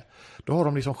är med, då har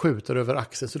de liksom skjuter över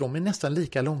axeln så de är nästan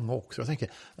lika långa också. Jag tänker,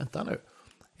 vänta nu,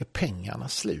 är pengarna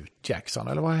slut, Jackson?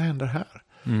 Eller vad händer här?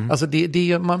 Alltså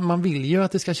man vill ju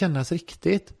att det ska kännas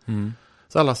riktigt.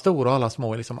 Så alla stora och alla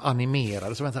små är liksom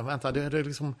animerade. Så vänta det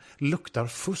liksom luktar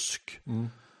fusk.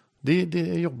 Det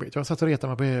är jobbigt. Jag satt och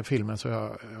retade mig på filmen så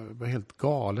jag var helt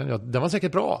galen. Den var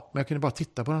säkert bra, men jag kunde bara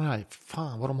titta på den här.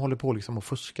 Fan vad de håller på liksom och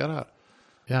fuskar här.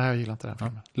 Ja, jag gillar inte den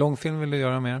filmen. Långfilm vill du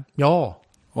göra mer? Ja.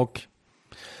 Och?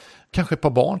 Kanske ett par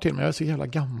barn till, men jag är så jävla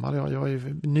gammal.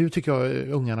 Nu tycker jag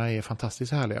ungarna är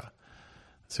fantastiskt härliga.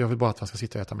 Så jag vill bara att man ska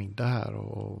sitta och äta middag här.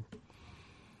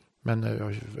 Men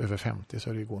jag är över 50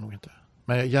 så det går nog inte.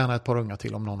 Men gärna ett par unga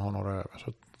till om någon har några över.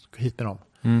 Så hit med dem.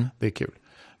 Det är kul.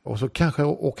 Och så kanske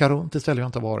åka runt till ställen jag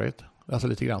inte har varit. Alltså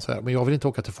lite grann så här. Men jag vill inte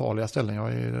åka till farliga ställen.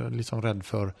 Jag är liksom rädd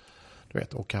för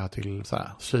åka till så här,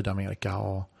 Sydamerika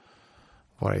och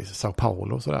vara i Sao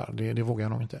Paulo och sådär. Det vågar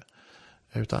jag nog inte.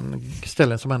 Utan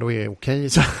ställen som ändå är okej.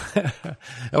 Jag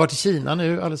har varit i Kina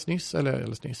nu alldeles nyss.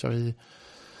 I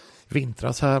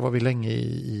vintras här var vi länge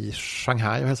i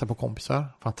Shanghai och hälsade på kompisar.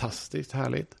 Fantastiskt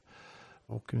härligt.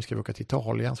 Och nu ska vi åka till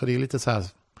Italien. Så det är lite så här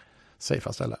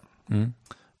safea ställen.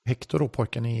 Hector då,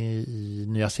 pojken i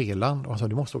Nya Zeeland. Och sa,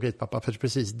 du måste åka hit pappa för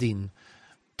precis din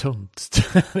tunt.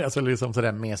 Alltså liksom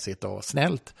sådär mesigt och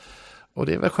snällt. Och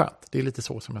det är väl skönt. Det är lite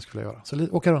så som jag skulle göra. Så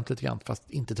åka runt lite grann fast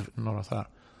inte till några sådär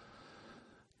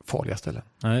farliga ställen.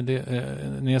 Nej,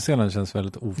 Nya Zeeland känns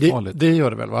väldigt ofarligt. Det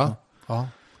gör det väl va? Ja,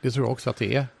 det tror jag också att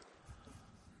det är.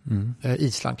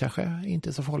 Island kanske inte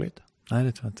är så farligt. Nej,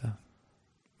 det tror jag inte.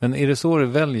 Men är det så du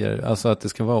väljer? Alltså att det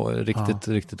ska vara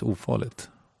riktigt ofarligt?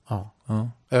 Ja.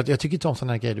 Jag tycker inte om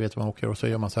sådana här grejer, du vet man åker och så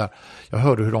gör man så här. Jag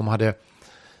hörde hur de hade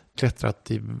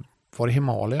klättrat var det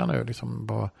Himalaya nu? Liksom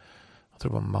bara, jag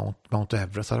tror det var Mount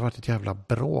Everest. Det hade varit ett jävla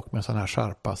bråk med sådana här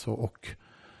sherpas och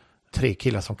 3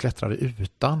 killar som klättrade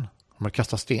utan. De hade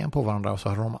kastat sten på varandra och så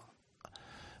hade de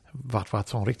varit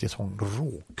sån riktigt sån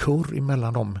råkurr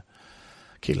emellan de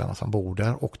killarna som bor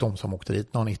där och de som åkte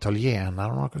dit. Någon italienare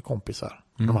och några kompisar.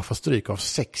 De har fått stryk av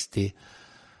 60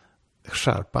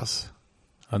 sherpas.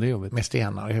 Ja, det är jobbigt. Med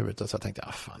stenar i huvudet. Så jag tänkte,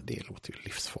 fan, det låter ju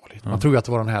livsfarligt. Man tror ju att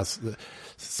det var den här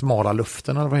smala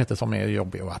luften eller vad heter som är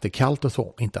jobbig och att det är kallt och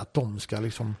så. Inte att de ska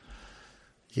liksom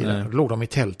låg de i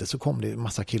tältet så kom det en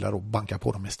massa killar och banka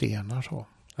på dem med stenar så.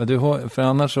 Ja, för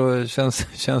annars så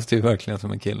känns det ju verkligen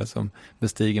som en kille som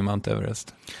bestiger Mount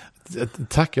Everest.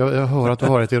 Tack, jag hör att du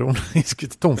har ett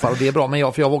ironiskt tonfall och det är bra, men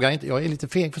jag vågar inte, jag är lite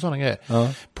feg för sådana grejer. Ja.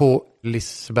 På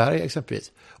Liseberg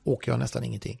exempelvis åker jag nästan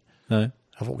ingenting. Nej.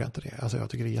 Jag vågar inte det, alltså jag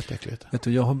tycker det är jätteäckligt. Vet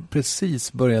du, jag har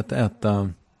precis börjat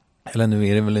äta, eller nu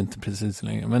är det väl inte precis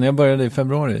längre, men jag började i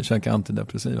februari käka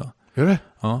antidepressiva. Gör det?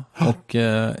 Ja,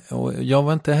 och jag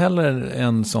var inte heller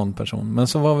en sån person. Men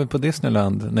så var vi på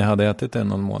Disneyland när jag hade ätit det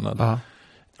någon månad. Ja.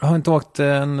 Jag har inte åkt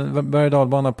en berg- och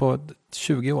dalbana på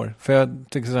 20 år. För jag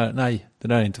tycker så här, nej, det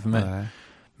där är inte för mig. Nej.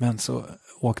 Men så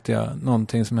åkte jag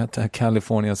någonting som heter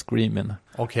California Screaming.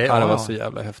 Okej, det var så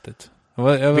jävla häftigt.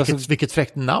 Vilket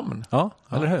fräckt namn. Ja,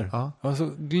 eller hur? Ja. Jag var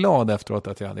så glad efteråt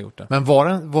att jag hade gjort det. Men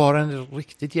var den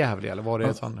riktigt jävlig eller var det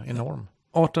en sån enorm?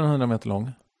 1800 meter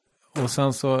lång. Och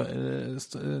sen så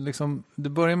liksom, det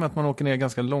börjar med att man åker ner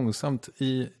ganska långsamt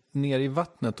ner i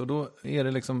vattnet. Och då är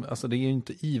det liksom, alltså det är ju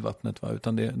inte i vattnet va,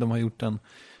 utan de har gjort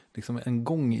en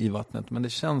gång i vattnet. Men det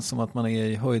känns som att man är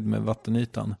i höjd med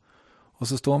vattenytan. Och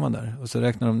så står man där och så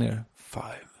räknar de ner 5,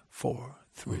 4,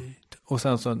 3. Och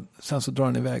sen så drar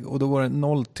den iväg. Och då går det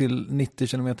 0 till 90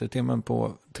 km/h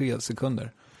på 3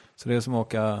 sekunder. Så det är som att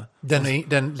åka...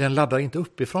 Den laddar inte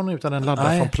uppifrån utan den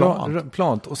laddar från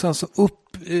plant. Och sen så upp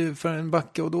för en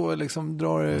backe och då liksom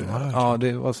drar det... Ja,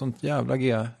 det var sånt jävla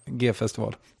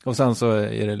G-festival. Och sen så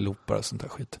är det loopar och sånt där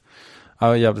skit.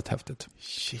 Ja, jävligt häftigt.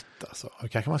 Shit alltså.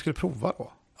 Kanske man skulle prova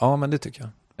då. Ja, men det tycker jag.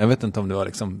 Jag vet inte om det var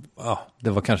liksom, det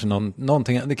var kanske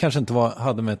någonting, det kanske inte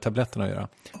hade med tabletterna att göra.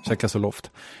 Käka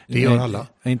Zoloft. Det gör alla. Jag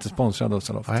är inte sponsrad av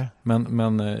Zoloft. Nej.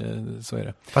 Men så är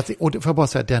det. Och får jag bara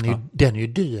säga, den är ju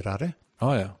dyrare.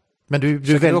 Ja. Men du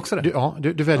väljer också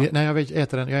det? Du väljer, nej jag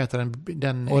äter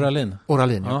den Oralin.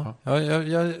 Oralin, ja.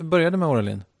 Jag började med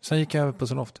Oralin. Sen gick jag över på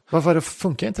Zoloft. Varför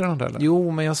funkar inte den andra eller?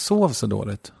 Jo, men jag sov så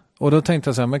dåligt. Och då tänkte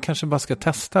jag så här, men kanske bara ska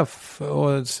testa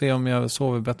och se om jag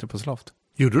sover bättre på Zoloft.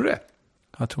 Gjorde du det?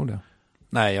 Jag tror det.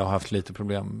 Nej, jag har haft lite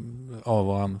problem av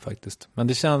och an faktiskt. Men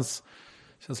det känns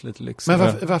lite lyxigt.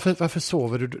 Men varför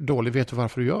sover du dåligt? Vet du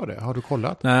varför du gör det? Har du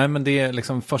kollat? Nej, men det är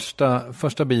liksom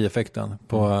första bieffekten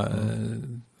på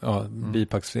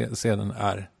bipacksedeln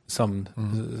är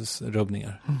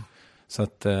sömnrubbningar. Så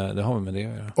att det har vi med det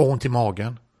att göra. Och ont i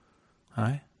magen?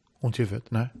 Nej. Ont i huvudet?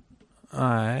 Nej.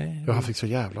 Nej. Jag har fick så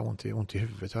jävla ont i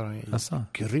huvudet. Jag har en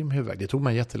grym huvudvärk. Det tog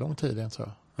mig jättelång tid.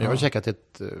 Men jag har checkat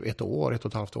ett och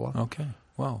ett halvt år. Okej,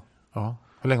 wow. Ja.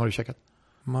 Hur länge har du checkat?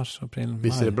 Mars, april, maj.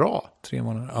 Visst är det bra? 3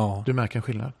 månader, ja. Du märker en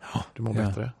skillnad? Ja. Du mår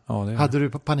bättre? Ja, det är. Hade du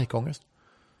panikångest?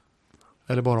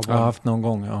 Eller bara? Jag har haft någon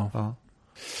gång, ja.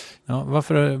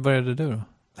 Varför började du då?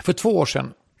 För 2 år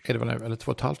sedan, är det väl nu, eller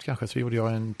 2,5 kanske, så gjorde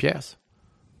jag en pjäs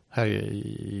här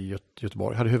i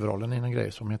Göteborg. Jag hade huvudrollen i en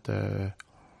grej som heter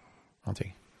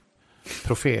någonting.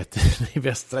 Profeten i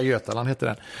Västra Götaland heter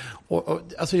den. Och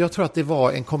alltså jag tror att det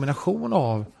var en kombination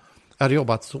av, jag hade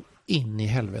jobbat så in i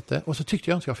helvete och så tyckte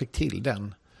jag inte jag fick till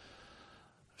den.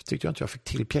 Tyckte jag inte jag fick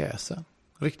till pjäsen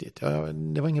riktigt.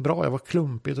 Det var inget bra, jag var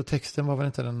klumpigt och texten var väl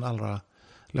inte den allra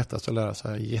lättaste att lära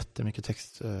sig. Jättemycket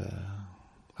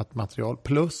textmaterial.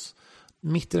 Plus,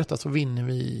 mitt i detta så vinner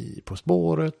vi På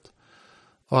spåret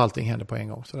och allting händer på en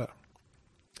gång sådär.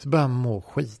 Så började jag må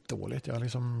skitdåligt. Jag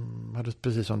liksom hade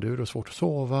precis som du då svårt att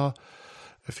sova.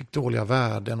 Jag fick dåliga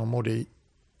värden och mådde i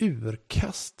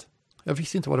urkast. Jag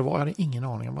visste inte vad det var. Jag hade ingen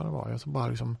aning om vad det var. Jag så bara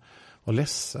liksom var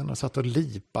ledsen och satt och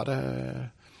lipade.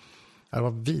 Det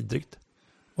var vidrigt.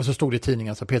 Och så stod det i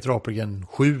tidningen så Peter Apelgren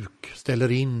sjuk,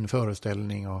 ställer in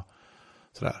föreställning och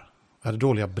sådär. Jag hade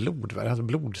dåliga blodvärden. Alltså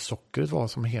blodsockret var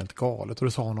som helt galet. Och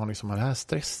då sa någon liksom, den här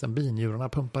stressen, binjurarna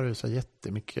pumpar ut sig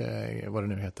jättemycket, vad det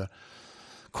nu heter.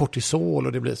 Kortisol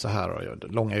och det blir så här. Och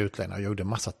jag långa utläggningar. Jag gjorde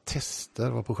massa tester.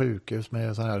 Var på sjukhus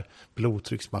med sån här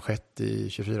blodtrycksmanschett i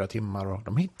 24 timmar. Och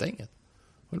de hittade inget.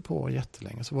 Jag höll på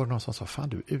jättelänge. Så var det någon som sa, fan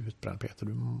du är utbränd Peter,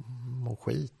 du mår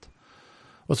skit.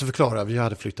 Och så förklarade jag, vi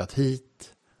hade flyttat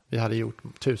hit. Vi hade gjort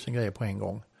 1000 grejer på en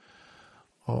gång.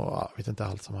 Och jag vet inte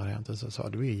allt som hade hänt. Så sa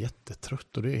du är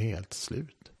jättetrött och du är helt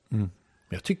slut. Men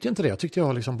jag tyckte inte det. Jag tyckte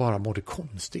jag liksom bara mådde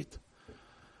konstigt.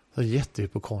 Så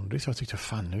jättehypokondrisk. Jag tyckte,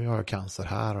 fan nu har jag cancer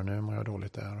här och nu mår jag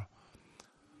dåligt där.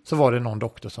 Så var det någon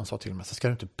doktor som sa till mig, så ska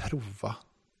du inte prova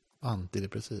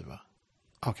antidepressiva?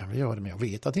 Ja, kan vi göra det, men jag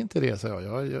vet att det inte är det, så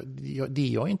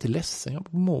jag är inte ledsen,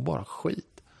 jag mår bara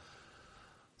skit.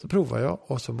 Så provade jag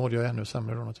och så mådde jag ännu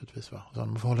sämre då naturligtvis. Va? Och så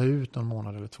man får hålla ut någon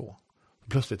månad eller 2.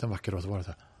 Och plötsligt en vacker dag så var det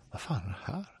så här, vad fan är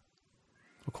det här?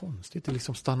 Vad konstigt, det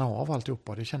liksom stannade av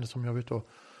alltihopa. Det kändes som jag var ute och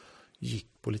gick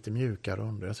på lite mjukare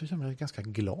under. Jag kände mig ganska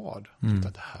glad. Tyckte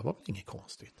att det här var inget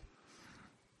konstigt.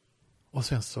 Och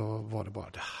sen så var det bara,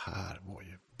 det här var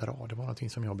ju bra. Det var någonting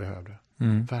som jag behövde.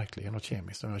 Verkligen, och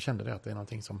kemiskt. Och jag kände det att det är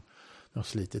någonting som jag har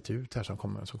slitit ut här som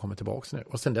kommer tillbaka nu.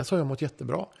 Och sen dess har jag mått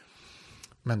jättebra.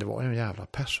 Men det var ju en jävla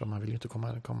pers och man vill ju inte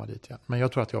komma dit igen. Men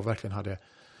jag tror att jag verkligen hade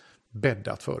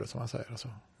bäddat för det, som man säger. Alltså,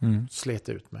 slet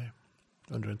ut mig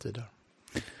under en tid där.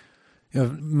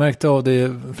 Jag märkte av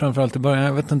det framförallt i början.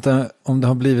 Jag vet inte om det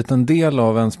har blivit en del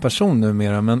av ens person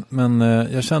numera. Men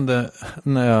jag kände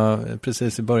när jag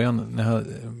precis i början, när jag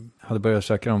hade börjat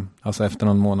käka dem, alltså efter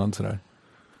någon månad sådär.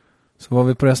 Så var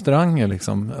vi på restauranger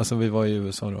liksom. Alltså vi var i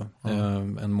USA då,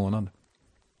 en månad.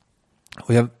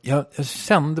 Och jag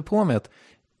kände på mig att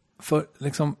för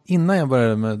liksom innan jag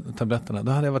började med tabletterna,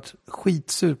 då hade jag varit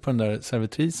skitsur på den där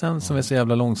servitrisen som är så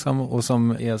jävla långsam och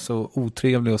som är så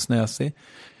otrevlig och snäsig.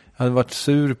 Jag hade varit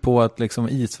sur på att liksom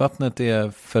isvattnet är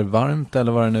för varmt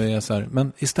eller vad det nu är så här.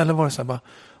 Men istället var det så här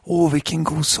bara, vilken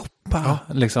god soppa.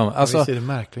 Ja. Liksom. Alltså, visst är det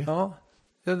märkligt? Ja.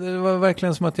 Det var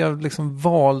verkligen som att jag liksom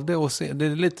valde att se. Det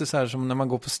är lite så här som när man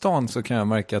går på stan, så kan jag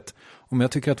märka att om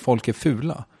jag tycker att folk är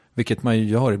fula, vilket man ju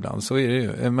gör ibland, så är det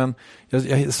ju. Men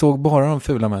jag såg bara de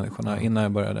fula människorna innan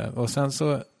jag började. Och sen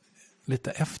så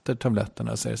lite efter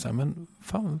tabletterna så är det så här, men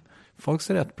fan, folk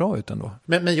ser rätt bra ut ändå.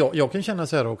 Men jag kan känna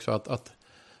så här också att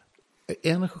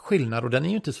en skillnad, och den är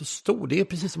ju inte så stor, det är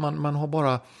precis som man har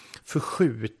bara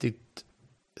förskjutit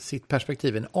sitt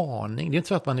perspektiv en aning. Det är inte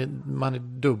så att man är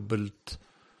dubbelt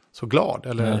så glad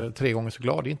eller 3 gånger så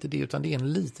glad. Det är inte det, utan det är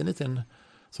en liten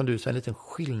som du säger, en liten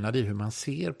skillnad i hur man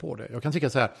ser på det. Jag kan tycka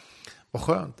så här, vad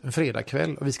skönt, en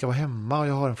fredagkväll och vi ska vara hemma och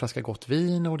jag har en flaska gott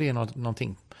vin och det är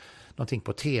någonting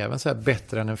på tvn så här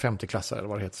bättre än en 50-klassare eller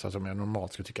vad det heter, så som jag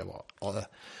normalt skulle tycka var. Ja,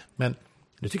 men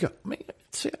nu tycker jag, men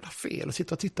det är så jävla fel att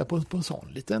sitta och titta på en sån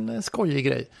liten skojig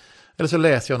grej. Eller så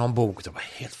läser jag någon bok som var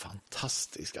helt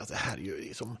fantastisk. Alltså, det här är ju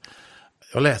liksom,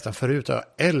 jag läste den förut och jag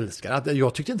älskar att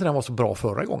jag tyckte inte den var så bra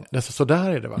förra gången. Så där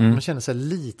är det va. Man känner sig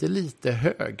lite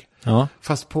hög. Ja.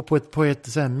 Fast på ett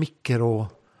så här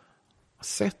mikrosätt.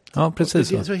 Ja, precis.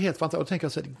 Det är så helt fantastiskt. Och tänker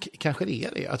jag så kanske det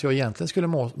är det. Att jag egentligen skulle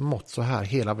mått så här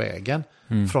hela vägen.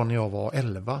 Från när jag var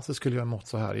 11 så skulle jag mått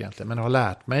så här egentligen. Men jag har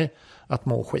lärt mig att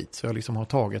må skit. Så jag liksom har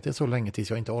tagit det så länge tills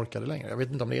jag inte orkade längre. Jag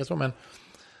vet inte om det är så, men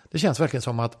det känns verkligen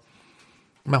som att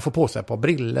man får på sig ett par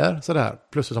briller sådär.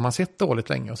 Plötsligt har man sett dåligt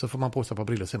länge och så får man på sig ett par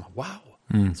briller och så säger man,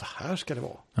 wow, så här ska det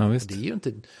vara. Ja, visst. Det är ju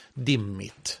inte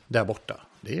dimmigt där borta.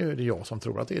 Det är ju jag som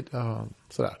tror att det är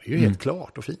sådär. Det är ju helt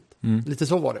klart och fint. Lite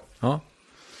så var det. Ja.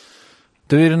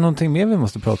 Du, är det någonting mer vi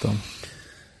måste prata om?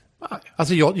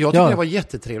 Alltså jag tycker det var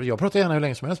jättetrevligt. Jag pratar gärna hur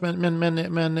länge som helst. Men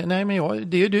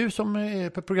det är ju du som är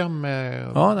på program.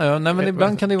 Nej, men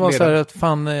ibland kan det vara så här att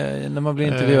fan, när man blir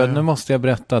intervjuad, nu måste jag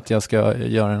berätta att jag ska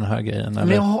göra den här grejen. Eller,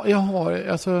 men jag har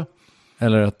alltså...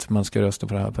 Eller att man ska rösta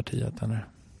på det här partiet. Eller?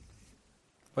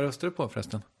 Vad röstar du på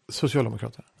förresten?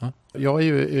 Socialdemokrater. Ja. Jag är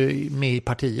ju med i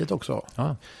partiet också.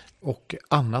 Ja. Och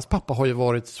Annas pappa har ju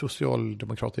varit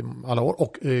socialdemokrat i alla år.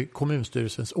 Och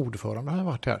kommunstyrelsens ordförande har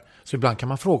varit här. Så ibland kan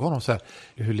man fråga honom så här,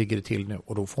 hur ligger det till nu?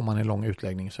 Och då får man en lång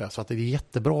utläggning. Så att det är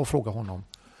jättebra att fråga honom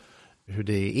hur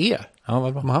det är. Ja,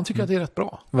 vad bra. Men han tycker att det är rätt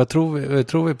bra. Vad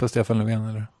tror vi på Stefan Löfven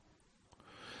eller?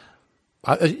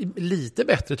 Lite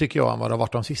bättre tycker jag än vad det har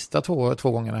varit de sista två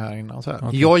gångerna här innan. Så här.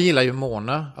 Okay. Jag gillar ju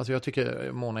Mona. Alltså jag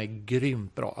tycker Mona är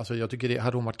grymt bra. Alltså jag tycker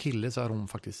hade hon varit kille så hade hon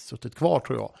faktiskt suttit kvar,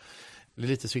 tror jag. Det är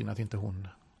lite synd att inte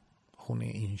hon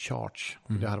är in charge.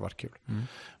 Det hade varit kul.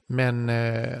 Men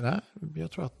nej,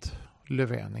 jag tror att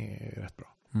Löfven är rätt bra.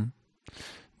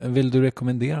 Vill du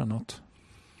rekommendera något?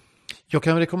 Jag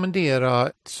kan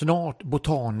rekommendera snart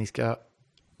Botaniska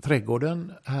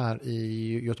trädgården här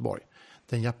i Göteborg.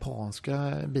 Den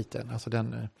japanska biten, alltså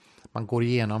man går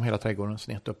igenom hela trädgården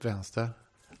snett upp vänster.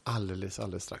 Alldeles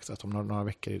strax. Alltså om några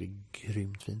veckor är det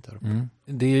grymt fint här uppe.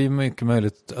 Det är ju mycket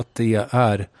möjligt att det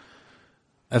är,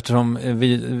 eftersom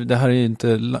det här är ju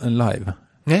inte live.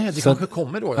 Nej, det kanske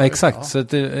kommer då. Ja, exakt, ja. Så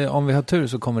att om vi har tur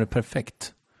så kommer det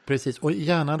perfekt. Precis, och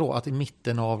gärna då att i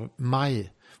mitten av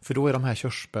maj, för då är de här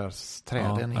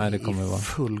körsbärsträden i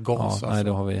full gas. Ja, alltså. Nej,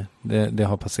 då har vi, det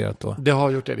har passerat då. Det har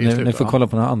gjort det. Ni får kolla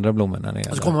på några andra blommor när ni är.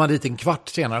 Och så kommer man dit en kvart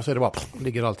senare så är det bara,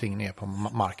 ligger allting ner på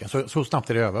marken. Så snabbt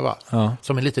är det över, va? Ja.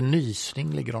 Som en liten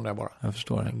nysning ligger de där bara. Jag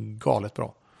förstår det. Galet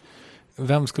bra.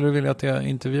 Vem skulle du vilja att jag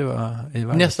intervjuar i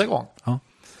världen? Nästa gång? Ja.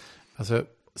 Alltså,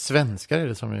 svenskar är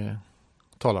det som vi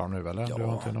talar om nu, eller? Ja, du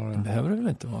har inte några... det behöver det väl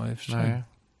inte vara i och för sig. Nej.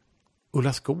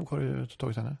 Ulla Skog, har du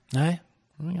tagit henne? Nej.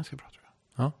 Det är ganska bra, tror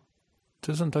jag. Ja.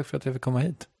 Tusen tack för att jag fick komma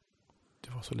hit.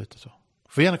 Det var så lite så.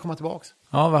 Får gärna komma tillbaka.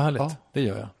 Ja, vad härligt. Ja. Det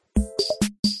gör jag.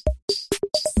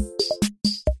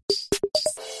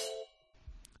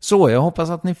 Så, jag hoppas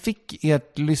att ni fick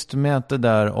ert lystmäte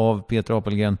där av Peter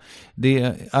Apelgren.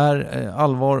 Det är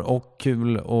allvar och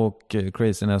kul och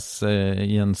craziness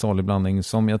i en salig blandning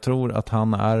som jag tror att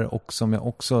han är och som jag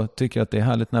också tycker att det är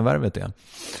härligt när värvet är.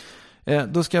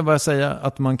 Då ska jag bara säga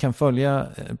att man kan följa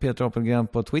Peter Apelgren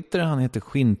på Twitter. Han heter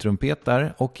Skinntrumpet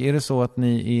där. Och är det så att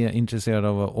ni är intresserade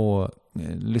av att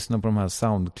lyssna på de här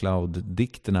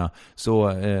Soundcloud-dikterna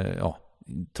så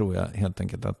tror jag helt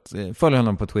enkelt att följa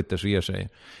honom på Twitter så ger sig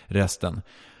resten.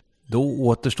 Då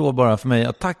återstår bara för mig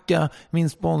att tacka min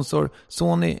sponsor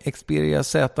Sony Xperia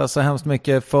Z så hemskt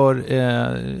mycket för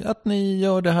att ni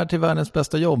gör det här till världens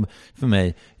bästa jobb för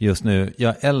mig just nu.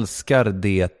 Jag älskar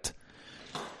det.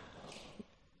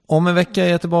 Om en vecka är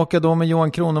jag tillbaka då med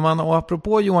Johan Kroneman och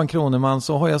apropå Johan Kroneman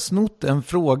så har jag snott en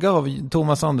fråga av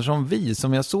Thomas Andersson Vi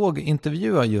som jag såg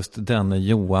intervjua just denne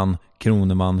Johan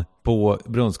Kroneman på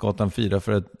Brunnsgatan 4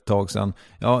 för ett tag sedan.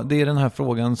 Ja, det är den här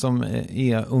frågan som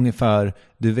är ungefär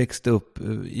du växte upp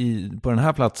på den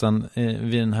här platsen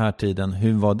vid den här tiden.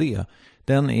 Hur var det?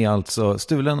 Den är alltså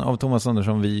stulen av Thomas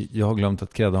Andersson Vi. Jag har glömt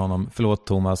att kredda honom. Förlåt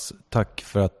Thomas, tack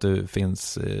för att du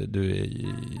finns. Du är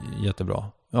jättebra.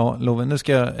 Ja, Love, nu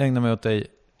ska jag ägna mig åt dig.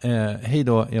 Hej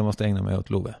då, jag måste ägna mig åt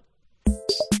Love.